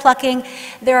just feather plucking.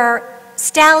 There are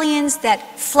stallions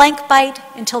that flank bite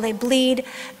until they bleed,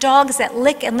 dogs that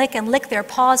lick and lick and lick their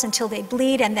paws until they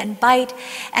bleed and then bite,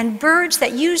 and birds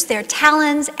that use their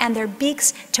talons and their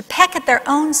beaks to peck at their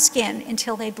own skin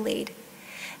until they bleed.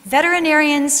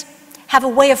 Veterinarians have a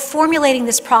way of formulating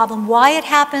this problem, why it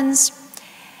happens,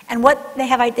 and they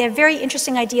have very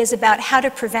interesting ideas about how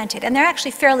to prevent it, and they're actually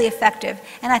fairly effective.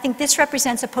 And I think this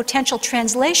represents a potential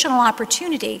translational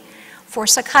opportunity for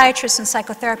psychiatrists and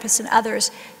psychotherapists and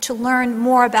others to learn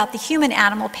more about the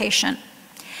human-animal patient.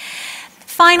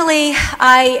 Finally,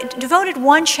 I devoted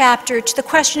one chapter to the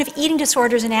question of eating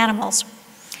disorders in animals.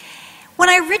 When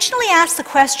I originally asked the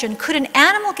question, could an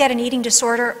animal get an eating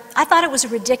disorder, I thought it was a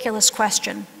ridiculous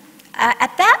question.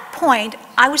 At that point,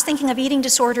 I was thinking of eating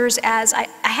disorders as I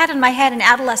had in my head an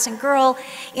adolescent girl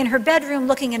in her bedroom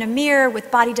looking in a mirror with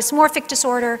body dysmorphic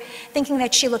disorder, thinking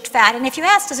that she looked fat. And if you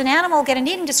ask, does an animal get an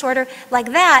eating disorder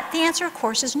like that, the answer, of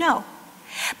course, is no.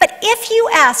 But if you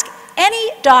ask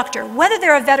any doctor, whether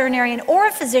they're a veterinarian or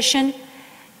a physician,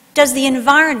 does the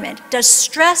environment, does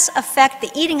stress affect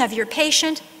the eating of your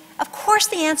patient? Of course,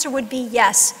 the answer would be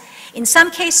yes. In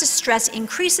some cases, stress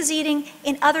increases eating.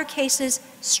 In other cases,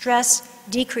 stress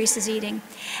decreases eating.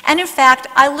 And in fact,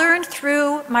 I learned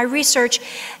through my research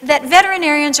that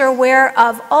veterinarians are aware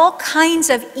of all kinds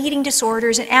of eating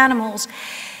disorders in animals.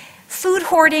 Food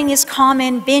hoarding is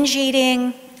common, binge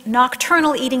eating,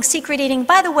 nocturnal eating, secret eating.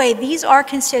 By the way, these are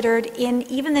considered in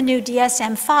even the new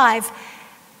DSM-5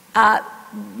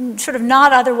 sort of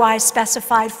not otherwise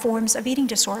specified forms of eating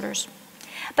disorders.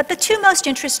 But the two most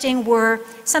interesting were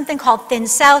something called thin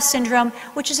sow syndrome,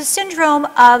 which is a syndrome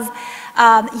of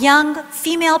young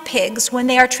female pigs when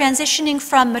they are transitioning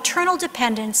from maternal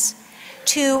dependence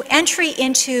to entry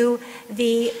into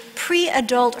the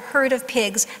pre-adult herd of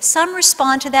pigs. Some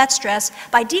respond to that stress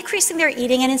by decreasing their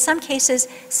eating, and in some cases,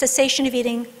 cessation of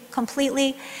eating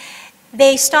completely.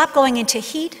 They stop going into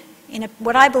heat, in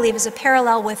what I believe is a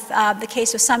parallel with the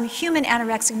case of some human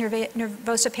anorexic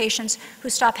nervosa patients who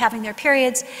stop having their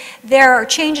periods. There are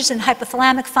changes in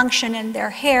hypothalamic function in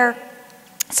their hair.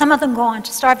 Some of them go on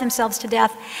to starve themselves to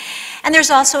death. And there's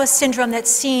also a syndrome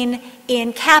that's seen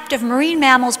in captive marine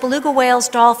mammals, beluga whales,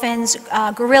 dolphins,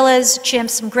 gorillas,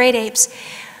 chimps, and great apes,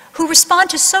 who respond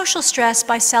to social stress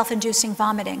by self-inducing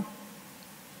vomiting.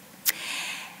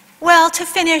 Well, to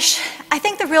finish, I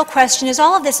think the real question is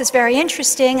all of this is very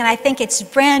interesting, and I think it's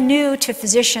brand new to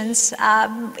physicians.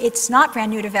 It's not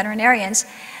brand new to veterinarians,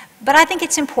 but I think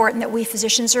it's important that we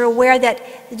physicians are aware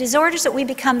that the disorders that we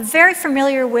become very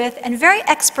familiar with and very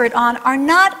expert on are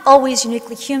not always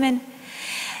uniquely human.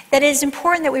 That it is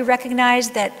important that we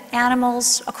recognize that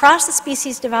animals across the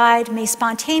species divide may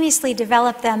spontaneously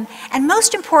develop them, and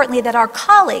most importantly, that our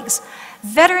colleagues,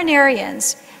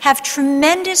 veterinarians, have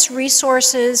tremendous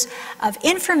resources of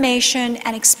information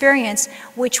and experience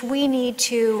which we need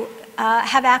to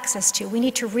have access to. We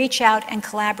need to reach out and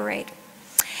collaborate.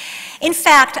 In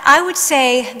fact, I would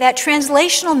say that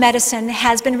translational medicine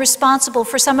has been responsible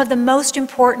for some of the most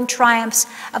important triumphs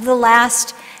of the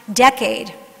last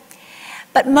decade.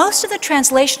 But most of the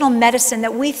translational medicine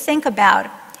that we think about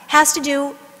has to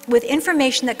do with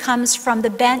information that comes from the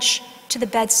bench to the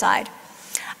bedside.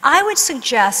 I would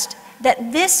suggest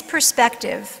that this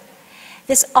perspective,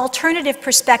 this alternative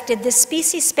perspective, this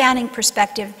species-spanning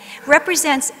perspective,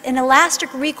 represents an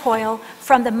elastic recoil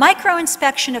from the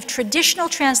micro-inspection of traditional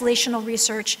translational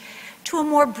research to a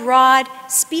more broad,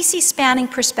 species-spanning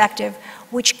perspective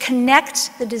which connects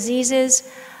the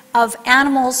diseases of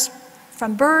animals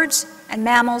from birds and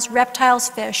mammals, reptiles,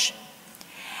 fish,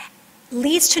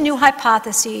 leads to new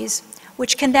hypotheses,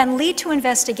 which can then lead to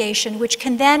investigation, which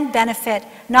can then benefit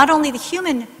not only the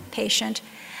human patient,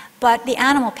 but the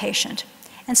animal patient.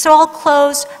 And so I'll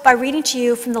close by reading to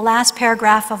you from the last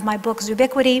paragraph of my book,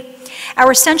 Zoobiquity.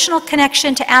 Our essential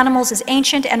connection to animals is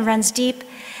ancient and runs deep.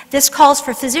 This calls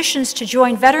for physicians to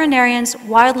join veterinarians,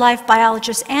 wildlife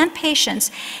biologists, and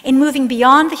patients in moving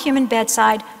beyond the human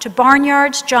bedside to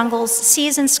barnyards, jungles,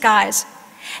 seas, and skies.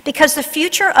 Because the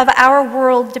future of our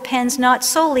world depends not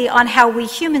solely on how we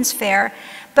humans fare,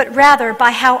 but rather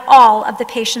by how all of the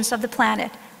patients of the planet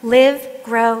live,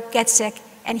 grow, get sick,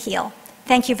 and heal.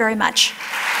 Thank you very much.